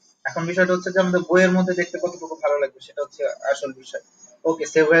 এখন বিষয়টা হচ্ছে যে আমাদের বইয়ের মধ্যে দেখতে কতটুকু ভালো লাগবে সেটা হচ্ছে আসল বিষয়। ওকে,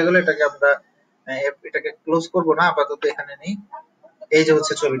 সেভ হয়ে গেল, এটাকে আমরা এটাকে ক্লোজ করব না, আপাতত এখানে নেই। এই যে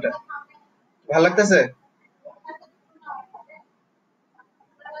হচ্ছে ছবিটা, ভালো লাগতেছে?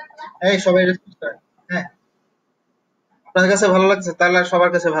 এই সবাই রেসপন্স করে, হ্যাঁ, আপনার কাছে ভালো লাগছে, তাহলে আর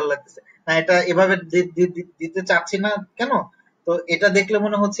সবার কাছে ভালো লাগতেছে না। এটা এভাবে দিতে চাচ্ছি না কেন, তো এটা দেখলে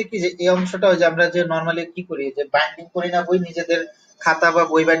মনে হচ্ছে কি যে এই অংশটা, ওই যে আমরা যে নর্মালি কি করি, যে বাইন্ডিং করি না বই, নিজেদের খাতা বা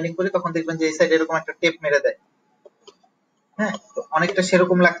বই বাইন্ডিং করি, তখন দেখবেন যে এই সাইডে এরকম একটা টেপ মেরে দেয়। হ্যাঁ, তো অনেকটা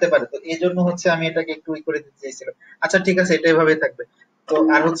সেরকম লাগতে পারে, তো এই জন্য হচ্ছে আমি এটাকে একটু করে দিতে চাইছিলাম। আচ্ছা ঠিক আছে, এটা এভাবেই থাকবে। তো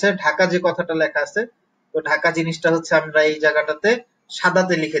আর হচ্ছে ঢাকা যে কথাটা লেখা আছে, তো ঢাকা জিনিসটা হচ্ছে আমরা এই জায়গাটাতে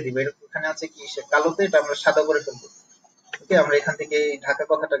সাদাতে লিখে দিব, এখানে আছে কি সে কালোতে, এটা আমরা সাদা করে ফেলবো। ওকে, আমরা এখান থেকে এই ঢাকা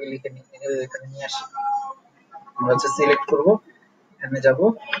কথাটাকে লিখে এখানে নিয়ে আসি। আমরা হচ্ছে সিলেক্ট করব, এখানে যাব,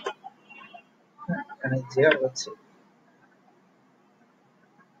 এখানে যে আমরা হচ্ছে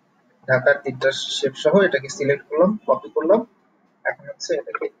ঢাকার তিনটা শেপ সহ এটাকে সিলেক্ট করলাম, কপি করলাম। এখন হচ্ছে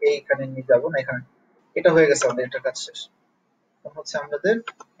এটাকে এইখানে নিয়ে যাব না, এখানে, এটা হয়ে গেছে আমাদের, এটা কাজ শেষ। এখন হচ্ছে আমাদের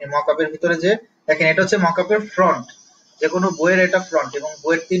এই মকআপের ভিতরে যে, দেখেন এটা হচ্ছে মকআপের ফ্রন্ট, যে কোনো বইয়ের এটা ফ্রন্ট, এবং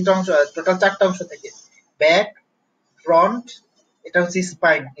বইয়ের তিনটা অংশ, টোটাল চারটা অংশ থেকে, ব্যাক, ফ্রন্ট, এটা হচ্ছে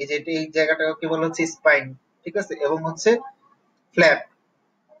স্পাইন, এই যে এই জায়গাটাকে বলা হচ্ছে স্পাইন, ঠিক আছে, এবং হচ্ছে ফ্ল্যাপ।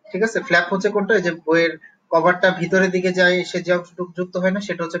 ঠিক আছে, ফ্ল্যাপ হচ্ছে কোনটা, এই যে বইয়ের কভারটা ভিতরের দিকে যায়, সে যে অংশটুকু যুক্ত হয় না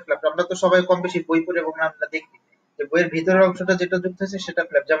সেটা হচ্ছে ফ্ল্যাপ। আমরা তো সবাই কম বেশি বই পড়ে এবং আমরা দেখি যে বইয়ের ভিতরের অংশটা যেটা যুক্ত হয়েছে সেটা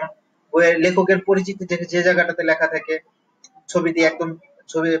ফ্ল্যাপ। যেমন বইয়ের লেখকের পরিচিতি যে জায়গাটাতে লেখা থাকে, ছবি দিয়ে একদম,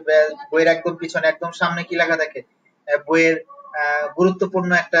 ছবি বইয়ের একদম পিছনে একদম সামনে কি লেখা থাকে, বইয়ের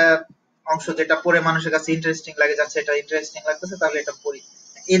গুরুত্বপূর্ণ একটা অংশ যেটা পড়ে মানুষের কাছে ইন্টারেস্টিং লাগে যাচ্ছে, এটা ইন্টারেস্টিং লাগতেছে তাহলে এটা পড়ি,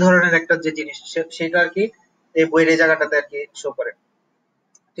 এই ধরনের একটা যে জিনিস সেটা আর কি এই বইয়ের এই জায়গাটাতে আর কি শো করে।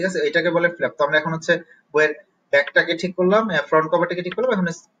 ঠিক আছে, এটাকে বলে ফ্ল্যাপ। তো আমরা এখন হচ্ছে বইয়ের ব্যাকটাকে ঠিক করলাম, ফ্রন্ট কভারটাকে ঠিক করলাম, এখন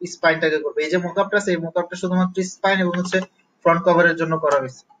স্পাইনটাকে করবো। এই যে মোকআপটা আছে, এই মোকআপটা শুধুমাত্র স্পাইন এবং হচ্ছে ফ্রন্ট কভারের জন্য করা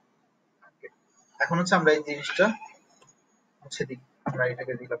হয়েছে। এখন হচ্ছে আমরা এই জিনিসটা মুছে দিই, আমরা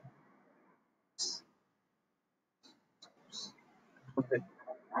এটাকে দিলাম,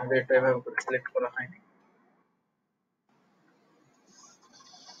 আমাদের এটা এভাবে করে সিলেক্ট করা হয়নি।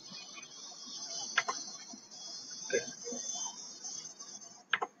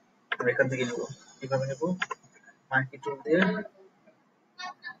 আমরা এখান থেকে নেবো, কিভাবে নেবো, মার্কি টুল দিয়ে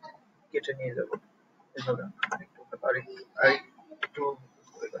কেটে নিয়ে যাবো এভাবে, আরেকটু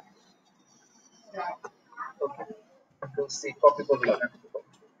ওকে, কন্ট্রোল সি কপি করলাম,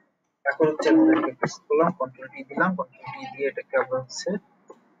 এখন হচ্ছে আমাদেরকে প্রেস করলাম, কন্ট্রোল ডি দিলাম, কন্ট্রোল ডি দিয়ে এটাকে আমরা হচ্ছে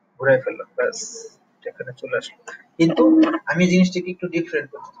ঘুরাই ফেললাম, ব্যাস এখানে চলে আসলো। কিন্তু আমি জিনিসটাকে একটু ডিফারেন্ট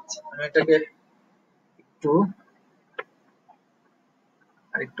করতে চাচ্ছি, আমি এটাকে একটু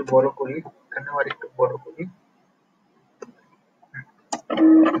আরেকটু বড় করি, এখানেও আরেকটু বড় করি,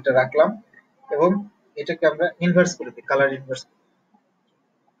 এটা রাখলাম এবং এটাকে আমরা ইনভার্স করে দিই, কালার ইনভার্স।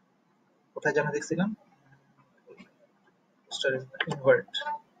 কোথায় যেন দেখছিলাম, ইনভার্ট,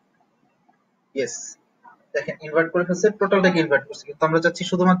 ইয়েস, দেখেন ইনভার্ট করে ফেলছে, টোটালটাকে ইনভার্ট করছে, কিন্তু আমরা চাচ্ছি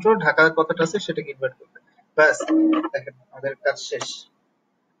শুধুমাত্র ঢাকার কথাটা আছে সেটাকে ইনভার্ট করতে। ব্যাস, দেখেন আমাদের কাজ শেষ।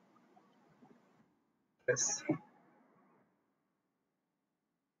 ব্যাস,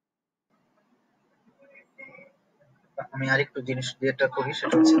 আমি আরেকটু জিনিস যেটা করি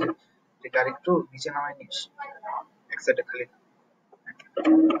সেটা হচ্ছে যে এটাকে আরেকটু নিচে নামাই নিস, এক সাইডে খালি,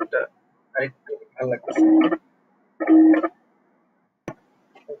 এটা আরেকটু ভালো লাগতেছে।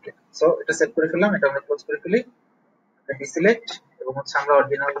 ওকে, সো এটা সেট করে ফেললাম, এটা আমরা ক্লোজ করে ফেলি, ডিসিলেক্ট এবং হচ্ছে আমরা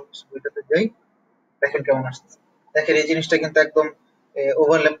অরিজিনাল বইটাতে যাই, দেখেন কেমন আসছে। দেখেন এই জিনিসটা কিন্তু একদম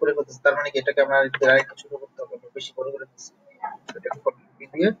ওভারল্যাপ করে ফেলতেছে, তার মানে কি এটাকে আমরা আরেকটু ছোট করতে হবে, বেশি বড় করে দিচ্ছি, এটাকে কপি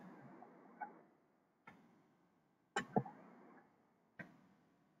দিয়ে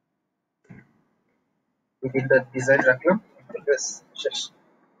তিনটা ডিজাইন রাখলাম, ব্যাস শেষ,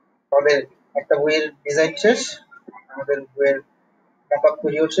 আমাদের একটা বইয়ের ডিজাইন শেষ, আমাদের বইয়ের মকআপ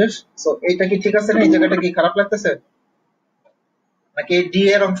তৈরিও শেষ। সো এইটা কি ঠিক আছে না, এই জায়গাটা কি খারাপ লাগতেছে নাকি এই ডি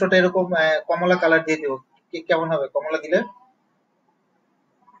এর অংশটা এরকম কমলা কালার দিয়ে দিব, কি কেমন হবে কমলা দিলে?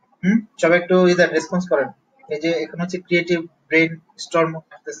 সবাই একটু ইদার রেসপন্স করেন। এই যে এখানে হচ্ছে ক্রিয়েটিভ ব্রেন স্টর্ম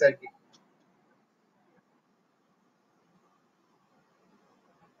করতেছে আর কি।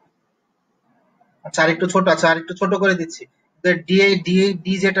 আচ্ছা আরেকটু ছোট, আচ্ছা আরেকটু ছোট করে দিচ্ছি, ডি ডি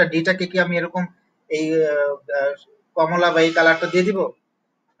ডি যেটা ডিটাকে কি আমি এরকম এই কমলা বা এই কালারটা দিয়ে দিব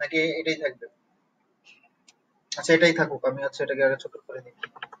নাকি এটাই থাকবে? আচ্ছা এটাই থাকুক, আমি হচ্ছে এটাকে আরো ছোট করে দিই।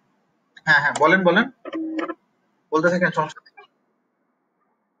 হ্যাঁ হ্যাঁ, বলেন বলেন, বলতে থাকেন, সমস্যা নেই।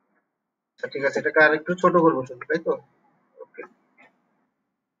 আচ্ছা ঠিক আছে, এটাকে আর একটু ছোট করবো শুধু, তাই তো? ওকে,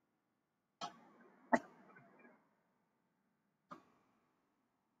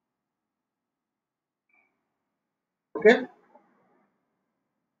 ওকে,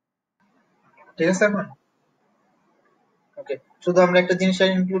 ঠিক আছে এখন। ওকে, শুধু আমরা একটা জিনিস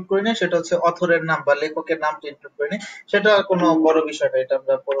ইনক্লুড করি না, সেটা হচ্ছে অথরের নাম বা লেখকের নামটা ইনক্লুড করি না, সেটা কোনো বড় বিষয় না, এটা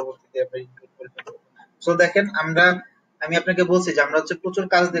আমরা পরবর্তীতে আমরা ইনক্লুড করে ফেলবো। সো দেখেন আমরা, আমি আপনাকে বলছি যে আমরা হচ্ছে প্রচুর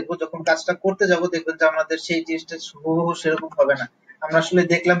কাজ দেখবো, যখন কাজটা করতে যাব দেখবেন যে আমাদের সেই জিনিসটা হুবহু সেরকম হবে না। আমরা আসলে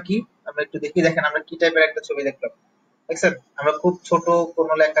দেখলাম কি, আমরা একটু দেখি, দেখেন আমরা কি টাইপের একটা ছবি দেখলাম, দেখছেন আমরা খুব ছোট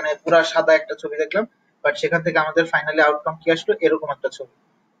কোনো লেখা নেই, পুরা সাদা একটা ছবি দেখলাম, বাট সেখান থেকে আমাদের ফাইনালি আউটকাম কি আসলো, এরকম একটা ছবি।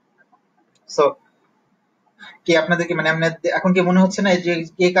 সো কি আপনাদের কি মানে এখন কি মনে হচ্ছে না যে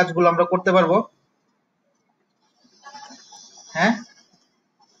এই কাজগুলো আমরা করতে পারবো? হ্যাঁ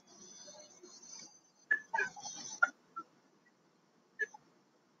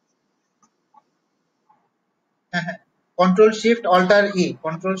হ্যাঁ হ্যাঁ, কন্ট্রোল শিফট অল্টার ই,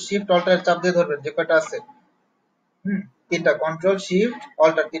 কন্ট্রোল শিফট অল্টার চাপ দিয়ে ধরবেন যে কয়টা আছে, হুম, তিনটা, কন্ট্রোল শিফট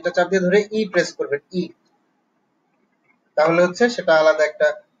অল্টার তিনটা চাপ দিয়ে ধরে ই প্রেস করবেন, ই, তাহলে হচ্ছে সেটা আলাদা একটা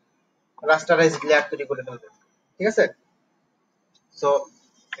রাস্টারাইজ লেয়ার তৈরি করে ফেলবে। ঠিক আছে, সো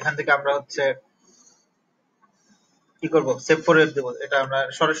এখান থেকে আমরা হচ্ছে কি করব, সেভ করে দেবো, এটা আমরা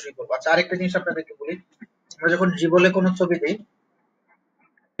সরাসরি করবো। আচ্ছা আরেকটা জিনিস আপনাদেরকে বলি, আমরা যখন জীবলে কোনো ছবি দিই,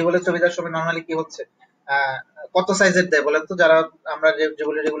 জীবলের ছবি দেওয়ার সময় নর্মালি কি হচ্ছে, আহ, কত সাইজের দেয় বলেন তো, যারা আমরা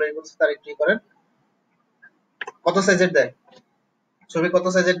যেগুলো রেগুলার করছি তারা একটু করেন, কত সাইজের দেয় ছবি, কত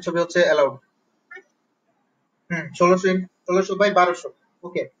সাইজের ছবি হচ্ছে অ্যালাউড? 1600 বাই 1200।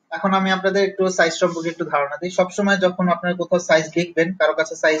 ওকে, এখন আমি আপনাদের একটু সাইজ সম্পর্কে একটু ধারণা দিই। সবসময় যখন আপনার কোথাও সাইজ লিখবেন, কারো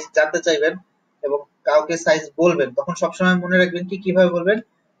কাছে সাইজ জানতে চাইবেন, এবং কাউকে সাইজ বলবেন তখন সবসময় মনে রাখবেন কি কিভাবে বলবেন,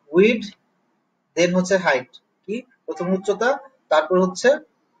 উইডথ দেন হচ্ছে হাইট, কি প্রথম উচ্চতা, তারপর হচ্ছে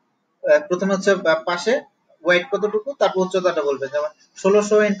প্রথমে হচ্ছে পাশে ওয়াইড কতটুকু, তারপর উচ্চতাটা বলবেন। যেমন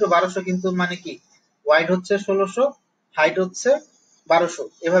 1600 ইন্টু 1200 কিন্তু মানে কি ওয়াইড হচ্ছে 1600, হাইট হচ্ছে 1200,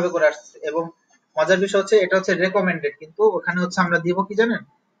 এভাবে করে আসছে। এবং মজার বিষয় হচ্ছে এটা হচ্ছে রেকমেন্ডেড, কিন্তু ওখানে হচ্ছে আমরা দিব কি জানেন,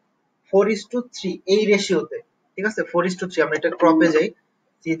 4:3 এই রেশিওতে। ঠিক আছে, 4:3 আমরা এটা ক্রপে যাই,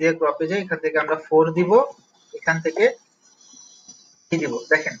 সি দিয়ে ক্রপে যাই, এখান থেকে আমরা 4 দিব, এখান থেকে কি দিব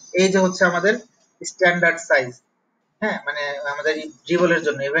দেখেন, এই যে হচ্ছে আমাদের স্ট্যান্ডার্ড সাইজ। হ্যাঁ, মানে আমাদের ড্রিবলের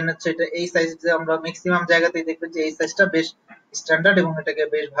জন্য ইভেন হচ্ছে এটা এই সাইজ যে আমরা ম্যাক্সিমাম জায়গাতেই দেখবেন যে এই সাইজটা বেশ স্ট্যান্ডার্ড এবং এটাকে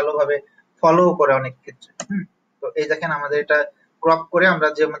বেশ ভালোভাবে ফলো করে অনেক ক্ষেত্রে। তো এই দেখেন আমাদের এটা ক্রপ করে আমরা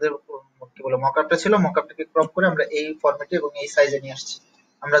যে আমাদের কি বলে মকআপটা ছিল, মকআপটাকে ক্রপ করে আমরা এই ফরম্যাটে এবং এই সাইজে নিয়ে আসছি।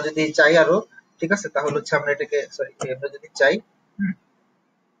 আমরা যদি চাই আরো, ঠিক আছে, তাহলে হচ্ছে আমরা এটাকে সরি আমরা যদি চাই, হুম,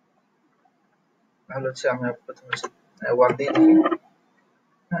 তাহলে হচ্ছে আমরা প্রথমে হচ্ছে 1 দিয়ে দেখি।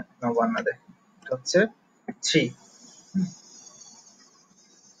 হ্যাঁ, না 1 না, দেখেন এটা হচ্ছে 3।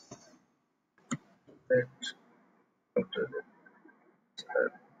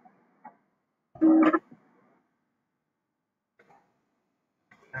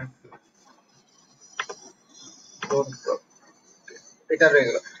 এটা রয়ে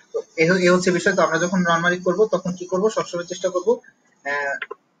গেল। তো এই হচ্ছে বিষয়। তো আমরা যখন নরমালি করব তখন কি করব, সবসময় চেষ্টা করব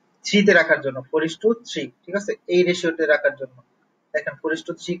 3 তে রাখার জন্য, 4:3, ঠিক আছে, এই রেশিওতে রাখার জন্য। দেখেন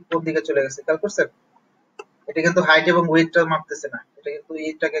 4:3 কোন দিকে চলে গেছে, খেয়াল করছেন? এটা কিন্তু হাইট এবং ওয়েটটা মাপতেছে না, এটা কিন্তু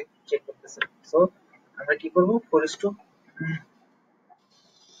এইটাকে চেক করতেছে। সো আমরা কি করব, 4:,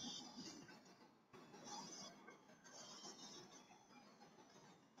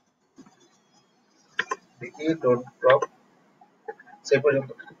 দেখি ডট ড্রপ সেই পর্যন্ত।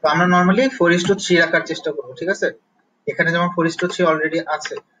 তো আমরা নরমালি 4:3 রাখার চেষ্টা করব, ঠিক আছে। এখানে যেমন 4:3 অলরেডি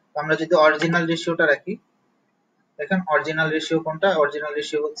আছে, তো আমরা যদি অরিজিনাল রেশিওটা রাখি, দেখেন অরিজিনাল রেশিও কোনটা, অরিজিনাল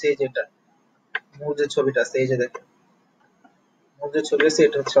রেশিও হচ্ছে এই যেটা মূল যে ছবিটা আছে, এই যে দেখেন মূল যে ছবি আছে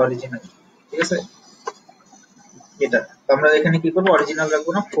এটা হচ্ছে অরিজিনাল, ঠিক আছে, এটা। তো আমরা এখানে কি করবো, অরিজিনাল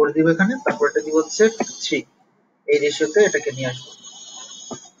রাখবো না, 4 দিব এখানে, তারপর এটা দিব হচ্ছে 3, এই রেশিওতে এটাকে নিয়ে আসবো,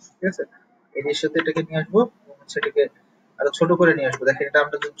 ঠিক আছে। এই রেশিওতে এটাকে নিয়ে আসবো এবং হচ্ছে এটাকে আরো ছোট করে নিয়ে আসবো। দেখেন এটা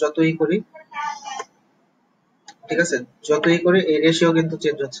আমরা যতই করি, ঠিক আছে, যতই করি এই রেশিও কিন্তু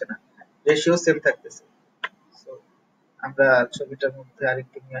চেঞ্জ হচ্ছে না, রেশিও সেম থাকতেছে। So, আমরা ছবিটার মধ্যে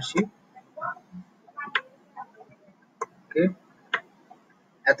আরেকটু নিয়ে আসি, ওকে।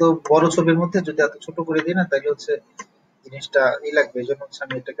 এত বড় ছবির মধ্যে যদি এত ছোট করে দিই না, তাহলে হচ্ছে জিনিসটা লাগবে। এই জন্য হচ্ছে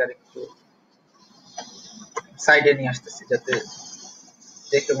আমি এটাকে আরেকটু সাইডে নিয়ে আসতেছি যাতে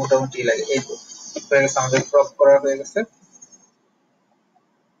দেখে মোটামুটি লাগে। এই তো হয়ে গেছে, আমাদের ক্রপ করা হয়ে গেছে।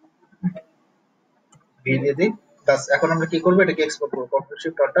 ভি দিয়ে দিই, বাস। এখন আমরা কি করবো, এটাকে এক্সপোর্ট করবো, কন্ট্রোল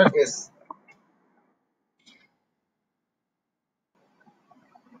শিফট অল্টার এস।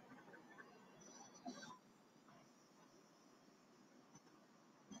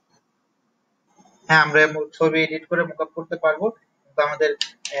 হ্যাঁ, আমরা ছবি এডিট করে মুকআপ করতে পারবো, কিন্তু আমাদের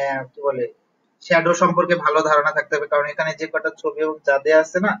কি বলে শ্যাডো সম্পর্কে ভালো ধারণা থাকতে হবে, কারণ এখানে যে কটা ছবি এবং যা দেয়া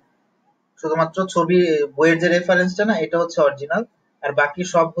আছে না, শুধুমাত্র ছবি বইয়ের যে রেফারেন্সটা না এটা হচ্ছে অরিজিনাল, আর বাকি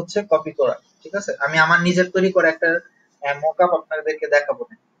সব হচ্ছে কপি করা, ঠিক আছে। আমি আমার নিজের তৈরি করা একটা মকআপ আপনাদেরকে দেখাবো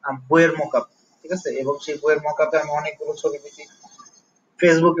না, বইয়ের মকআপ, ঠিক আছে। এবং সেই বইয়ের মকআপে আমি অনেকগুলো ছবি দিছি,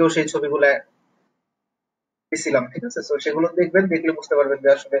 ফেসবুকেও সেই ছবিগুলো দিছিলাম, ঠিক আছে। তো সেগুলো দেখবেন, দেখলে বুঝতে পারবেন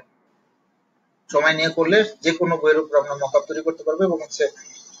যে আসলে সময় নিয়ে করলে যে কোনো বইয়ের উপর আমরা মকআপ তৈরি করতে পারবো এবং হচ্ছে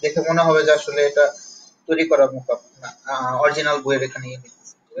দেখে মনে হবে যে আসলে এটা তৈরি করা মকআপ না, অরিজিনাল বইয়ের এখানে ইয়ে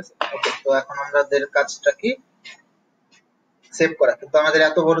নিতেছে, ঠিক আছে। ওকে, তো এখন আমাদের কাজটা কি, সেভ করা। কিন্তু আমাদের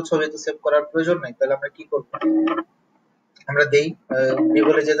এত বড় ছবি তো সেভ করার প্রয়োজন নেই, তাহলে আমরা কি করবো, আমরা দেই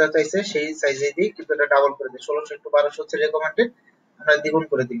গুগলে যেটা চাইছে সেই সাইজে দিই, কিন্তু এটা ডাবল করে দিই, 1600 × 1200 হচ্ছে রেকমেন্ডেড, আমরা দ্বিগুণ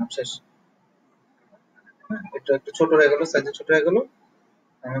করে দিলাম, শেষ। এটা একটু ছোট হয়ে গেল, সাইজে ছোট হয়ে গেল,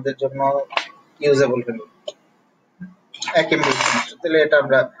 আমাদের জন্য ইউজেবল হলো 1 MB, তাহলে এটা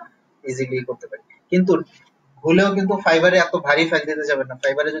আমরা ইজিলি করতে পারি। কিন্তু ভুলেও কিন্তু ফাইবারে এত ভারী ফাইল দিতে যাবেন না।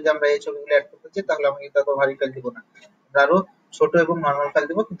 ফাইবারে যদি আমরা এই ছবিগুলো অ্যাড করতে চাই তাহলে আমি কিন্তু এত ভারী ফাইল দিব না, আমরা আরো ছোট এবং নর্মাল ফাইল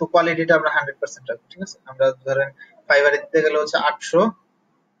দিব, কিন্তু কোয়ালিটিটা আমরা 100% রাখবো, ঠিক আছে। আমরা ধরেন ফাইবারে দিতে গেলে হচ্ছে 800,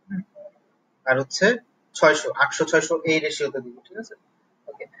 আর হচ্ছে 600, 800 600 এই রেশিওতে দিব, ঠিক আছে।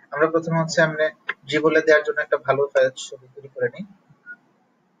 ওকে, আমরা প্রথমে হচ্ছে আমরা ড্রিবলে দেওয়ার জন্য একটা ভালো ফাইল ছবি তৈরি করে নিই।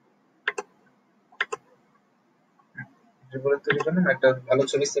 ড্রিবলে তৈরির জন্য আমরা একটা ভালো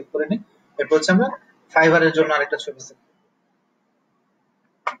ছবি সেভ করে নিই। এরপর হচ্ছে আমরা ফাইবারের জন্য আরেকটা ছবি সেভ।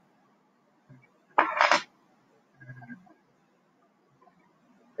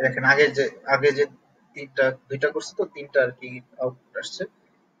 দেখেন আগে যে দুইটা করছি তো তিনটা আর কি আউটপুট আসছে।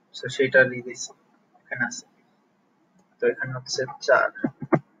 তো সেটা দিয়েছি, এখানে আছে। তো এখানে হচ্ছে 4।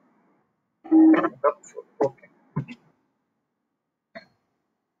 ওকে,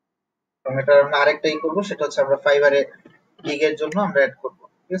 এবং এটা আমরা আরেকটা করবো, সেটা হচ্ছে আমরা ফাইবারে গিগের জন্য আমরা অ্যাড করবো।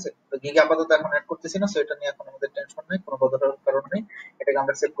 ঠিক আছে, তো গিগ আপাতত এখন অ্যাড করতেছি না, সো এটা নিয়ে এখন আমাদের টেনশন নেই, কোনো বদলার কারণ নেই। এটাকে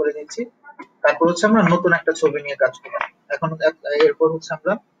আমরা সেভ করে দিচ্ছি। তারপর হচ্ছে আমরা নতুন একটা ছবি নিয়ে কাজ করবো। এখন এরপর হচ্ছে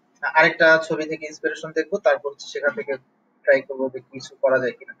আমরা আরেকটা ছবি থেকে ইন্সপিরেশন দেখবো, তারপর হচ্ছে সেখান থেকে ট্রাই করবো যে কিছু করা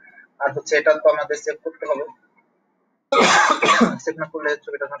যায় কিনা। আর হচ্ছে এটা তো আমাদের সেভ করতে হবে, সেভ না করলে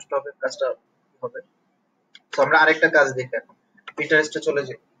ছবিটা নষ্ট হবে, কাজটা হবে। তো আমরা আরেকটা কাজ দেখি, এখন পিন্টারেস্টে চলে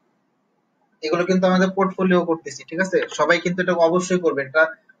যাই। এগুলো কিন্তু আমাদের পোর্টফোলিও করতেছি, ঠিক আছে, সবাই কিন্তু এটা অবশ্যই করবেন, এটা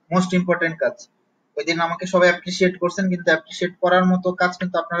মোস্ট ইম্পর্টেন্ট কাজ। ওই দিন আমাকে সবাই অ্যাপ্রিসিয়েট করছেন, কিন্তু অ্যাপ্রিসিয়েট করার মতো কাজ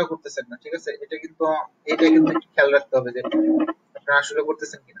কিন্তু আপনারা করতেছেন না, ঠিক আছে, এটা কিন্তু একটু খেয়াল রাখতে হবে যে আপনারা আসলে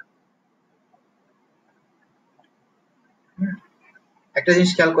করতেছেন কিনা। হুম, একটা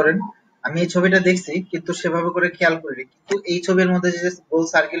জিনিস খেয়াল করেন, আমি এই ছবিটা দেখছি কিন্তু সেভাবে করে খেয়াল করিনি, কিন্তু এই ছবির মধ্যে যে গোল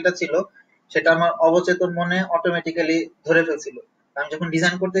সার্কেলটা ছিল সেটা আমার অবচেতন মনে অটোমেটিক্যালি ধরে ফেলছিল। আমি যখন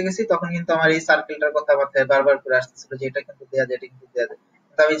ডিজাইন করতে গেছি তখন কিন্তু আমার এই সার্কেলটার কথা মাথায় বারবার করে আসতেছিল যে এটা কিন্তু দেয়া যায়, এটা কিন্তু দেয়া যায়,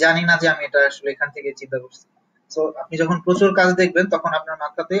 কিন্তু আমি জানি না যে আমি এটা আসলে এখান থেকে চিন্তা করছি। তো আপনি যখন প্রচুর কাজ দেখবেন তখন আপনার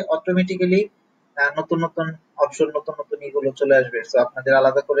মাথাতে অটোমেটিক্যালি নতুন নতুন অপশন, নতুন নতুন ইগুলো চলে আসবে। তো আপনাদের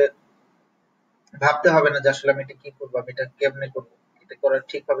আলাদা করে ভাবতে হবে না যে আসলে আমি এটা কি করবো, আমি এটা কেমনে করবো, এটা করা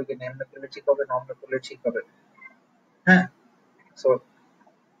ঠিক হবে কিনা, এমনি করলে ঠিক হবে না অন্য করলে ঠিক হবে। হ্যাঁ, সো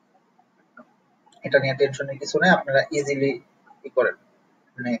এটা নিয়ে টেনশনের কিছু নেই, আপনারা ইজিলি ই করেন,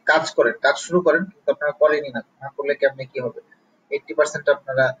 মানে কাজ করেন, কাজ শুরু করেন, কিন্তু আপনারা করেনই না, না করলে কেমনে কি হবে। 80%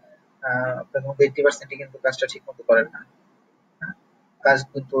 আপনারা আপনার মধ্যে 80% কিন্তু কাজটা ঠিক মতো করেন না। হ্যাঁ? কাজ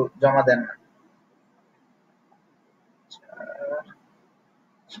কিন্তু জমা দেন না।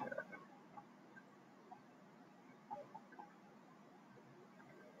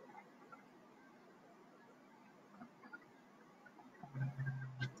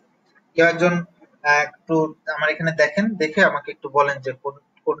 কেউ একজন একটু আমার এখানে দেখেন, দেখে আমাকে একটু বলেন যে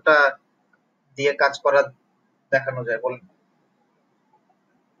কোনটা দিয়ে কাজ করা দেখানো যায়, বলেন।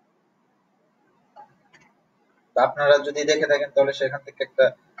 তো আপনারা যদি দেখে থাকেন তাহলে সেখান থেকে একটা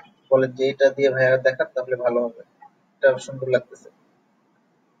বলেন যে এটা দিয়ে ভাইয়া দেখান, তাহলে ভালো হবে, এটা সুন্দর লাগতেছে।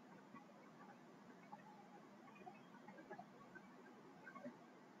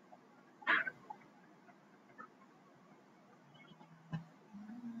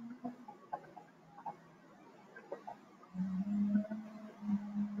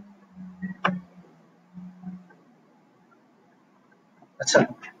 আচ্ছা,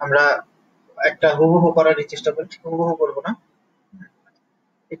 আমরা একটা হুবহু করার চেষ্টা করি, ঠিক হুবহু করবো না,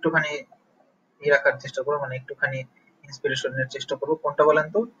 একটুখানি রাখার চেষ্টা করবো, মানে একটুখানি ইন্সপিরেশনের চেষ্টা করবো। কোনটা বলেন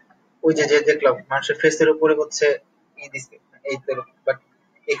তো? ওই যে যে দেখলাম মানুষের ফেসের উপরে হচ্ছে দিছে, এই তো, বাট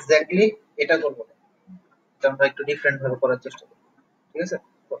এক্স্যাক্টলি এটা করবো না, এটা আমরা একটু ডিফারেন্ট ভাবে করার চেষ্টা করবো। ঠিক আছে,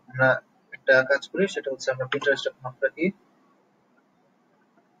 তো আমরা একটা কাজ করি, সেটা হচ্ছে আমরা পিন্টারেস্ট মাপ রাখি,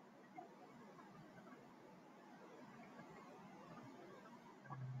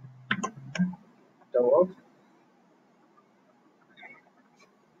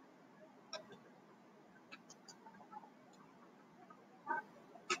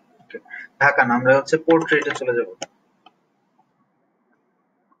 ঢাকা না, আমরা হচ্ছে পোর্ট্রেটে চলে যাব।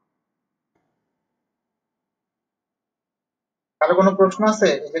 কারো কোনো প্রশ্ন আছে?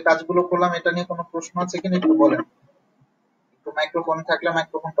 এই যে কাজগুলো করলাম এটা নিয়ে কোনো প্রশ্ন আছে কিনা একটু বলেন। একটু মাইক্রোফোন থাকলে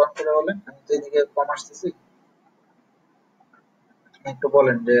মাইক্রোফোন অন করে বলেন, আমি যেদিকে কম আসতেছি একটু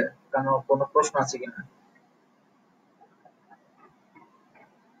বলেন যে কেন, কোনো প্রশ্ন আছে কিনা।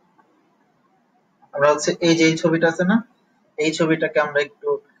 আমরা হচ্ছে এই যে এই ছবিটা আছে না, এই ছবিটাকে আমরা একটু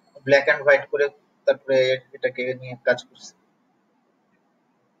ব্ল্যাক এন্ড হোয়াইট করে তারপরে এটাকে নিয়ে কাজ করছি।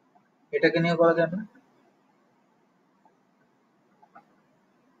 এটাকে নিয়ে করা যায় না?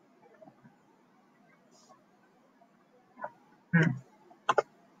 হুম,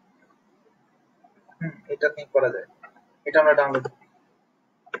 হুম, এটা নিয়ে করা যায়। এটা আমরা ডাউনলোড,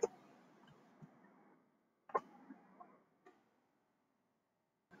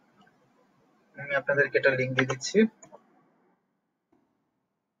 আমি আপনাদেরকে এটা লিংক দিয়ে দিচ্ছি।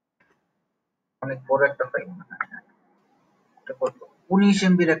 অনেক বড় একটা ফাইল, এটা করবো 19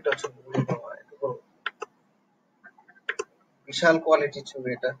 MB একটা ছবি, ওরে বাবা, এত বড়, বিশাল কোয়ালিটির ছবি,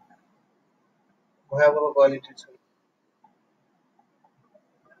 এটা ভয়াবহ কোয়ালিটির ছবি।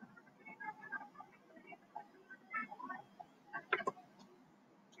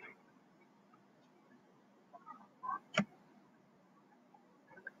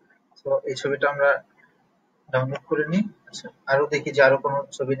 তো এই ছবিটা আমরা ডাউনলোড করে নিই। আচ্ছা, আরো দেখি যে আরো কোনো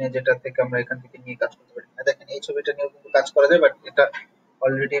ছবি নেই যেটা থেকে আমরা এখান থেকে নিয়ে কাজ করতে পারি। দেখেন এই ছবিটা নিয়েও কিন্তু কাজ করা যায়, বাট এটা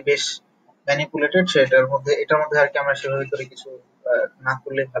অলরেডি বেশ ম্যানিপুলেটেড, সেটার মধ্যে এটার মধ্যে আর কি আমরা সেভাবে করে কিছু না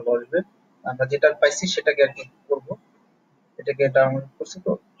করলে ভালো আসবে। আমরা যেটা পাইছি সেটাকে আর কি করব, এটাকে ডাউনলোড করছি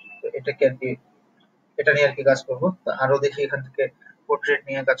তো, তো এটাকে আর কি এটা নিয়ে আর কি কাজ করবো। তো আরো দেখি এখান থেকে পোর্ট্রেট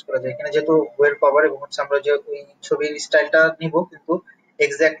নিয়ে কাজ করা যায় কিনা, যেহেতু বইয়ের কভার এবং হচ্ছে আমরা যে ওই ছবির স্টাইলটা নিব কিন্তু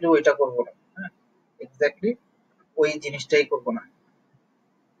এক্স্যাক্টলি ওইটা করব না, হ্যাঁ এক্স্যাক্টলি ওই জিনিসটাই করব না,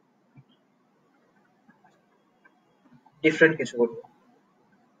 ডিফারেন্ট কিছু করব।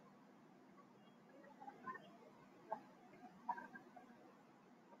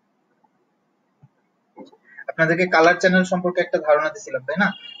 আপনাদেরকে কালার চ্যানেল সম্পর্কে একটা ধারণা দিছিলাম তাই না?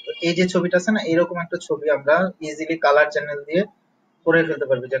 তো এই যে ছবিটা আছে না, এরকম একটা ছবি আমরা ইজিলি কালার চ্যানেল দিয়ে করে ফেলতে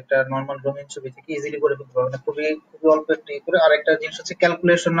পারবে, যে একটা নর্মাল রঙিন ছবি থেকে ইজিলি করে ফেলতে পারবে, মানে খুবই খুবই অল্প একটু করে। আর একটা জিনিস হচ্ছে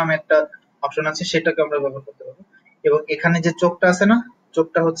ক্যালকুলেশন নামে একটা অপশন আছে, সেটাকে আমরা ব্যবহার করতে পারবো। এবং এখানে যে চোখটা আছে না,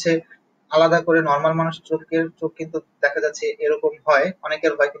 চোখটা হচ্ছে আলাদা করে, নর্মাল মানুষের চোখের চোখ কিন্তু দেখা যাচ্ছে এরকম হয়,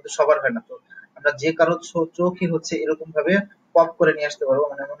 অনেকের হয় কিন্তু সবার হয় না। তো আমরা যে কারো চোখই হচ্ছে এরকম ভাবে পপ করে নিয়ে আসতে পারবো,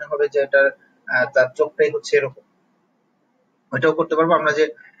 মানে মনে হবে যে এটা তার চোখটাই হচ্ছে এরকম, ওইটাও করতে পারবো। আমরা যে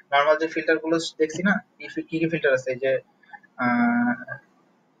নর্মাল যে ফিল্টার গুলো দেখছি না, কি কি ফিল্টার আছে, এই যে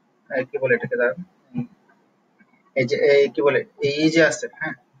আহ কি বলে এটাকে, দাঁড়ান, এই যে এই কি বলে, এই যে আছে,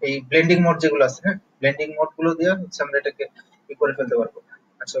 হ্যাঁ এই ব্লেন্ডিং মোড যেগুলো আছে, হ্যাঁ ব্লেন্ডিং মোড গুলো দিয়ে হচ্ছে আমরা এটাকে ই করে ফেলতে পারবো।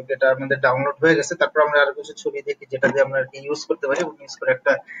 আচ্ছা ওকে, এটা আমাদের ডাউনলোড হয়ে গেছে। তারপর আমরা আরো কিছু ছবি দেখি যেটা দিয়ে আমরা ইউজ করতে পারি এবং ইউজ করে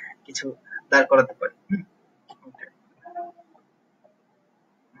একটা কিছু দাঁড় করাতে পারি। Okay.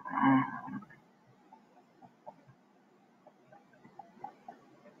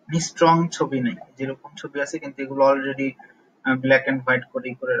 স্ট্রং ছবি নেই, যেরকম ছবি আছে কিন্তু এগুলো অলরেডি ব্ল্যাক এন্ড হোয়াইট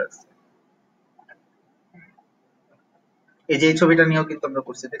করেই করে রাখছে। এই যে এই ছবিটা নিয়েও কিন্তু আমরা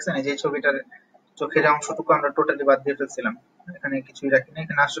করছি, দেখছেন এই যে এই ছবিটার চোখের অংশটুকু আমরা টোটালি বাদ দিয়ে ফেলছিলাম, এখানে কিছুই রাখিনি,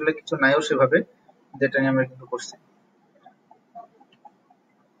 এখানে আসলে কিছু নাইও সেভাবে, যেটা নিয়ে আমরা কিন্তু করছি।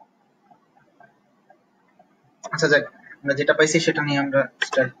 আচ্ছা যাক, আমরা যেটা পাইছি সেটা নিয়ে আমরা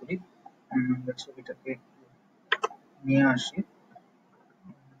স্টার্ট করি। আমরা ছবিটাকে নিয়ে আসি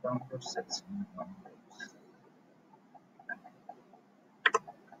ডাউনলোড সেকশন।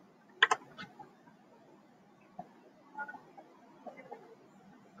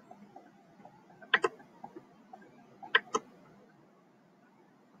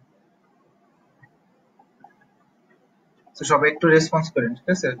 তো সবাই একটু রেসপন্স করেন, ঠিক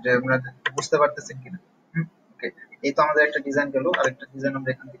আছে, যে আমরা বুঝতে পারতেছেন কিনা। ওকে, এই তো আমাদের একটা ডিজাইন গেল, আরেকটা ডিজাইন আমরা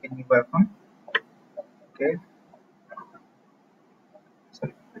এখান থেকে নিব এখন। ওকে,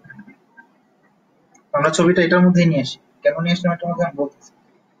 আমরা ছবিটা এটার মধ্যেই নিয়ে আসি। কেন নিয়ে আসলাম এটার মধ্যে আমি বলতেছি।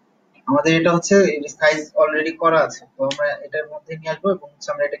 আমাদের এটা হচ্ছে সাইজ অলরেডি করা আছে, তো আমরা এটার মধ্যে নিয়ে আসবো এবং হচ্ছে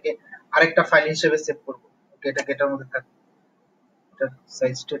আমরা এটাকে আরেকটা ফাইল হিসেবে সেভ করবো। ওকে, এটাকে এটার মধ্যে থাকুক, এটার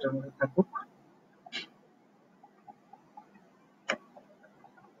সাইজটা এটার মধ্যে থাকুক।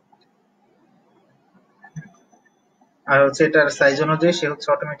 আর হচ্ছে এটার সাইজ অনুযায়ী সে হচ্ছে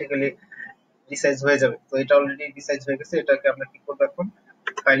অটোমেটিক্যালি রিসাইজ হয়ে যাবে। তো এটা অলরেডি রিসাইজ হয়ে গেছে, এটাকে আমরা কি করবো এখন,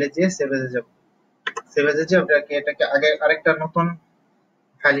 ফাইলে যেয়ে সেভ এজে যাবো। সেভ এজে যেয়ে আমরা এটাকে আগে আরেকটা নতুন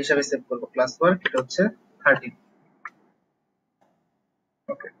ফাইল হিসেবে সেভ করবো, ক্লাস ওয়ার্ক, এটা হচ্ছে 13।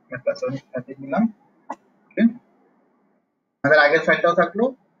 ওকে, ক্লাস ওয়ার্ক 13 নিলাম। ওকে, আমাদের আগের ফাইলটাও থাকলো,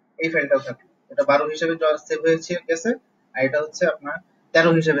 এই ফাইলটাও থাকলো। এটা 12 হিসেবে সেভ হয়েছে গেছে, আর এটা হচ্ছে আপনার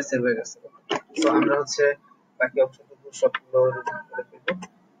 13 হিসেবে সেভ হয়ে গেছে। তো আমরা হচ্ছে বাকি অংশগুলো সবগুলো রিমুভ করে ফেলবো।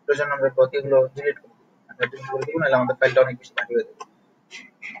 প্রয়োজন আমরা বাকিগুলো ডিলিট করে দিব, আমরা ডিলিট করে দিব, নাহলে আমাদের ফাইলটা অনেক বেশি ভারী হয়ে যাবে।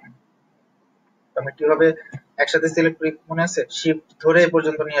 তো আমরা কিভাবে একসাথে সিলেক্ট করি মনে আছে? শিফট ধরে এ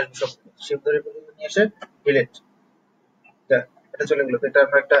পর্যন্ত নিয়ে আসবো, সব শিফট ধরে এ পর্যন্ত নিয়ে এসে ডিলিট, এটা চলে গেলো। তো এটা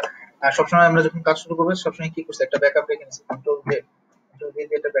আমরা একটা সবসময় আমরা যখন কাজ শুরু করবো সবসময় কি করছি, একটা ব্যাকআপ রেখে নিচ্ছি, কন্ট্রোল দিয়ে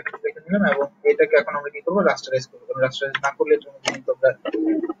এটা ব্যাকআপ রেখে নিলাম। এবং এটাকে এখন আমরা কি করবো, রাস্টারাইজ করবো। কারণ রাস্টারাইজ না করলে এটার মধ্যে কিন্তু আমরা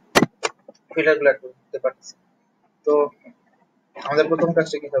ফিল্টার গুলো করতে পারছি। তো আমাদের প্রথম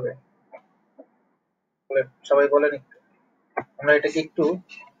কাজটা কি হবে বলেন, সবাই বলেন একটু। আমরা এটাকে একটু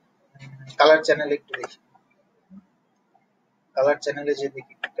কালার চ্যানেলে একটু দেখি, কালার চ্যানেলে যে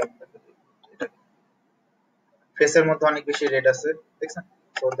দেখি কেমন লাগে। এটা ফেসের মধ্যে অনেক বেশি রেড আছে, দেখছেন?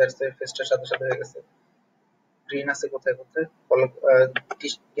 তো দ্যাটস ফেসটার সাথে সাথে হয়ে গেছে। গ্রিন আছে কোথায় কোথায়,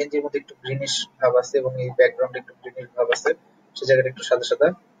 গেঞ্জির মধ্যে একটু গ্রিনিশ ভাব আছে এবং এই ব্যাকগ্রাউন্ডে একটু গ্রিনিশ ভাব আছে, সে জায়গাটা একটু সাদা সাদা।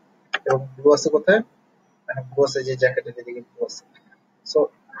 এবং ব্লু আছে কোথায়, মানে ব্লু আছে যে জ্যাকেটের দিকে ব্লু আছে। সো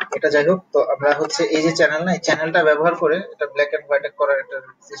এটা যাই হোক, তো আমরা হচ্ছে এই যে চ্যানেল না, এই চ্যানেলটা ব্যবহার করে এটা ব্ল্যাক এন্ড হোয়াইট করার একটা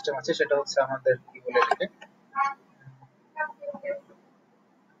সিস্টেম আছে, সেটা হচ্ছে আমাদের কি বলে এটাকে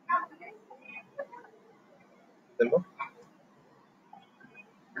বলবো,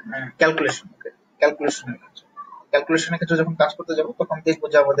 ক্যালকুলেশন। ক্যালকুলেশনের ক্ষেত্রে, ক্যালকুলেশনের ক্ষেত্রে যখন কাজ করতে যাবো তখন দেখবো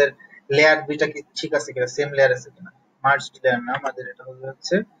যে আমাদের লেয়ার দুইটা কি ঠিক আছে কিনা, সেম লেয়ার আছে কিনা। মার্জ লেয়ার না, আমাদের এটা হবে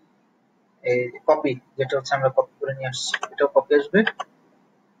হচ্ছে এই কপি, যেটা হচ্ছে আমরা কপি করে নিয়ে আসছি, এটাও কপি আসবে,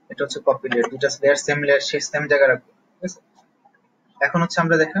 এটা হচ্ছে কপি লেয়ার, দুইটা লেয়ার সেম জায়গায় রাখবো, ঠিক আছে। এখন হচ্ছে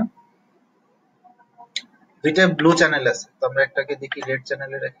আমরা দেখেন দুইটা ব্লু চ্যানেল আছে, তো আমরা একটাকে দেখি রেড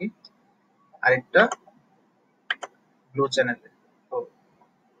চ্যানেলে রাখি, আরেকটা ব্লু চ্যানেলে। তো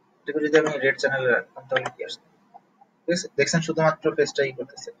এটাকে যদি আমি রেড চ্যানেলে রাখতাম তাহলে কি আসতো, ঠিক আছে, দেখছেন শুধুমাত্র পেজটাই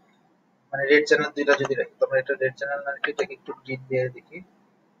করতেছে, মানে রেড চ্যানেল দুইটা যদি রাখি, তো আমরা এটা রেড চ্যানেল না রেখে এটাকে একটু গ্রিন দিয়ে দেখি,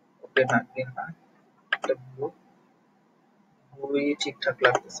 ওকে না গ্রিন না, এটা ব্লু, ব্লুই ঠিকঠাক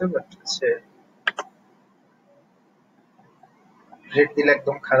লাগতেছে, বাট হচ্ছে রেড দিলে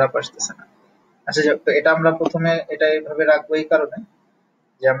একদম খারাপ আসতেছে না। আচ্ছা যাক, তো এটা আমরা প্রথমে এটা এইভাবে রাখবো এই কারণে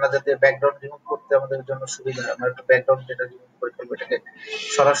যে আমরা যাতে ব্যাকগ্রাউন্ড রিমুভ করতে আমাদের জন্য সুবিধা হয়, আমরা একটু ব্যাকগ্রাউন্ড যেটা রিমুভ করে ফেলবো, এটাকে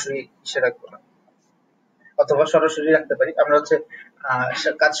সরাসরি ইসে রাখবো না, অথবা সরাসরি রাখতে পারি। আমরা হচ্ছে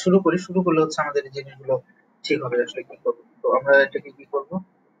কাজ শুরু করলে হচ্ছে আমাদের এই জিনিসগুলো ঠিক হবে। আসলে কি করবো, তো আমরা এটাকে কি করবো,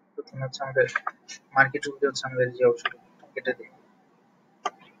 প্রথমে হচ্ছে আমাদের মার্কেট রুটে হচ্ছে আমাদের যে অংশটা কেটে দিই,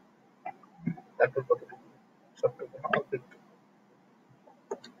 তারপর কতটুকু, সবটুকু না, অল্প একটু,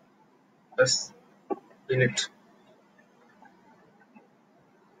 ব্যাস, ডিলিট।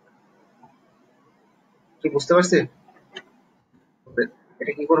 কি বুঝতে পারছি?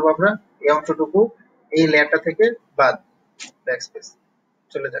 এটা কি করবো আমরা, এই অংশটুকু এই লেয়ারটা থেকে বাদ, ব্যাকস্পেস,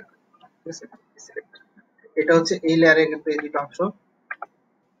 চলে যাক, ঠিক আছে, সিলেক্ট। এটা হচ্ছে এই লেয়ারে কিন্তু এই দুটো অংশ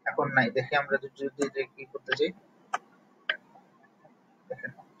এখন নাই, দেখি আমরা যদি যে কি করতে চাই,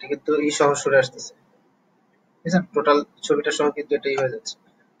 দেখেন এটা কিন্তু এই সহ সরে আসতেছে, ঠিক আছে, টোটাল ছবিটা সহ কিন্তু এটাই হয়ে যাচ্ছে।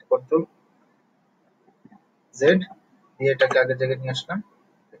 কন্ট্রোল জেড দিয়ে এটাকে আগের জায়গায় নিয়ে আসলাম,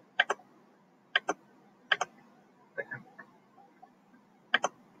 দেখেন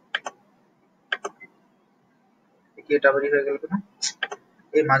কি এটা আবারই হয়ে গেল কেন,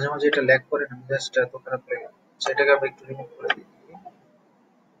 এই মাঝে মাঝে এটা ল্যাগ করে না, জাস্ট এত খারাপ লাগে, সেটাকে আমরা একটু রিমুভ করে দিই,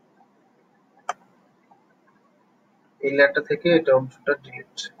 এই লেয়ারটা থেকে এটা অংশটা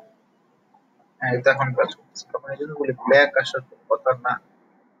ডিলিট। হ্যাঁ, এটা এখন কাজ করতেছে, তখন এই জন্য বলি ব্ল্যাক আসার কোনো কথা না,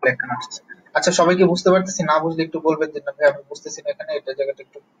 ব্ল্যাক কেন আসছে। আচ্ছা সবাইকে বুঝতে পারতেছি, না বুঝলে একটু বলবেন যে না ভাই আমি বুঝতেছি না, এখানে এটা জায়গাটা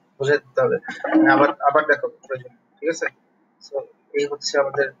একটু বুঝে দিতে হবে, আমি আবার আবার দেখাবো প্রয়োজন, ঠিক আছে। তো এই হচ্ছে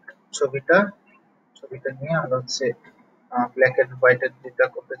আমাদের ছবিটা, ছবিটা নিয়ে আমরা হচ্ছে ব্ল্যাক এন্ড হোয়াইট এর যেটা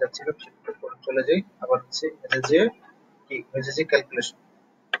করতে যাচ্ছিলাম সেটা করে চলে যাই, আবার হচ্ছে ইমেজে কি ইমেজে ক্যালকুলেশন,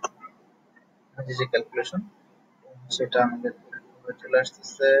 ইমেজে ক্যালকুলেশন, সেটা আমাদের চলে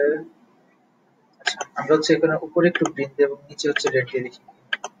আসতেছে। আচ্ছা আমরা হচ্ছে এখানে উপরে একটু গ্রিন দিয়ে এবং নিচে হচ্ছে রেড দিয়ে দেখি,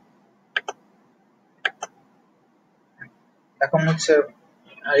 এখন হচ্ছে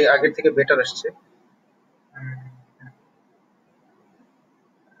আগের থেকে বেটার আসছে। উম,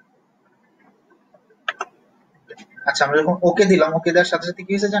 আচ্ছা আমরা যখন ওকে দিলাম, ওকে দেওয়ার সাথে সাথে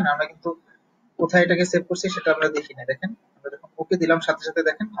কি হয়েছে জানেন, আমরা কিন্তু কোথায় এটাকে সেভ করছি সেটা আমরা দেখি না, দেখেন আমরা যখন ওকে দিলাম সাথে সাথে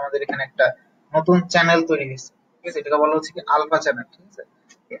দেখেন আমাদের এখানে একটা নতুন চ্যানেল তৈরি হয়েছে, ঠিক আছে, এটাকে বলা হচ্ছে কি আলফা চ্যানেল, ঠিক আছে।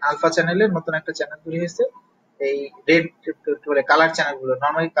 এই আলফা চ্যানেলের নতুন একটা চ্যানেল তৈরি হয়েছে, এই রেড কি বলে কালার চ্যানেল গুলো,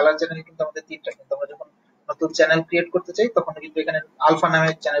 নর্মালি কালার চ্যানেল কিন্তু আমাদের তিনটা, কিন্তু আমরা যখন নতুন চ্যানেল ক্রিয়েট করতে চাই তখন কিন্তু এখানে আলফা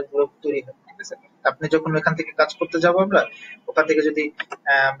নামের চ্যানেল গুলো তৈরি হয়, ঠিক আছে। আপনি যখন এখান থেকে কাজ করতে যাবো আমরা, ওখান থেকে যদি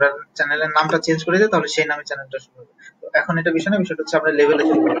আমরা চ্যানেলের নামটা চেঞ্জ করে দিই তাহলে সেই নামে চ্যানেলটা শুরু হবে। তো এখন এটা বিষয় না, বিষয়টা হচ্ছে আমরা লেভেলে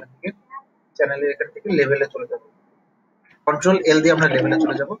চলে যাবো, এখান থেকে চ্যানেলের এখান থেকে লেভেলে চলে যাব, কন্ট্রোল এল দিয়ে আমরা লেভেলে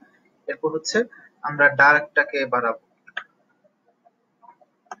চলে যাব। এরপর হচ্ছে আমরা ডার্কটাকে বাড়াবো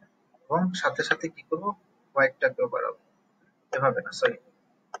এবং সাথে সাথে কি করব, হোয়াইটটাকেও বাড়াবো, এভাবে না সরি,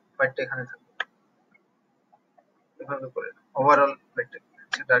 হোয়াইটটা এখানে থাকবে, এভাবে করে ওভারঅল হোয়াইটটা,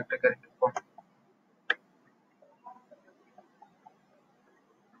 আচ্ছা ডার্কটাকে আর একটু কম।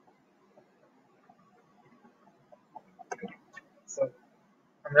 So,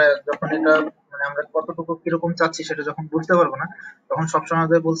 আমরা যখন এটা মানে আমরা কতটুকু কিরকম চাচ্ছি সেটা যখন বুঝতে পারবো না, তখন সবসময়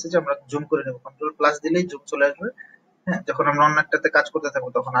আমাদের বলছে যে আমরা জুম করে নেবো, কন্ট্রোল প্লাস দিলেই জুম চলে আসবে। হ্যাঁ, যখন আমরা অন্য একটাতে কাজ করতে থাকবো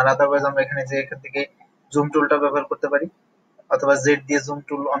তখন, আর আদারওয়াইজ আমরা এখানে যে এখান থেকে জুম টুলটা ব্যবহার করতে পারি, অথবা জেড দিয়ে জুম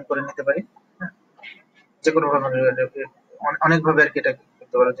টুল অন করে নিতে পারি। হ্যাঁ, যে কোনো ভাবে অনেক ভাবে আর কি এটা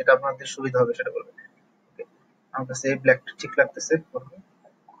করতে পারো, যেটা আপনাদের সুবিধা হবে সেটা করবে। Okay, আমার কাছে এই ব্ল্যাক ঠিক লাগতেছে।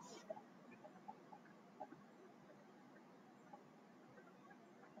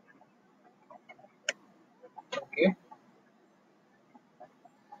 ওকে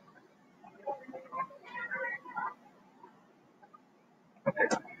ওকে,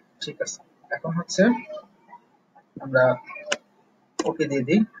 ঠিক আছে। এখন হচ্ছে আমরা ওকে দিয়ে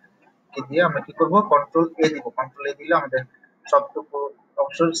দিই, ওকে দিয়ে আমরা কি করব, কন্ট্রোল এ দিব, কন্ট্রোল এ দিলে আমাদের সবটুকু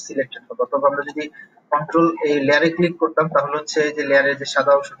অংশ সিলেক্টেড হবে। অথবা আমরা যদি কন্ট্রোল এই লেয়ারে ক্লিক করতাম তাহলে হচ্ছে যে লেয়ারের যে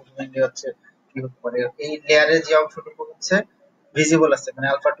সাদা অংশটুকু মেনলি হচ্ছে কি হতে পারে, এই লেয়ারে যে অংশটুকু হচ্ছে ভিজিবল আছে, মানে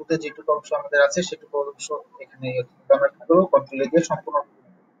আলফা 2 তে যেটুকু অংশ আমাদের আছে সেটুকু অংশ এখানে আমরা কি করবো, কন্ট্রোল দিয়ে সম্পূর্ণ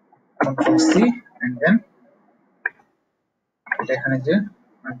কন্ট্রোল সি এন্ড দেন এটা এখানে যে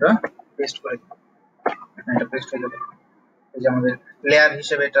আমরা পেস্ট করে দিব, এখানে এটা পেস্ট হয়ে যাবে। এই যে আমাদের লেয়ার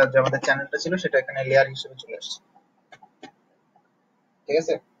হিসেবে এটা যে আমাদের চ্যানেলটা ছিল সেটা এখানে লেয়ার হিসেবে চলে আসছে, ঠিক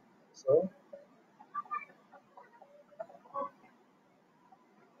আছে। সো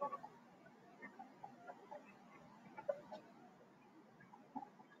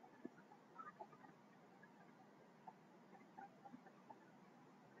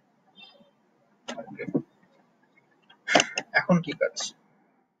এখন কি কাজ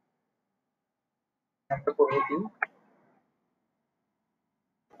আমরা করবো কি,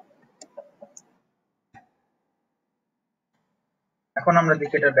 এখন আমরা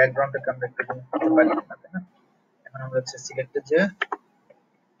দেখি এটা ব্যাকগ্রাউন্ডটাকে আমরা একটু জুম করতে পারি কিনা, তাই না? এখন আমরা হচ্ছে সিলেক্টে যে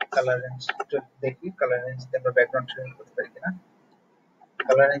কালার রেঞ্জ দেখি, কালার রেঞ্জ দিয়ে আমরা ব্যাকগ্রাউন্ড চেঞ্জ করতে পারি কিনা।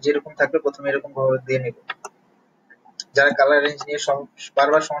 কালার রেঞ্জ যেরকম থাকবে প্রথমে এরকম ভাবে দিয়ে নিব। যারা কালার রেঞ্জ নিয়ে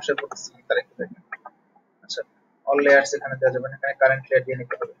বারবার সমস্যায় পড়তেছে তারা একটু দেখেন। আচ্ছা, অল লেয়ার্স এখানে দেওয়া যাবে না, এখানে কারেন্ট লেয়ার দিয়ে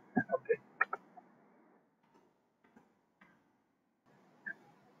নিতে হবে। ওকে,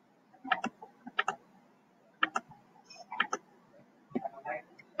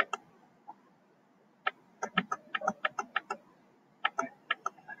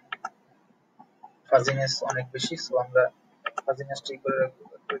 ফাজিনেস অনেক বেশি, সো আমরা ফাজিনেস ঠিক করে রাখবো।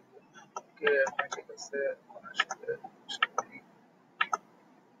 ওকে, ঠিক আছে।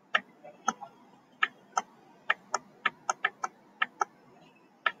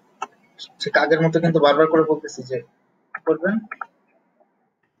 ঠিক আগের মতো কিন্তু বারবার করে বলতেছি যে করবেন।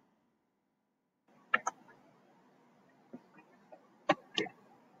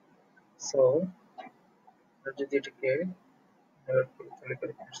 সো যদি এটাকে তাহলে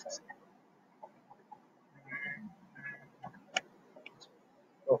করে আসতেছে।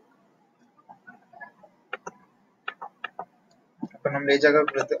 তো এখন আমরা এই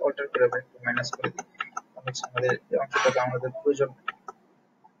জায়গাগুলোতে অল্টার করে একটু মাইনাস করে দিই, হচ্ছে আমাদের এই অংশটাকে আমাদের প্রয়োজন।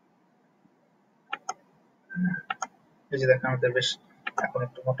 এই যে দেখেন আমাদের বেশ এখন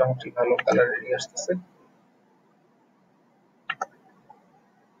একটু মোটামুটি ভালো কালার এরিয়া আসতেছে।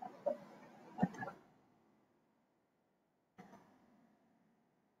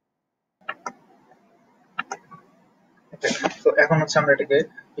 তো এখন হচ্ছে আমরা এটাকে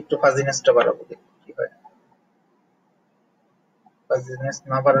একটু ফাজিনেসটা বাড়াবো, দেখি কি হয়। ফাজিনেস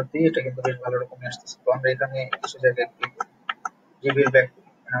না বাড়াতেই এটা কিন্তু বেশ ভালো রকমই আসতেছে। তো আমরা এখানে কিছু জায়গায় রিভিল ব্যাক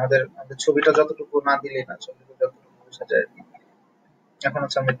মানে আমাদের ছবিটা যতটুকু না দিলে না, ছবিটা যতটুকু বোঝা যায় আর কি। এখন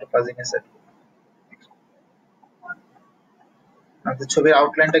হচ্ছে আমরা একটু ফাজিনেস অ্যাড করি। আমাদের ছবির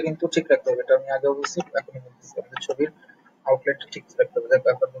আউটলাইনটা কিন্তু ঠিক রাখতে হবে, এটা আমি আগেও বলছি এখনই বলতেছি, আমাদের ছবির আউটলাইনটা ঠিক রাখতে হবে। দেখো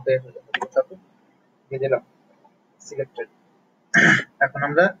এখন মধ্যে থাকুক, দিয়ে দিলাম সিলেক্টেড। এখন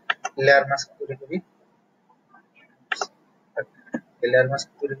আমরা লেয়ার মাস্ক তৈরি করি। লেয়ার মাস্ক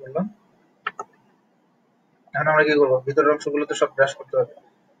তৈরি করলাম। এখন আমরা কি করবো, ভিতরের অংশগুলো তো সব ব্রাশ করতে হবে।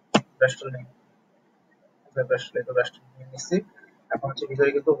 ব্রাশ টুল নেই, ব্রাশ টুল তো ব্রাশ টুল নিয়ে নিচ্ছি। এখন হচ্ছে ভিতরে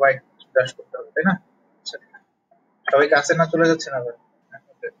কিন্তু হোয়াইট ব্রাশ করতে হবে, তাই না? আচ্ছা, সবাই কাছে না চলে যাচ্ছে না আবার? হ্যাঁ,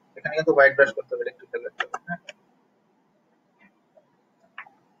 okay. এখানে কিন্তু হোয়াইট ব্রাশ করতে হবে, একটু খেয়াল রাখতে হবে। হ্যাঁ,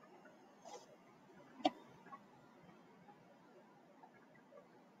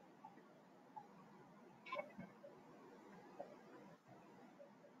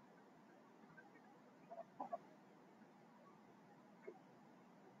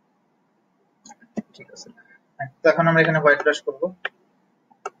 ঠিক আছে। হ্যাঁ, তো এখন আমরা এখানে হোয়াইট ব্রাশ করবো,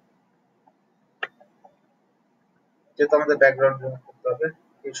 যেহেতু আমাদের ব্যাকগ্রাউন্ড রিমুভ করতে হবে।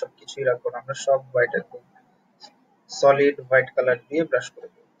 এই সব কিছুই রাখবো না, আমরা সব হোয়াইট একদম সলিড হোয়াইট কালার দিয়ে ব্রাশ করে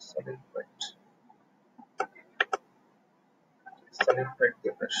দেবো। সলিড হোয়াইট, সলিড হোয়াইট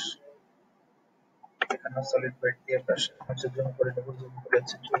দিয়ে ব্রাশ। এখানে সলিড হোয়াইট দিয়ে ব্রাশ হচ্ছে জুম করে নেবো, জুম করে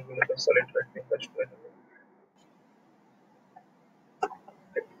হচ্ছে চুলগুলোকে সলিড হোয়াইট দিয়ে ব্রাশ করে নেবো।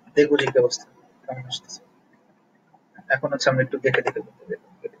 দেখবো যে কি অবস্থা কেমন আসতেছে। এখন হচ্ছে আমরা একটু দেখে দেখে করতে দেখবো,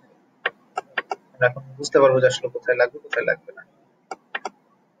 আমরা এখন বুঝতে পারবো যে আসলে কোথায় লাগবে কোথায় লাগবে না,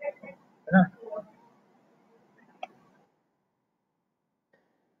 তাই না?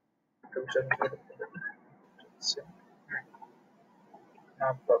 একটা বিষয় আমি দেখে দেখতে পারি। আচ্ছা, no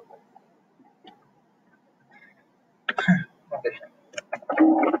problem.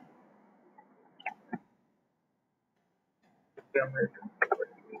 Okay, আমরা একটু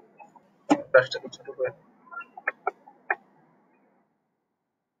ব্রাশটাকে ছোট করে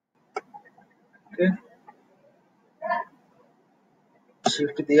ওকে,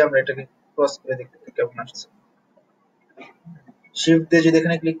 শিফট দিয়ে আমরা এটাকে ক্রস করে দেখতে কেমন আসছে। শিফট দিয়ে যদি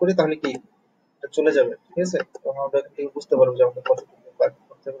এখানে ক্লিক করি তাহলে কি চলে যাবে, ঠিক আছে? তখন আমরা এখান থেকে বুঝতে পারবো যে আমাদের কতটুকু বাকি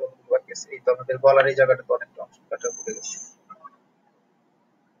করতে হবে, কতটুকু বাকি আছে। এই তো আমাদের গলার এই জায়গাটাতে অনেকটা অংশ কাটা পড়ে গেছে।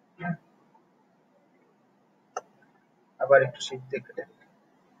 হ্যাঁ, আবার একটু শীত দিয়ে কেটে